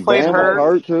 Van and played Van was hurt.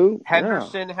 hurt too. Yeah.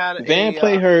 Henderson had Van a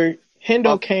played hurt. Hendo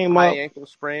rough came high up. ankle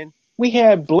sprain. We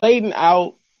had Bladen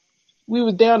out. We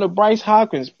was down to Bryce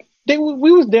Hopkins. We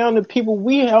was down to people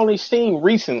we had only seen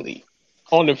recently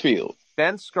on the field.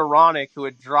 Ben Skoranek, who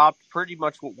had dropped pretty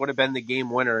much what would have been the game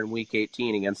winner in Week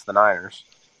 18 against the Niners.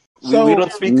 So we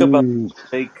don't speak about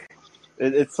like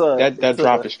it's that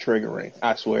drop is triggering.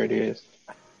 I swear it is.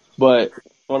 But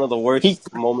one of the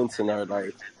worst moments in our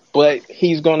life. But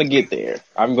he's gonna get there.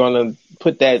 I'm gonna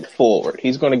put that forward.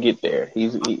 He's gonna get there.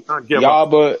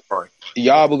 Yaba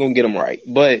gonna get him right.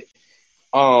 But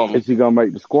is he gonna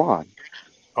make the squad?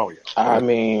 Oh yeah. I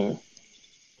mean,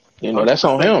 that's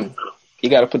on him. He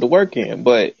got to put the work in.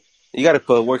 But you got to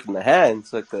put work in the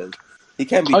hands because he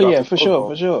can't be. Oh yeah, for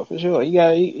sure. He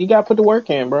got to put the work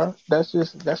in, bro. That's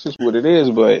just what it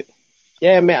is. But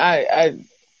yeah, man,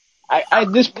 I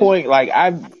at this point, like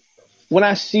when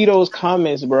I see those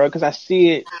comments, bro, because I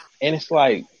see it and it's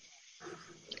like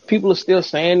people are still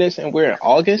saying this, and we're in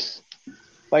August.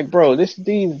 Like, bro, these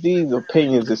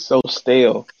opinions is so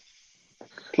stale.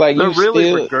 Like, they're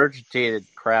really regurgitated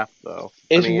crap, though.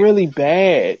 It's really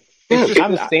bad. It's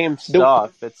just the same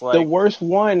stuff. It's like the worst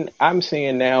one I'm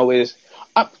seeing now is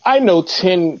I know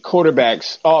 10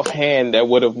 quarterbacks offhand that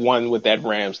would have won with that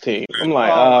Rams team. I'm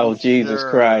like, oh Jesus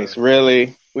Christ,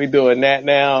 really? We doing that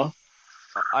now?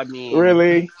 I mean,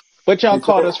 really? But y'all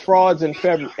called us frauds in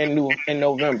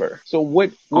November. So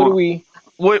what do we?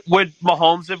 Would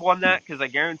Mahomes have won that? Because I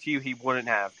guarantee you he wouldn't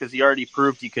have, because he already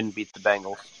proved he couldn't beat the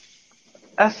Bengals.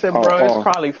 I said, bro, it's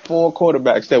probably 4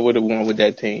 quarterbacks that would have won with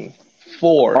that team.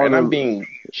 4, and I'm being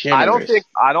generous.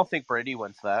 I don't think Brady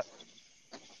wins that.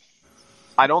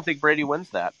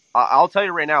 I'll tell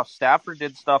you right now, Stafford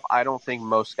did stuff I don't think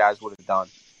most guys would have done.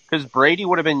 Because Brady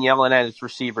would have been yelling at his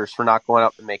receivers for not going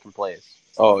up and making plays.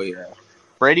 Oh, yeah.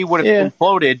 Brady would have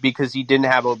imploded because he didn't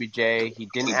have OBJ. He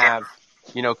didn't have,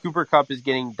 Cooper Kupp is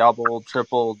getting doubled,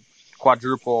 tripled,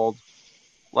 quadrupled.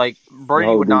 Like,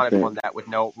 Brady would not have won that with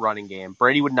no running game.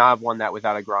 Brady would not have won that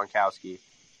without a Gronkowski.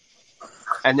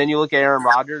 And then you look at Aaron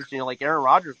Rodgers, Aaron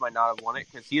Rodgers might not have won it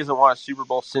because he hasn't won a Super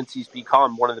Bowl since he's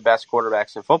become one of the best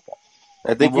quarterbacks in football.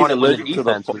 I think he's allergic to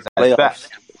the playoffs.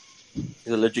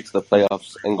 He's allergic to the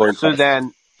playoffs and going. So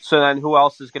then who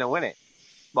else is going to win it?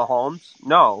 Mahomes?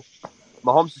 No.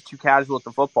 Mahomes is too casual with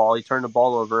the football. He turned the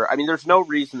ball over. I mean, there's no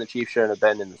reason the Chiefs shouldn't have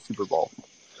been in the Super Bowl.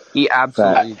 He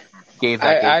absolutely gave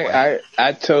that game away.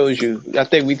 I told you. I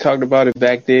think we talked about it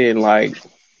back then. Like,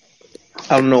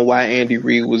 I don't know why Andy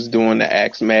Reid was doing the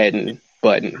Axe Madden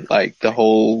button. Like, the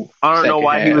whole I don't know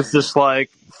why half. He was just like,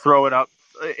 throw it up.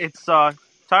 It's,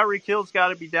 Tyreek Hill's got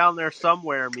to be down there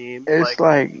somewhere, meme. It's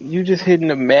like you just hitting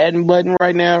the Madden button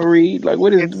right now, Reed. Like,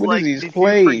 what is these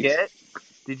plays?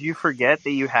 Did you forget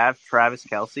that you have Travis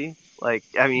Kelce? Like,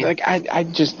 I mean, I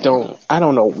just don't. I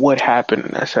don't know what happened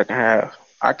in that second half.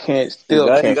 I can't figure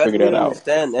that out.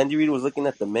 Understand? Andy Reid was looking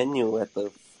at the menu at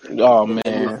the. Oh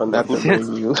man, not the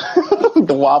menu.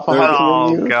 The Waffle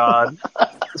House menu. Oh god.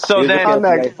 So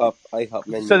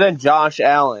then Josh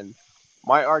Allen.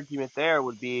 My argument there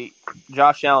would be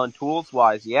Josh Allen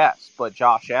tools-wise, yes, but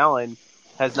Josh Allen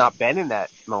has not been in that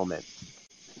moment.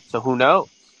 So who knows?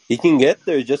 He can get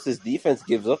there, just his defense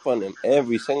gives up on him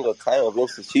every single time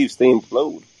against the Chiefs. They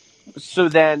implode.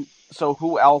 So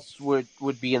who else would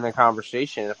be in the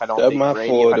conversation if I don't think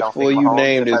Brady? The four you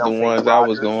named is the ones I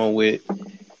was going with.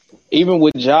 Even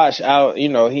with Josh out, he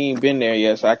ain't been there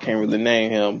yet, so I can't really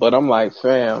name him. But I'm like,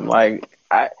 fam, when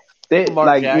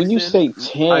you say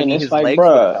 10, it's like,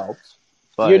 bruh,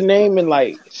 you're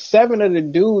naming 7 of the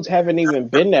dudes haven't even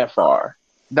been that far.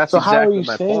 That's so exactly how are you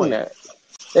my saying point. that?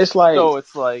 It's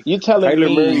like, you telling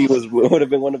Kyler me Murray would have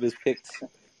been one of his picks.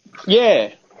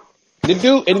 Yeah. The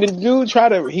dude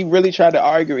he really tried to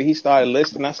argue it. He started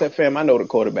listing. I said, fam, I know the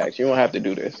quarterbacks. You don't have to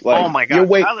do this. Oh my god,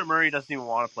 Kyler Murray doesn't even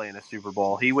want to play in a Super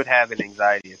Bowl. He would have an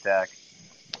anxiety attack.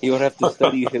 He would have to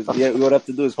study he would have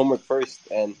to do his homework first,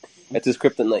 and it's his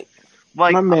kryptonite.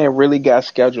 My man really got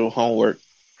scheduled homework.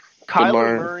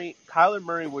 Kyler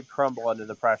Murray would crumble under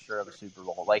the pressure of a Super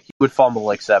Bowl. He would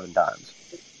fumble 7 times.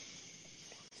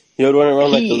 He would run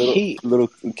around like a little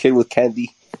kid with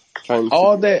candy.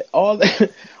 All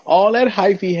that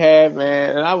hype he had,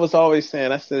 man. And I was always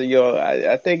saying, I said, yo,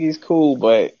 I think he's cool,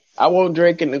 but I won't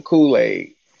drink in the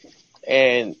Kool-Aid.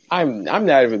 And I'm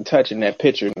not even touching that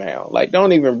picture now.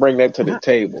 Don't even bring that to the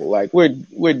table.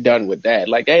 We're done with that.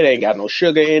 That ain't got no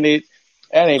sugar in it.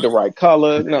 That ain't the right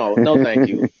color. No, thank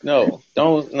you. No,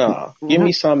 don't. Give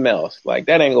me something else. That ain't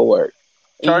gonna work.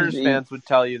 Chargers He- fans would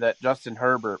tell you that Justin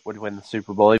Herbert would win the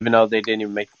Super Bowl, even though they didn't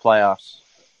even make the playoffs.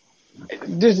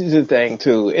 this is the thing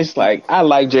too. It's like I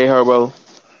like Jay Herbo.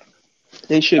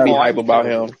 They should be Oh, I hype do about too.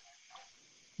 him,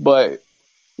 but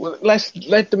let's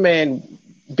let the man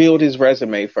build his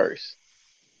resume first.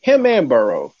 Him and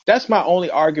Burrow. That's my only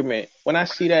argument when I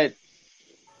see that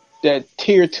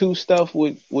tier 2 stuff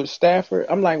with Stafford.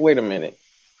 I'm like, wait a minute.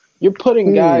 You're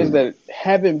putting guys that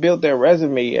haven't built their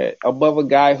resume yet above a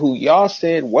guy who y'all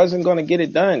said wasn't going to get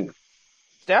it done.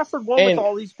 Stafford won with And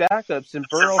all these backups, and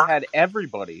Burrow had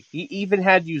everybody. He even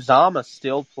had Uzama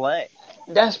still play.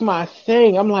 that's my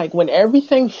thing. I'm like, when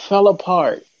everything fell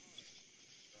apart,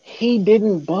 he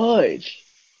didn't budge.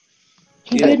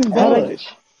 He Yeah, didn't budge.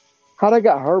 How they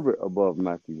got Herbert above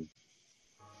Matthews?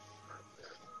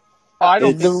 I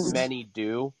don't think The many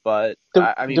do, but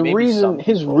the I mean, the maybe reason some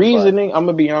his people, but reasoning, I'm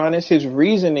gonna be honest, his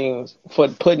reasonings for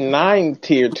putting 9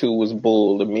 tier 2 was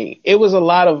bull to me. It was a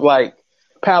lot of like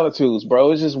palatines, bro. It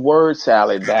was just word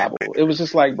salad babble. It was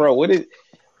just like, bro, well, the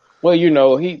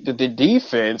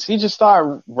defense, he just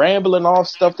started rambling off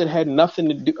stuff that had nothing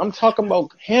to do. I'm talking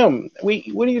about him.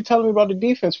 What are you telling me about the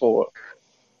defense for?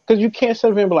 Because you can't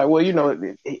sit here and be like, well,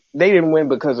 they didn't win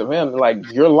because of him. Like,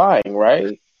 you're lying,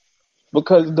 right?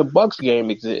 Because the Bucks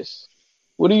game exists.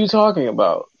 What are you talking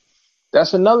about?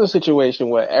 That's another situation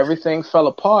where everything fell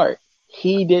apart.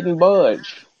 He didn't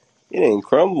budge. it didn't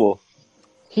crumble.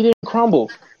 He didn't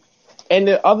crumble. And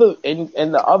the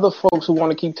other folks who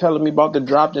want to keep telling me about the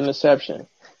dropped interception,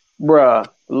 bruh,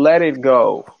 let it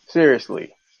go.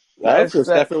 Seriously, I don't feel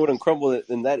that. Stafford wouldn't crumble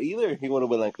in that either. He would have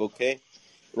been like, okay.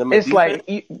 And then my It's defense,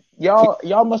 like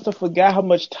y'all must have forgot how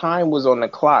much time was on the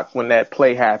clock when that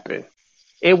play happened.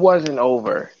 It wasn't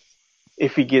over.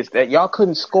 If he gets that, y'all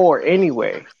couldn't score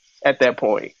anyway at that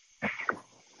point.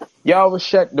 Y'all was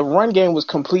shut. The run game was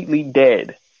completely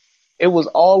dead. It was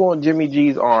all on Jimmy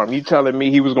G's arm. You telling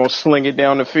me he was gonna sling it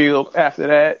down the field after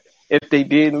that? If they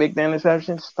did make the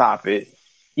interception, stop it.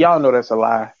 Y'all know that's a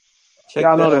lie.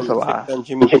 Y'all know that's a check lie. down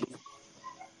Jimmy G.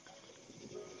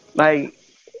 Like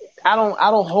I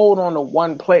don't hold on to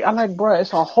one play. I'm like, bro,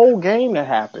 it's a whole game that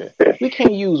happened. We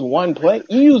can't use one play.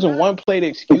 You using one play to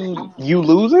excuse you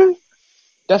losing?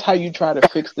 That's how you try to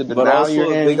fix the But denial you're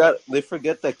also in. they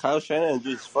forget that Kyle Shanahan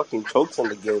just fucking chokes in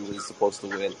the games that he's supposed to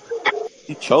win.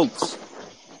 He chokes.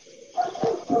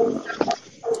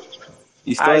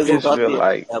 He still I hasn't just got feel the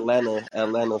like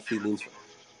Atlanta feelings.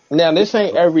 now this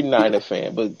ain't every Niner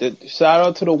fan, but shout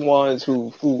out to the ones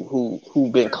who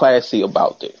been classy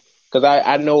about it. Because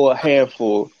I know a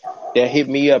handful that hit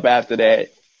me up after that.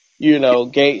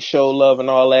 Gates show love and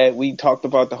all that. We talked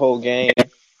about the whole game,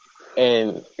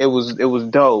 and it was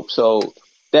dope. So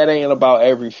that ain't about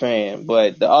every fan,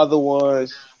 but the other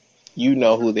ones, you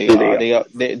know who they are.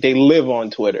 They live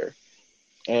on Twitter,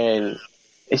 and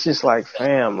it's just like,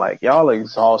 fam, like y'all are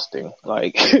exhausting.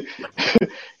 Like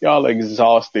y'all are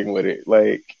exhausting with it.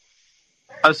 Like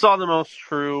I saw the most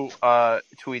true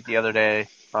tweet the other day.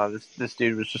 This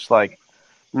dude was just like,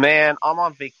 "Man, I'm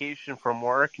on vacation from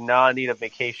work. Now I need a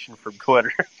vacation from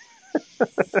Twitter."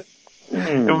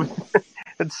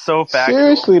 It's so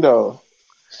factual.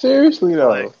 seriously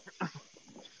Like, though,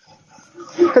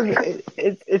 because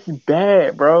it's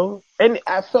bad, bro. And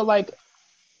I feel like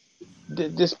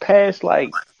this past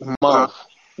like month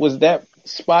was that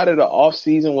spot of the off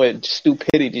season where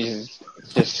stupidity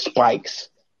just spikes,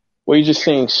 where you're just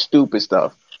seeing stupid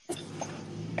stuff.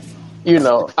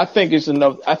 I think it's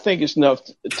enough. I think it's enough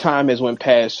time has went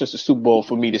past since the Super Bowl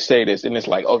for me to say this, and it's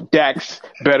like, oh, Dak's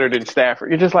better than Stafford.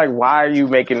 You're just like, why are you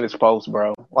making this post,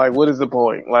 bro? Like, what is the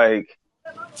point? Like,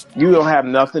 you don't have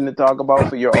nothing to talk about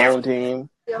for your own team.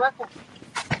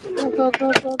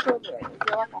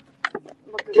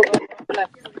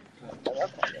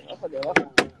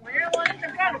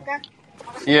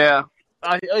 yeah,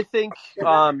 I think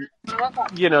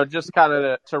just kind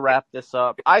of to wrap this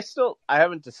up. I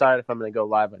haven't decided if I'm going to go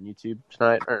live on YouTube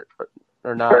tonight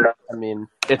or not. I mean,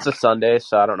 it's a Sunday,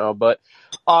 so I don't know, but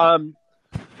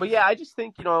yeah, I just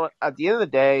think at the end of the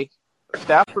day,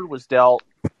 Stafford was dealt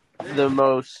the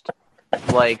most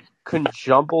like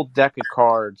conjumbled deck of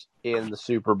cards in the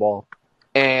Super Bowl,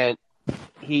 and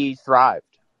he thrived.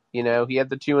 He had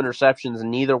the 2 interceptions, and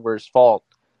neither were his fault,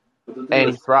 and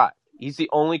he thrived. He's the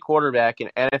only quarterback in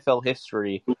NFL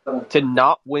history to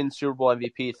not win Super Bowl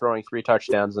MVP throwing 3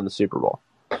 touchdowns in the Super Bowl.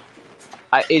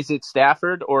 Is it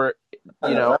Stafford, or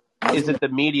is it the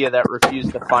media that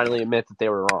refused to finally admit that they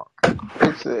were wrong?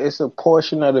 It's a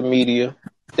portion of the media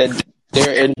that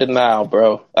they're in denial,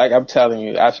 bro. Like I'm telling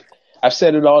you, I've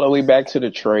said it all the way back to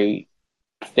the trade.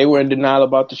 They were in denial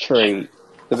about the trade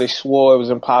because they swore it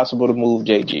was impossible to move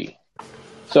JG.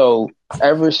 So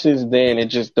ever since then, it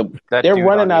just That they're dude on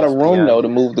running out of room ESPN. though to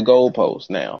move the goalposts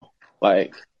now.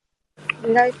 Like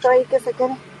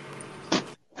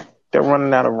they're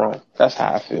running out of room. That's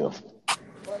how I feel.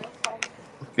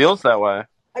 Feels that way.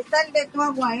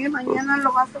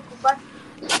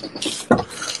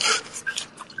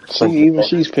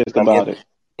 She's pissed about it.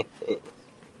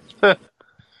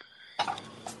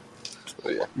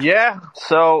 Yeah.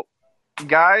 So,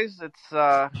 guys,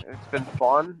 it's been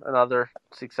fun. Another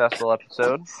successful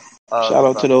episode Shout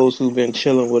of out to those who've been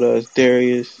chilling with us.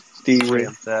 Darius, Steven.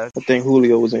 Rams Edge. I think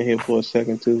Julio was in here for a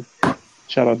second too.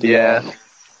 Shout out to Yeah. y'all.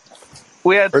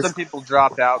 We had some people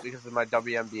drop out because of my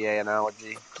WNBA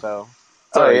analogy, so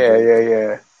Oh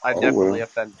yeah. I Oh, definitely well.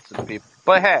 offended some people.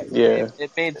 But hey, Yeah.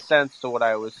 it made sense to what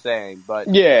I was saying. But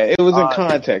Yeah, it was in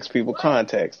context, people.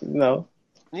 Context.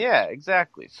 yeah,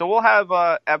 exactly. So we'll have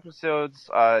episodes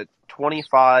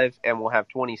 25 and we'll have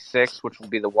 26, which will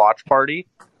be the watch party.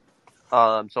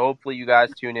 So hopefully you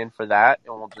guys tune in for that,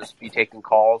 and we'll just be taking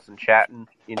calls and chatting,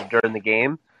 during the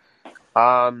game.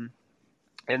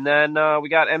 And then we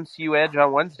got MCU Edge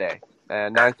on Wednesday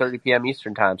at 9:30 p.m.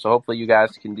 Eastern time. So hopefully you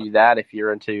guys can do that if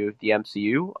you're into the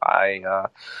MCU. I,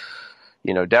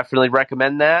 definitely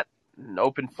recommend that. An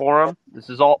open forum. This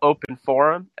is all open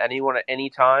forum. Anyone at any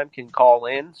time can call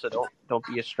in. So don't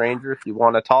be a stranger if you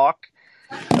want to talk.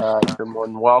 You're more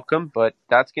than welcome. But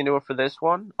that's going to do it for this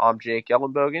one. I'm Jake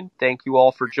Ellenbogen. Thank you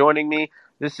all for joining me.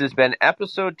 This has been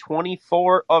episode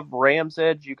 24 of Rams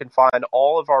Edge. You can find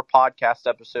all of our podcast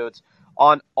episodes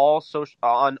on all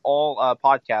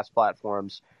podcast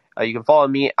platforms. You can follow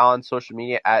me on social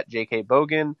media at JK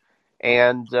Bogan,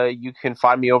 and you can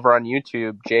find me over on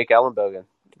YouTube, Jake Ellenbogen.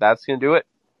 That's going to do it.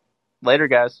 Later,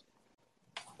 guys.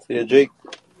 See ya, Jake.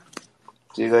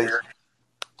 See you guys.